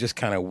some really just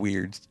kind of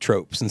weird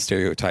tropes and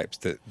stereotypes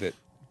that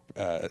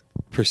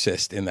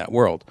persist in that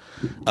world.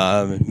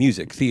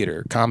 Music,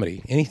 theater,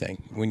 comedy,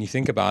 anything. When you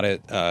think about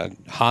it,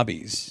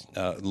 hobbies,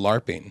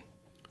 LARPing,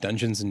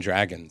 Dungeons and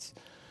Dragons.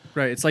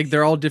 Right. It's like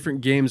they're all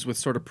different games with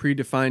sort of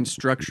predefined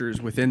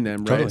structures within them,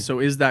 right? Totally. So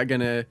is that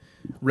going to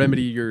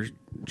remedy your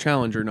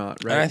challenge or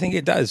not, right? And I think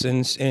it does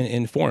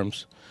in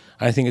forms.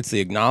 I think it's the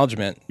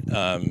acknowledgement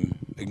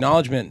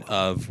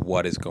of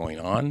what is going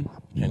on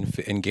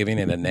and giving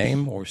it a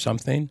name or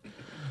something,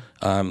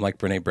 like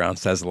Brene Brown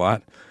says a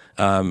lot.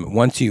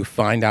 Once you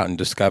find out and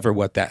discover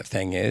what that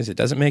thing is, it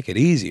doesn't make it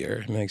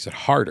easier. It makes it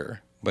harder,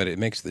 but it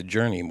makes the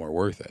journey more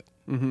worth it.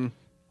 Mm-hmm.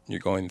 You're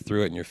going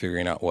through it and you're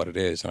figuring out what it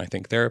is. And I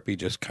think therapy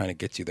just kind of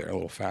gets you there a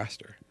little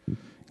faster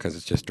because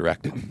it's just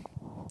directed.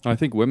 I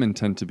think women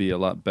tend to be a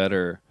lot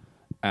better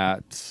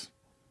at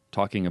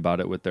talking about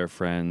it with their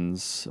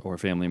friends or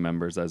family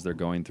members as they're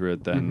going through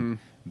it than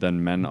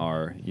men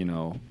are. You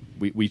know,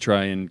 we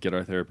try and get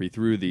our therapy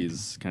through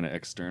these kind of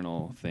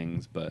external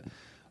things, but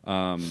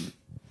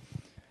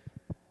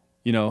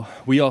you know,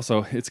 we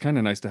also, it's kind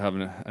of nice to have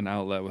an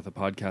outlet with a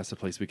podcast, a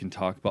place we can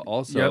talk, but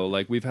also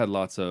like we've had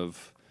lots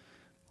of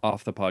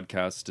off the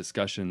podcast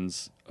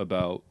discussions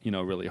about, you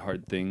know, really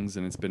hard things,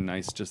 and it's been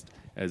nice just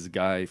as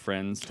guy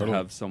friends to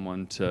have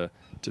someone to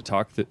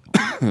talk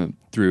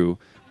through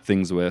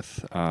things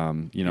with.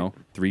 You know,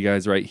 three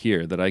guys right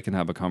here that I can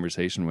have a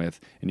conversation with,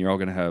 and you're all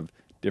going to have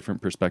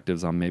different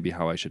perspectives on maybe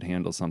how I should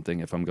handle something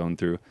if I'm going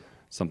through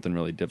something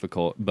really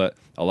difficult. But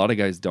a lot of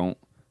guys don't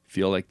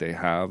feel like they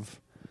have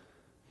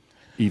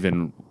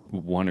even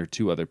one or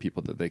two other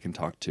people that they can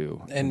talk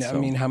to. And so, I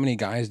mean, how many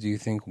guys do you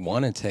think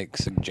want to take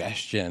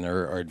suggestion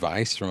or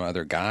advice from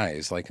other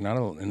guys? Like not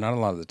a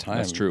lot of the time.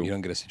 That's true. You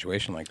don't get a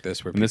situation like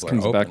this where and this people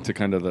comes are back open. to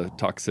kind of the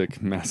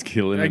toxic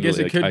masculinity. I guess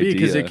it like, could be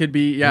because idea. it could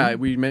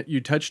be,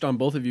 you touched on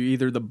both of you,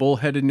 either the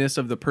bullheadedness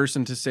of the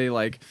person to say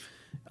like,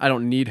 I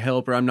don't need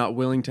help or I'm not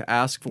willing to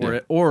ask for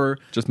it, or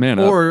just man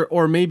up.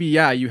 or maybe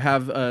you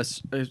have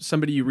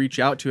somebody you reach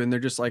out to and they're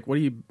just like, what are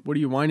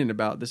you whining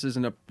about? This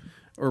isn't a,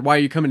 or why are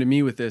you coming to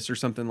me with this or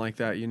something like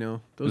that? You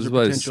know, those This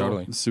are is why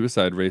potential.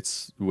 suicide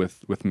rates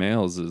with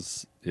males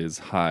is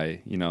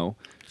high. You know,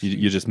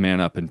 you just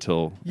man up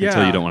until you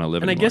don't want to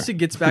live and anymore. I guess it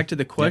gets back to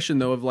the question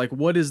though of like,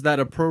 what is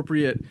that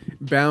appropriate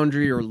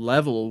boundary or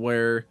level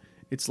where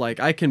it's like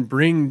I can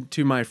bring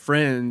to my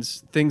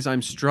friends things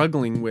I'm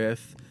struggling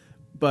with,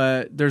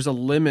 but there's a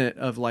limit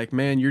of like,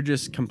 man, you're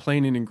just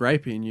complaining and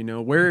griping, you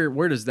know, where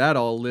does that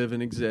all live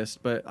and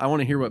exist? But I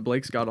want to hear what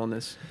Blake's got on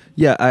this.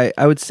 Yeah,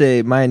 I would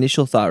say my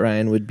initial thought,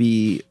 Ryan, would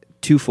be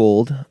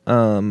twofold.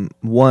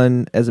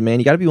 One, as a man,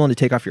 you got to be willing to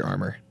take off your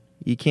armor.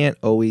 You can't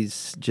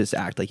always just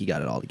act like you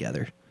got it all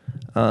together.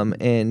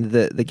 And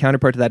the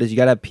counterpart to that is you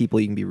got to have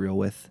people you can be real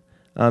with.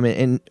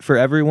 And for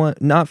everyone,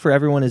 not for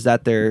everyone is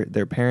that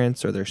their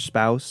parents or their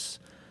spouse.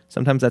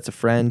 Sometimes that's a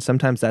friend.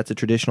 Sometimes that's a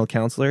traditional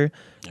counselor.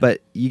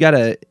 But you got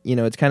to, you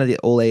know, it's kind of the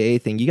old AA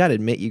thing. You got to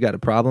admit you got a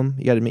problem.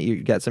 You got to admit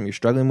you got something you're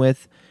struggling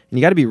with. And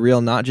you got to be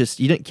real, not just,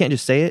 can't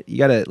just say it. You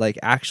got to like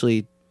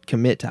actually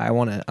commit to, I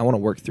want to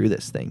work through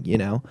this thing, you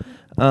know?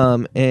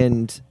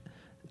 And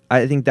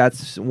I think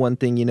that's one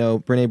thing, you know,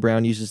 Brene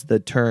Brown uses the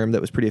term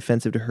that was pretty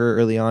offensive to her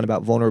early on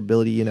about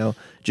vulnerability, you know,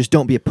 just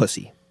don't be a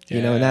pussy,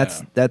 you know? And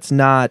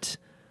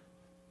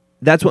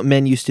that's what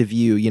men used to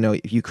view, you know,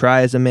 if you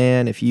cry as a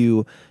man, if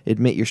you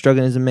admit you're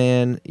struggling as a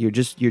man, you're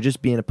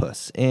just being a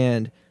puss.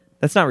 And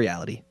that's not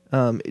reality.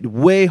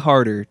 Way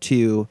harder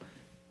to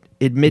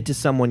admit to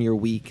someone you're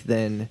weak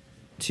than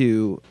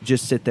to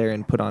just sit there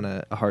and put on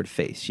a hard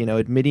face. You know,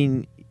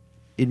 admitting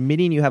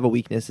you have a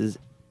weakness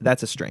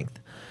that's a strength.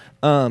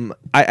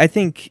 I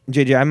think,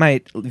 JJ, I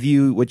might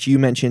view what you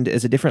mentioned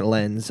as a different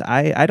lens.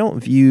 I don't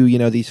view, you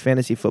know, these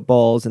fantasy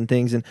footballs and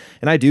things, and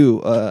I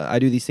do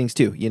these things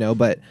too, you know,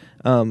 but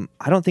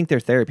I don't think they're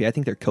therapy. I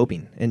think they're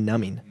coping and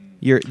numbing.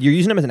 You're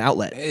using them as an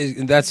outlet.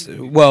 That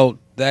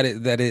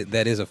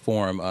is a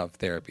form of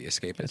therapy,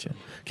 escapism.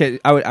 Okay,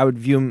 I would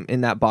view them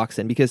in that box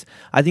then, because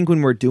I think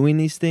when we're doing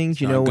these things,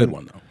 you Not know, a good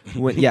one though.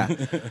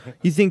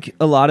 You think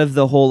a lot of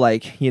the whole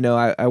like, you know,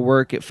 I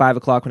work at 5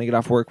 o'clock when I get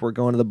off work. We're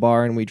going to the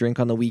bar and we drink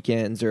on the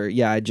weekends, or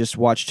I just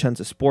watch tons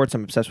of sports.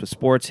 I'm obsessed with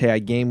sports. Hey, I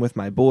game with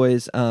my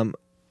boys.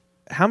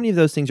 how many of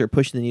those things are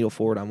pushing the needle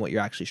forward on what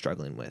you're actually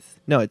struggling with?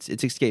 No, it's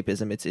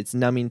escapism. It's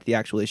numbing to the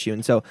actual issue.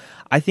 And so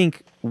I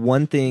think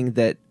one thing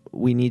that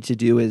we need to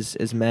do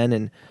as men,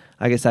 and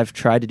I guess I've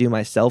tried to do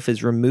myself,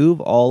 is remove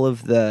all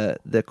of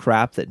the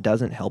crap that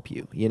doesn't help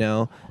you. You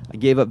know, I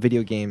gave up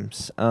video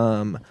games.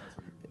 No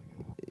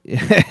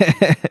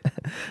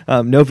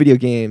video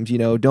games. You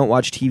know, don't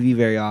watch TV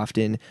very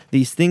often.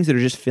 These things that are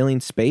just filling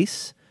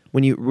space.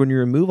 When you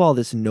remove all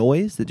this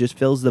noise that just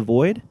fills the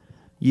void,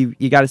 you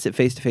got to sit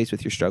face to face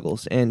with your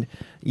struggles, and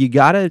you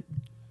got to,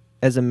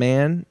 as a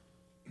man,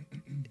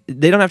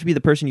 they don't have to be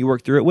the person you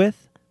work through it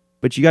with,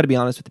 but you got to be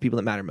honest with the people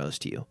that matter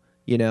most to you.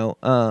 You know,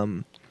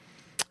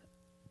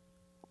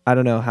 I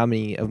don't know how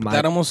many of my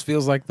That almost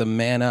feels like the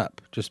man up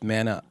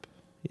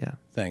yeah.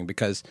 thing,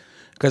 because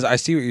I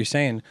see what you're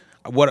saying.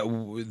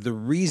 The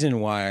reason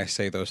why I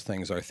say those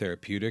things are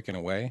therapeutic in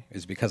a way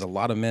is because a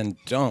lot of men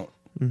don't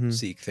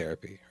seek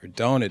therapy or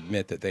don't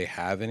admit that they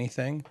have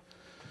anything.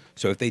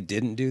 So if they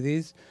didn't do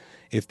these,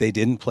 if they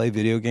didn't play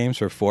video games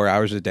for 4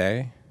 hours a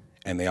day,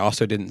 and they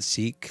also didn't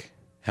seek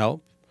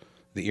help,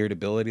 the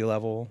irritability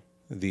level,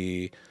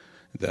 the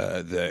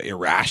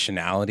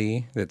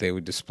irrationality that they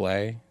would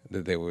display,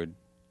 that they would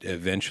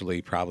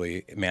eventually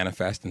probably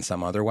manifest in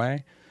some other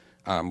way,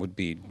 would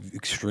be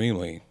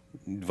extremely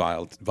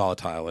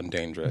volatile and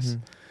dangerous.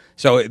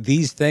 So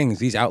these things,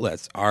 these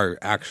outlets are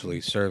actually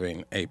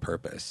serving a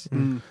purpose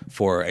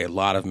for a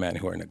lot of men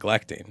who are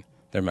neglecting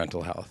their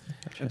mental health.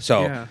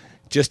 So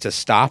just to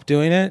stop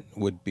doing it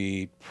would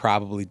be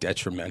probably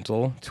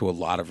detrimental to a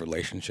lot of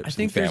relationships I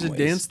think and there's a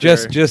families.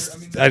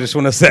 dance there. I just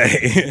want to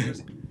say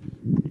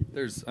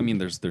There's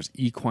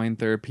equine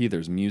therapy,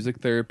 there's music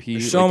therapy.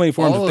 There's so many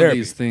forms all of therapy.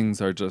 These things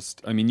are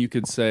just, I mean, you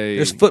could say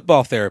there's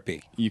football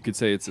therapy. you could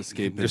say it's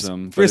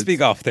escapism. but Frisbee it's-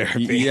 golf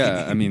therapy.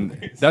 Yeah, I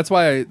mean, that's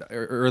why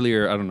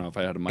earlier, I don't know if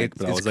I had a mic,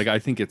 but I It's- was like, I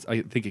think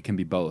it can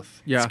be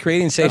both. Yeah. It's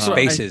creating safe That's what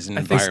I- spaces and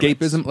I think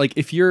environments. Escapism, like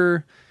if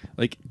you're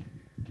like,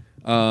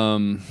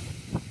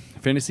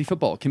 fantasy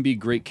football can be a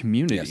great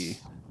community.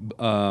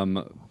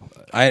 Yes.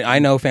 I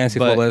know fantasy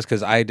But- football is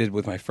because I did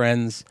with my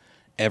friends.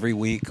 Every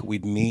week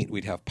we'd meet,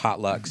 we'd have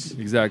potlucks.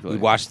 Exactly.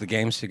 We'd watch the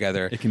games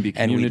together. It can be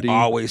And community. we'd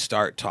always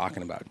start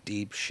talking about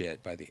deep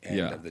shit by the end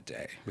Yeah. of the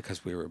day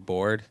because we were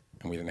bored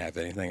and we didn't have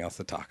anything else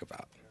to talk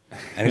about.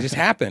 And it just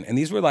happened. And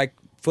these were like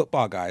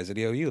football guys at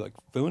EOU. Like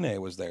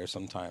Fune was there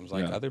sometimes,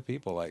 like Yeah. other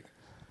people. Like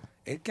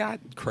it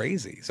got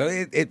crazy. So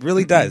it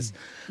really does.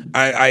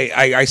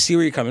 I see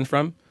where you're coming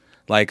from.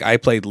 Like I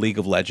played League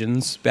of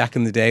Legends back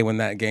in the day when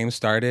that game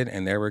started,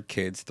 and there were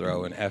kids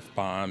throwing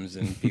F-bombs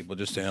and people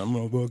just saying, "I'm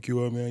gonna fuck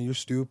you up, man. You're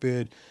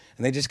stupid,"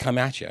 and they just come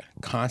at you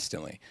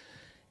constantly.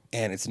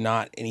 And it's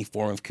not any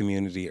form of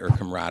community or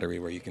camaraderie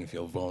where you can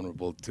feel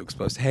vulnerable to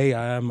expose. Hey,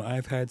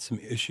 I've had some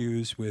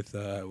issues with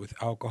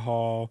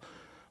alcohol.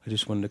 I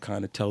just wanted to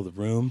kind of tell the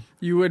room.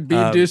 You would be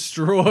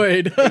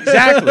destroyed.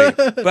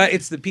 Exactly. But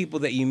it's the people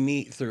that you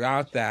meet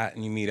throughout that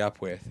and you meet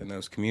up with and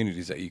those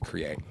communities that you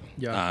create.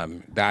 Yeah.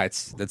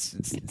 It's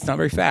not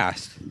very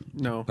fast,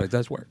 No. but it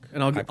does work.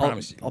 And I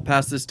promise you. I'll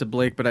pass this to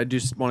Blake, but I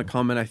just want to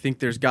comment. I think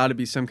there's got to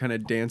be some kind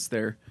of dance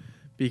there,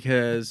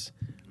 because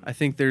I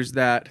think there's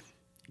that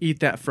eat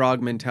that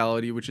frog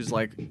mentality, which is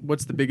like,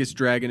 what's the biggest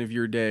dragon of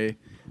your day?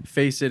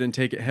 Face it and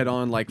take it head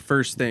on, like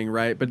first thing,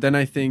 right? But then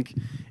I think,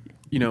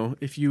 you know,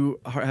 if you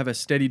have a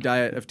steady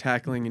diet of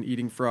tackling and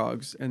eating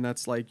frogs, and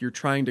that's like you're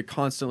trying to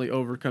constantly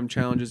overcome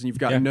challenges, and you've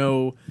got Yeah.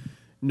 no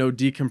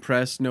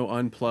decompress, no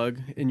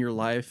unplug in your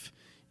life,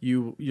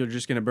 you're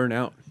just going to burn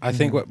out. I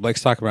think what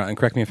Blake's talking about, and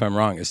correct me if I'm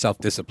wrong, is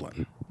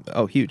self-discipline.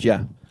 Oh, huge,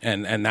 yeah.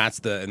 And that's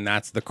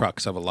the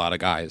crux of a lot of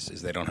guys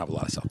is they don't have a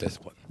lot of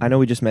self-discipline. I know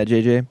we just met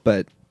JJ,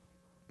 but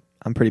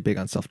I'm pretty big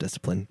on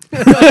self-discipline.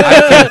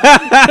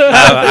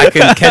 I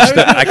can catch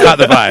I caught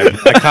the vibe.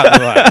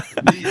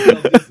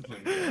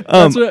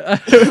 That's what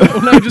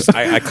when I just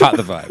I caught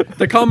the vibe.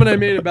 the comment I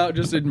made about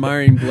just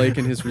admiring Blake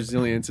and his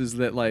resilience is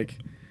that, like,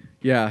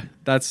 yeah,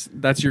 that's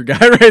your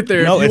guy right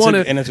there. No, if you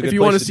and it's a if good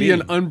you want to place to see be.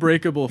 an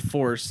unbreakable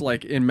force,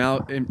 like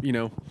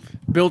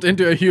built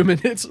into a human,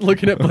 it's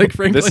looking at Blake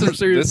Franklin.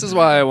 This is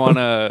why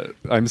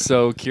I'm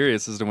so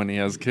curious as to when he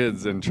has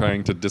kids and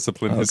trying to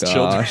discipline his gosh.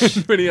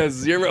 children when he has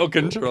zero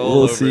control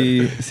We'll over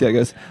see how it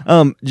goes.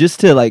 Just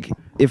to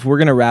if we're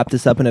gonna wrap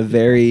this up in a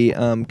very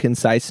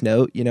concise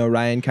note,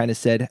 Ryan kind of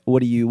said,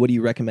 what do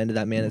you recommend to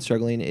that man that's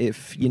struggling?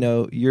 If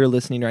you're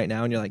listening right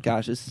now and you're like,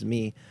 gosh, this is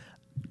me.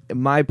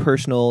 My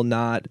personal,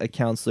 not a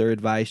counselor,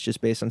 advice just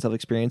based on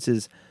self-experience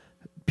is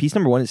piece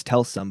number one is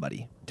tell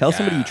somebody. Tell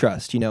somebody you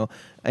trust,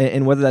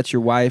 and whether that's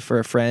your wife or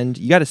a friend,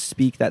 you got to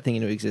speak that thing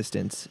into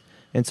existence.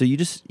 And so you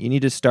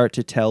need to start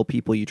to tell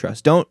people you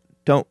trust. Don't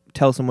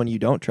tell someone you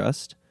don't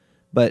trust,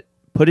 but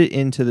put it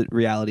into the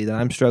reality that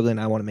I'm struggling.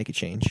 I want to make a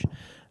change.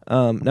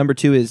 Number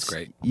two is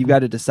you've got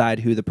to decide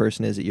who the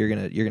person is that you're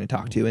gonna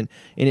talk to, and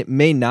it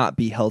may not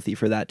be healthy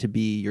for that to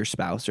be your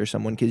spouse or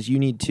someone, because you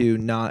need to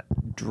not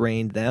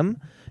drain them,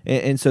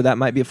 and so that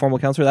might be a formal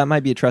counselor, that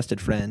might be a trusted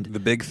friend.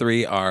 The big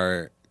three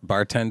are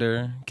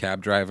bartender,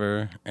 cab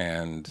driver,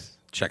 and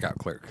checkout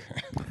clerk.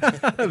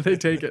 They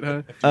take it,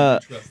 huh?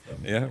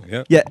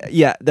 Yeah.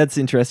 Yeah, that's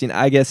interesting.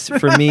 I guess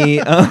for me,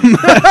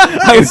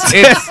 I was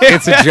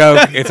It's a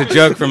joke. It's a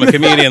joke from a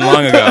comedian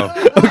long ago.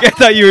 okay. I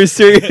thought you were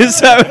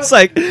serious. I was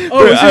like,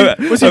 Oh,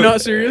 was he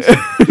not serious?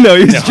 no,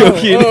 he was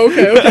joking. Oh,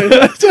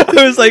 okay.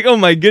 I was like, oh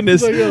my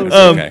goodness. Like,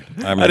 oh, Okay,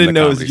 I'm I in didn't the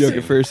know it was a comedy joke scene.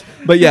 at first.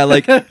 But yeah,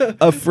 like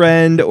a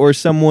friend or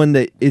someone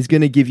that is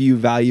going to give you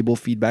valuable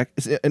feedback,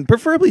 and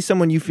preferably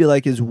someone you feel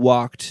like has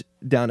walked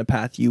down a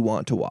path you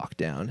want to walk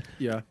down.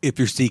 Yeah. If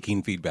you're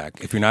seeking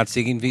feedback, if you're not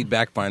seeking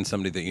feedback, find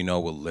somebody that you know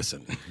will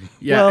listen.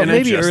 Yeah. well, and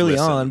maybe just early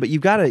listen. on, but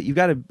you've got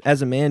to,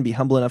 as a man, be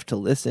humble enough to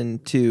listen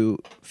to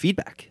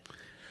feedback.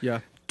 Yeah.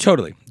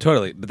 Totally.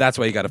 But that's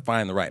why you got to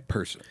find the right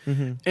person.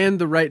 And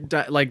the right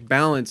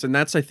balance, and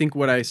that's I think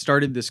what I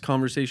started this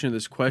conversation,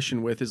 this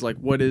question with, is like,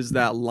 what is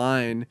that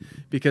line?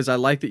 Because I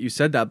like that you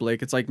said that,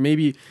 Blake. It's like,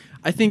 maybe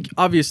I think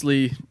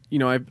obviously,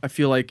 I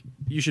feel like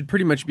you should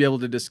pretty much be able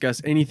to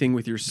discuss anything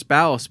with your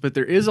spouse, but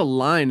there is a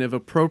line of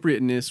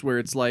appropriateness where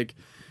it's like,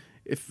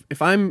 if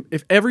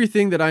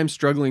everything that I'm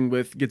struggling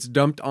with gets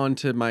dumped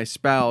onto my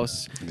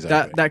spouse,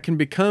 Exactly. that can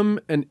become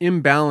an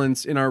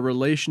imbalance in our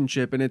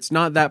relationship, and it's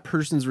not that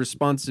person's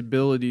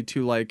responsibility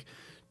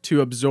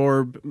to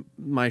absorb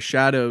my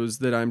shadows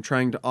that I'm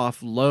trying to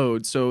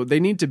offload. So they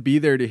need to be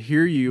there to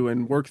hear you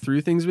and work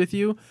through things with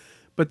you.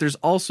 But there's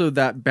also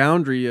that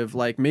boundary of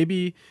like,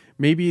 maybe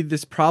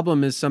this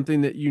problem is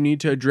something that you need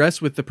to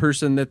address with the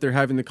person that they're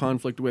having the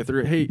conflict with,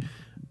 or, hey,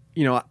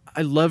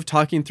 I love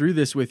talking through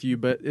this with you,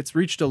 but it's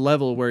reached a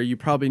level where you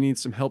probably need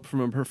some help from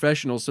a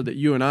professional so that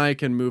you and I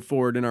can move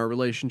forward in our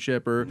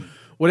relationship, or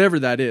whatever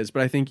that is.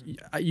 But I think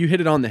you hit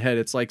it on the head.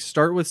 It's like,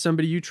 start with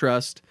somebody you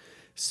trust,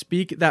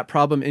 speak that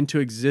problem into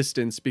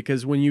existence,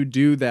 because when you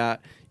do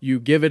that, you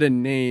give it a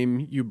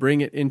name, you bring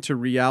it into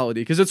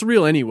reality, because it's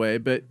real anyway,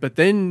 but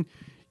then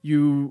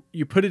you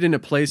put it in a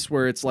place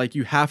where it's like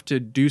you have to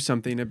do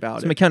something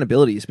about Some it.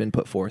 accountability has been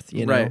put forth,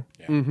 you know? Right.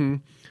 Mm-hmm.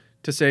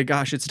 To say,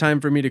 gosh, it's time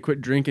for me to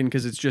quit drinking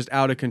because it's just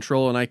out of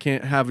control and I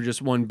can't have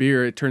just one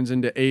beer. It turns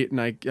into 8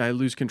 and I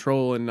lose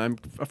control and I'm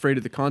afraid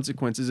of the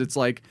consequences. It's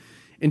like,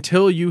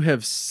 until you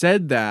have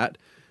said that,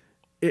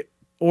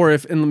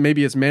 and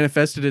maybe it's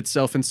manifested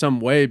itself in some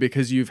way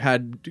because you've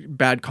had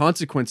bad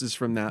consequences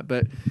from that,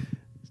 but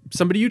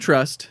somebody you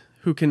trust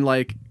who can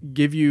like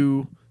give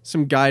you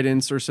some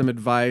guidance or some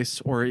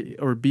advice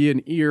or be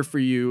an ear for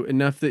you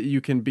enough that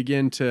you can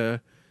begin to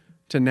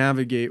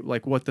navigate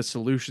like what the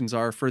solutions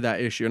are for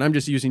that issue. And I'm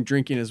just using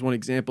drinking as one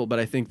example, but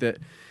I think that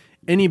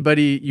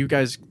anybody, you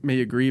guys may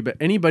agree, but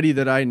anybody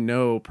that I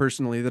know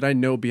personally, that I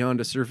know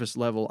beyond a surface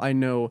level, I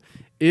know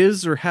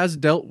is or has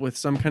dealt with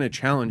some kind of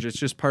challenge. It's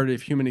just part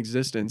of human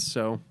existence.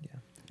 So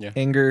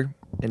Anger,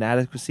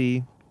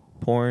 inadequacy,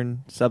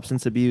 porn,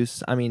 substance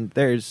abuse. I mean,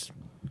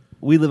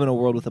 we live in a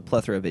world with a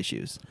plethora of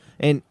issues.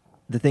 And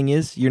the thing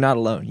is, you're not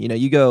alone.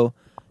 You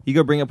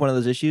go bring up one of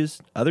those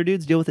issues, other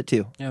dudes deal with it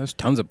too. Yeah, there's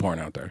tons of porn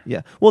out there.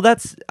 Yeah. Well, there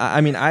is.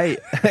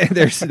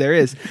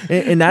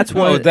 And that's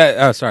one. Sorry.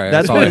 That's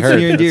That's all why I it's heard.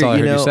 near and dear, That's all I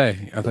you heard you know.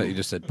 say. I thought you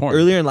just said porn.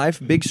 Earlier in life,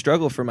 big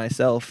struggle for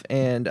myself,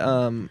 and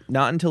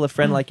not until a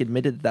friend like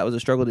admitted that was a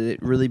struggle did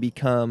it really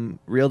become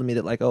real to me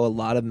that like, oh, a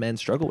lot of men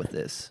struggle with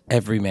this.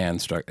 Every man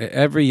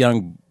every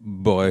young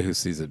boy who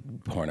sees a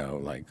porno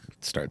like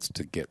starts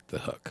to get the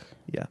hook.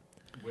 Yeah.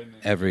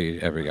 Every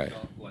guy.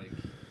 Like,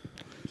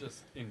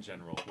 just in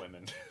general,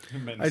 women.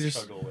 Men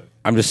struggle with.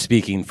 I'm just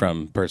speaking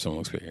from personal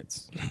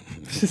experience.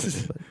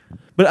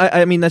 But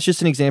I mean, that's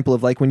just an example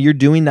of like when you're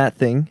doing that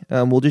thing.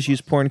 We'll just use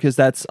porn because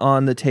that's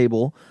on the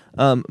table.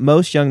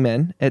 Most young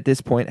men at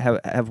this point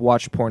have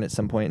watched porn at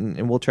some point,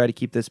 and we'll try to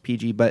keep this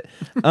PG. But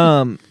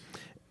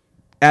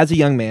as a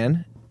young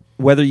man,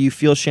 whether you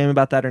feel shame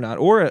about that or not,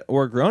 or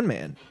a grown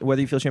man,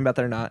 whether you feel shame about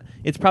that or not,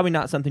 it's probably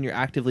not something you're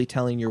actively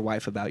telling your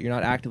wife about. You're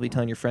not actively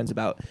telling your friends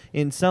about.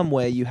 In some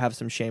way, you have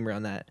some shame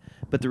around that.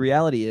 But the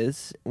reality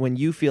is, when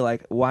you feel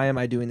like, why am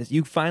I doing this?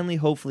 You finally,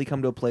 hopefully,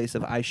 come to a place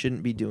of, I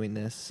shouldn't be doing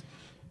this.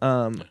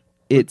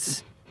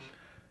 It's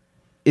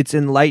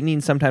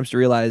enlightening sometimes to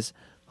realize,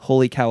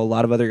 holy cow, a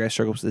lot of other guys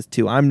struggle with this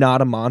too. I'm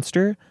not a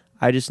monster.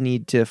 I just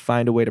need to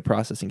find a way to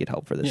process and get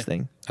help for this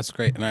thing. That's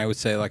great. And I would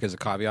say, like, as a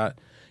caveat,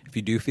 if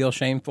you do feel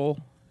shameful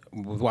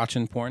with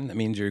watching porn, that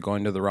means you're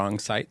going to the wrong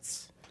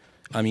sites.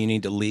 You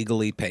need to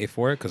legally pay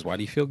for it, because why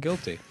do you feel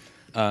guilty?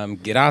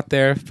 Get out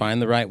there,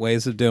 find the right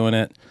ways of doing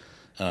it.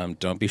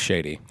 Don't be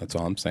shady. That's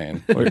all I'm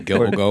saying. Your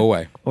guilt will go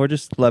away. Or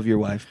just love your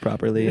wife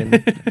properly and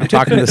I'm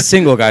talking to the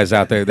single guys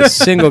out there, the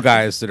single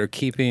guys that are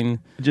keeping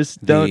just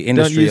the don't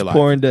industry use alive.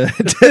 porn to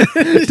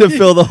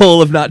fill the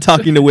hole of not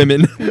talking to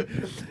women.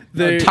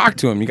 Talk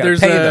to them. You got to there's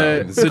pay a-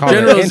 them. It's the called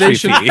an entry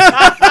generalization- fee.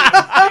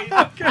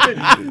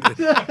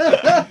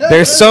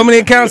 There's so many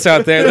accounts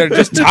out there that are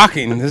just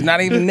talking. There's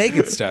not even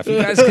naked stuff.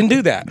 You guys can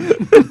do that.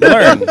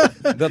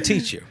 Learn. They'll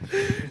teach you.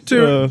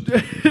 to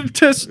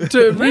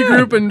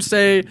regroup and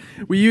say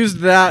we used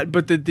that,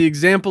 but the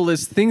example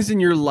is things in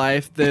your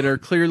life that are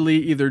clearly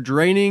either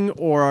draining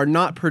or are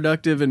not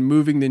productive and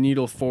moving the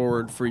needle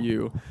forward for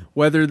you.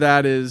 Whether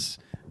that is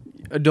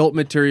adult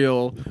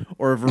material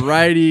or a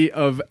variety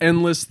of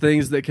endless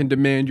things that can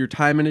demand your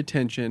time and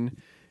attention.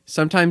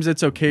 Sometimes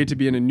it's okay to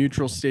be in a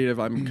neutral state of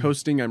I'm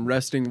coasting, I'm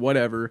resting,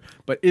 whatever.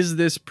 But is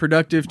this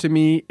productive to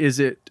me?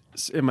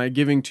 Am I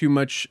giving too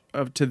much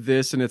to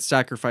this and it's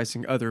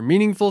sacrificing other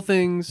meaningful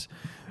things?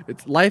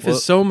 Life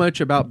is so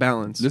much about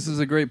balance. This is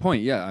a great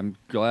point. Yeah, I'm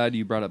glad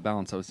you brought up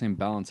balance. I was saying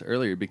balance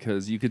earlier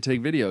because you could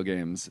take video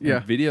games. And Yeah.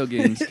 video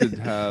games could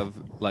have,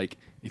 like,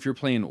 if you're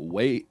playing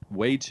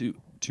way too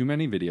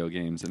many video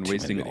games and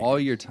wasting all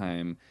your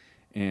time,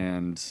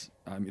 and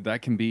I mean,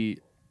 that can be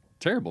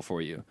terrible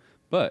for you.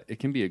 But it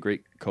can be a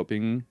great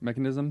coping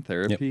mechanism,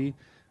 therapy.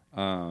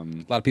 A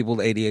lot of people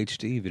with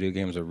ADHD, video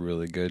games are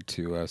really good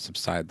to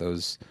subside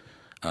those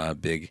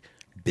big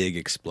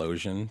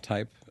explosion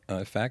type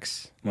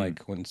effects.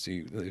 Like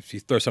if you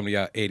throw somebody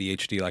out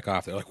ADHD like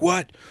off, they're like,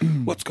 "What?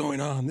 What's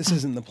going on? This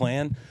isn't the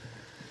plan."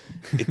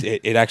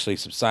 It actually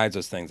subsides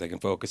those things. They can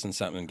focus on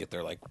something and get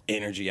their like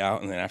energy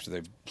out, and then after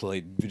they've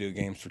played video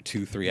games for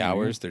 2-3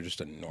 hours, they're just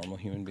a normal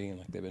human being,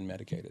 like they've been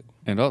medicated.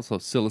 And also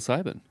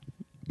psilocybin.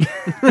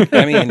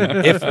 I mean,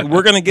 if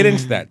we're going to get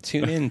into that,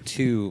 tune in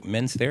to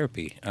Men's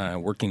Therapy,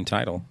 working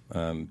title.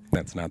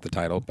 That's not the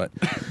title, but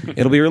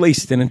it'll be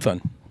released and in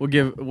fun. We'll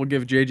give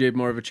JJ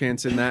more of a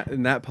chance in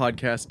that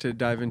podcast to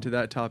dive into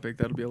that topic.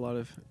 That'll be a lot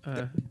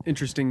of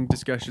interesting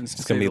discussions.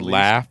 It's going to be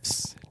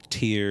laughs,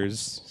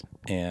 tears,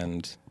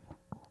 and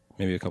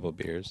maybe a couple of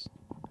beers.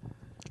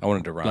 I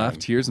wanted to rhyme. Laughs,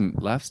 tears, and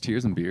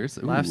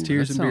beers. Laughs,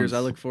 tears, and that beers. I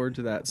sounds- look forward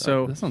to that.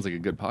 So, that sounds like a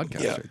good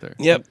podcast right there.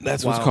 Yep,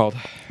 that's what it's Wow. called.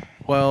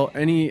 well,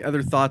 any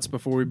other thoughts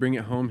before we bring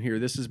it home here?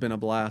 This has been a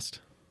blast.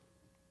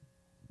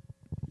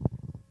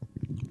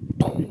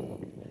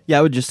 Yeah,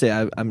 I would just say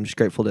I'm just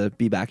grateful to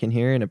be back in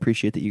here and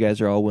appreciate that you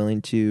guys are all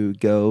willing to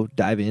go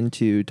dive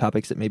into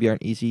topics that maybe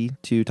aren't easy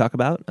to talk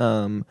about.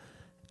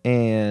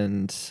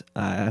 And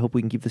I hope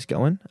we can keep this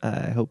going.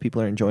 I hope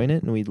people are enjoying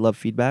it, and we'd love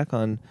feedback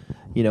on,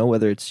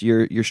 whether it's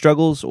your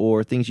struggles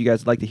or things you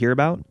guys would like to hear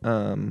about.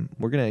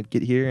 We're gonna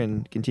get here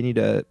and continue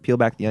to peel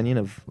back the onion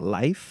of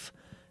life.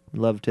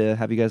 Love to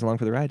have you guys along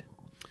for the ride.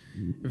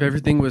 If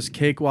everything was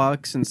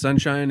cakewalks and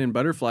sunshine and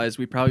butterflies,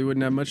 we probably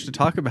wouldn't have much to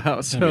talk about.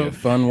 It's gonna be So, a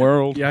fun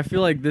world. yeah, I feel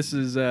like this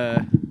is,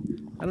 I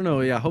don't know.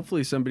 Yeah,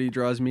 hopefully somebody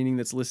draws meaning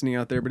that's listening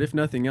out there. But if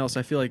nothing else,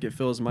 I feel like it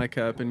fills my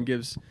cup and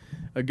gives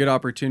a good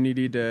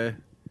opportunity to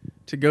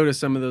go to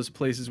some of those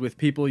places with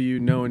people you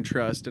know and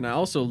trust. And I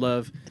also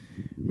love,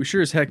 we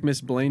sure as heck miss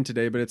Blaine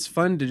today, but it's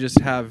fun to just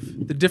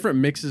have the different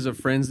mixes of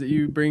friends that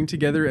you bring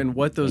together and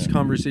what those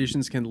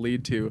conversations can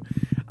lead to.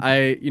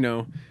 I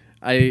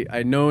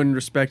know and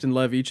respect and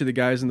love each of the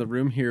guys in the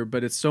room here,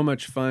 but it's so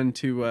much fun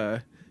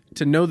to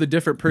know the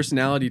different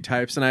personality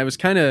types. And I was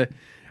kind of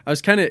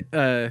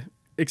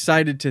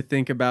excited to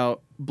think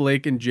about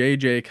Blake and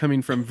JJ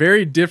coming from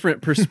very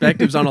different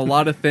perspectives on a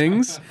lot of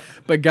things,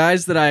 but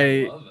guys that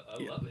I love it.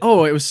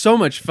 It was so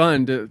much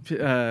fun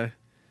to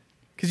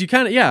because you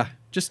kind of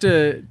just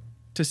to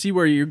see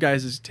where you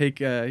guys take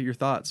your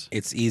thoughts.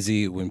 It's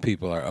easy when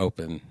people are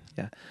open.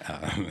 Yeah.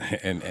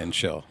 And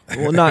chill.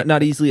 Well,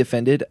 not easily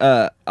offended.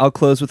 I'll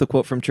close with a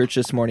quote from church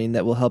this morning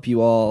that will help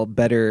you all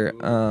better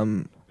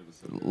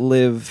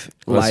live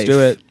life. Let's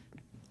do it.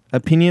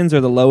 Opinions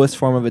are the lowest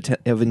form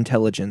of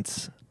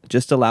intelligence.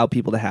 Just allow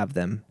people to have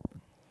them.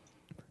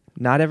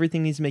 Not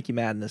everything needs to make you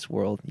mad in this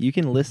world. You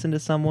can listen to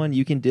someone,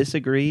 you can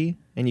disagree,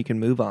 and you can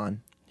move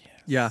on.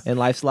 Yeah. And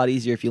life's a lot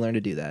easier if you learn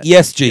to do that.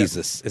 Yes,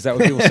 Jesus. Is that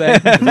what people say?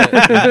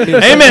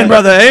 Amen,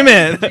 brother.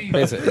 Amen.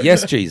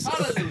 Yes, Jesus.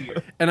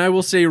 And I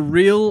will say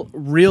real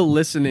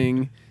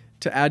listening,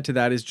 to add to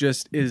that,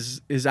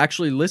 is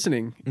actually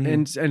listening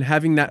and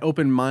having that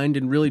open mind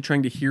and really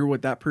trying to hear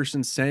what that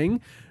person's saying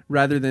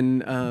rather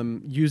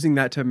than using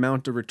that to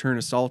mount a return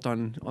assault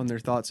on their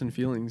thoughts and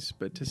feelings,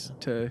 but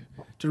to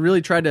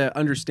really try to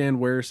understand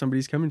where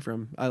somebody's coming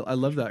from. I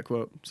love that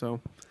quote. So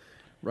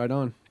right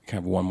on. I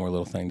have one more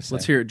little thing to say.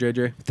 Let's hear it,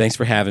 JJ. Thanks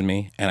for having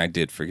me. And I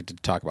did forget to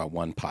talk about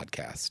one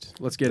podcast.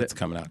 Let's get that's it.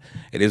 coming out.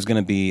 It is going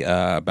to be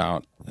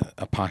about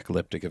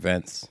apocalyptic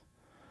events.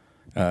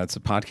 It's a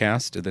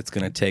podcast that's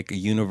going to take a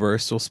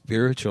universal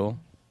spiritual,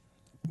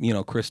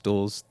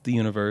 crystals, the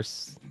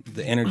universe,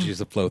 the energies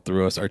that flow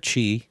through us, our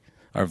chi,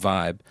 our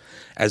vibe,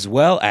 as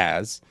well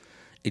as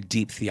a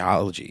deep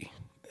theology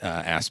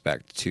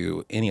aspect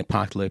to any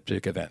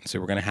apocalyptic event. So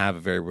we're going to have a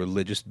very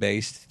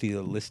religious-based,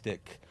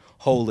 theistic,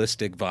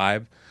 holistic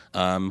vibe.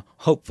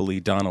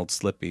 Hopefully Donald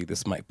Slippy,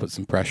 this might put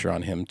some pressure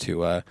on him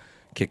to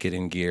kick it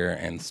in gear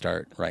and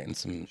start writing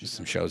some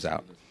shows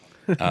out.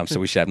 So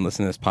we should have him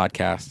listen to this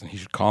podcast, and he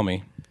should call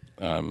me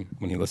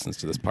when he listens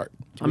to this part.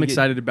 I'm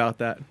excited about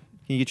that. Can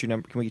you get your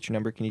number? Can we get your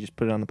number? Can you just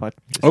put it on the pod?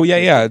 Oh,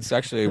 yeah. It's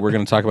actually, we're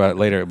going to talk about it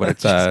later, but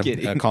it's Just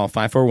kidding. call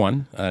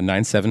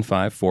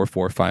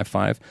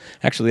 541-975-4455.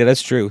 Actually,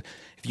 that's true.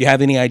 If you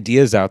have any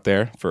ideas out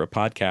there for a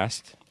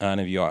podcast,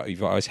 and if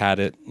you've always had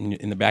it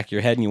in the back of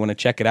your head and you want to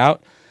check it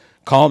out,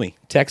 call me,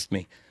 text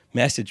me,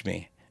 message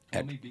me.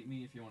 Only beat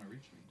me if you want to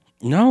reach me.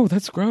 No,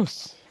 that's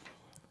gross.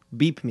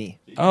 Beep me.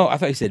 Oh, I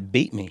thought you said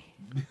beat me.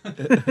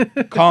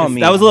 Call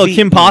me. That was a little Beat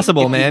Kim me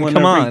Possible, if you man. wanna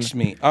Come on. reach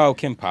me. Oh,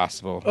 Kim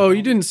Possible. Oh,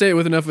 you didn't say it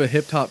with enough of a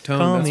hip hop tone.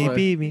 Call that's me, why.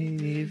 beat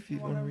me if you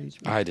want to reach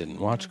me. I didn't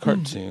watch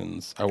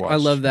cartoons. I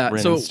watched love that.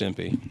 Ren So- and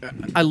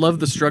Stimpy. I love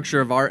the structure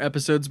of our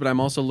episodes, but I'm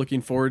also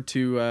looking forward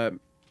to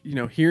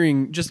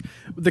hearing just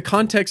the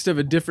context of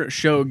a different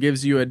show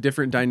gives you a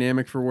different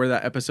dynamic for where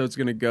that episode's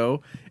going to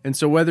go. And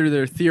so whether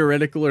they're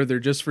theoretical or they're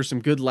just for some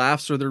good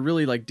laughs or they're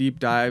really like deep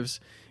dives,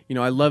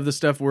 I love the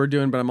stuff we're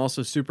doing, but I'm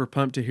also super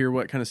pumped to hear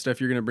what kind of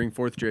stuff you're going to bring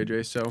forth,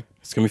 JJ. So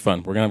It's going to be fun.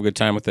 We're going to have a good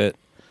time with it.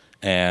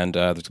 And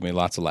there's going to be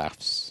lots of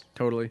laughs.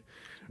 totally.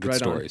 Good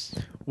Right on. stories.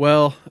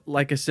 Well,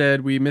 like I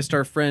said, we missed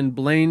our friend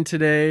Blaine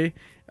today.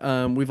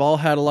 We've all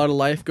had a lot of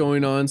life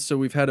going on, so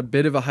we've had a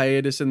bit of a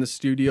hiatus in the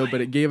studio, but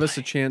it gave us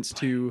a chance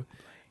to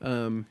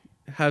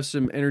have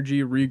some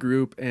energy,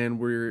 regroup, and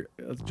we're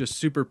just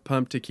super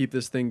pumped to keep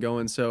this thing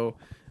going. So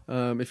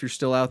if you're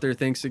still out there,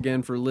 thanks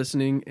again for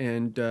listening,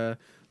 and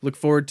look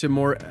forward to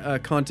more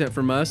content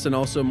from us and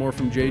also more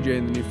from JJ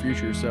in the near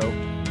future. So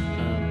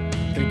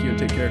thank you and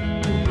take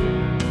care.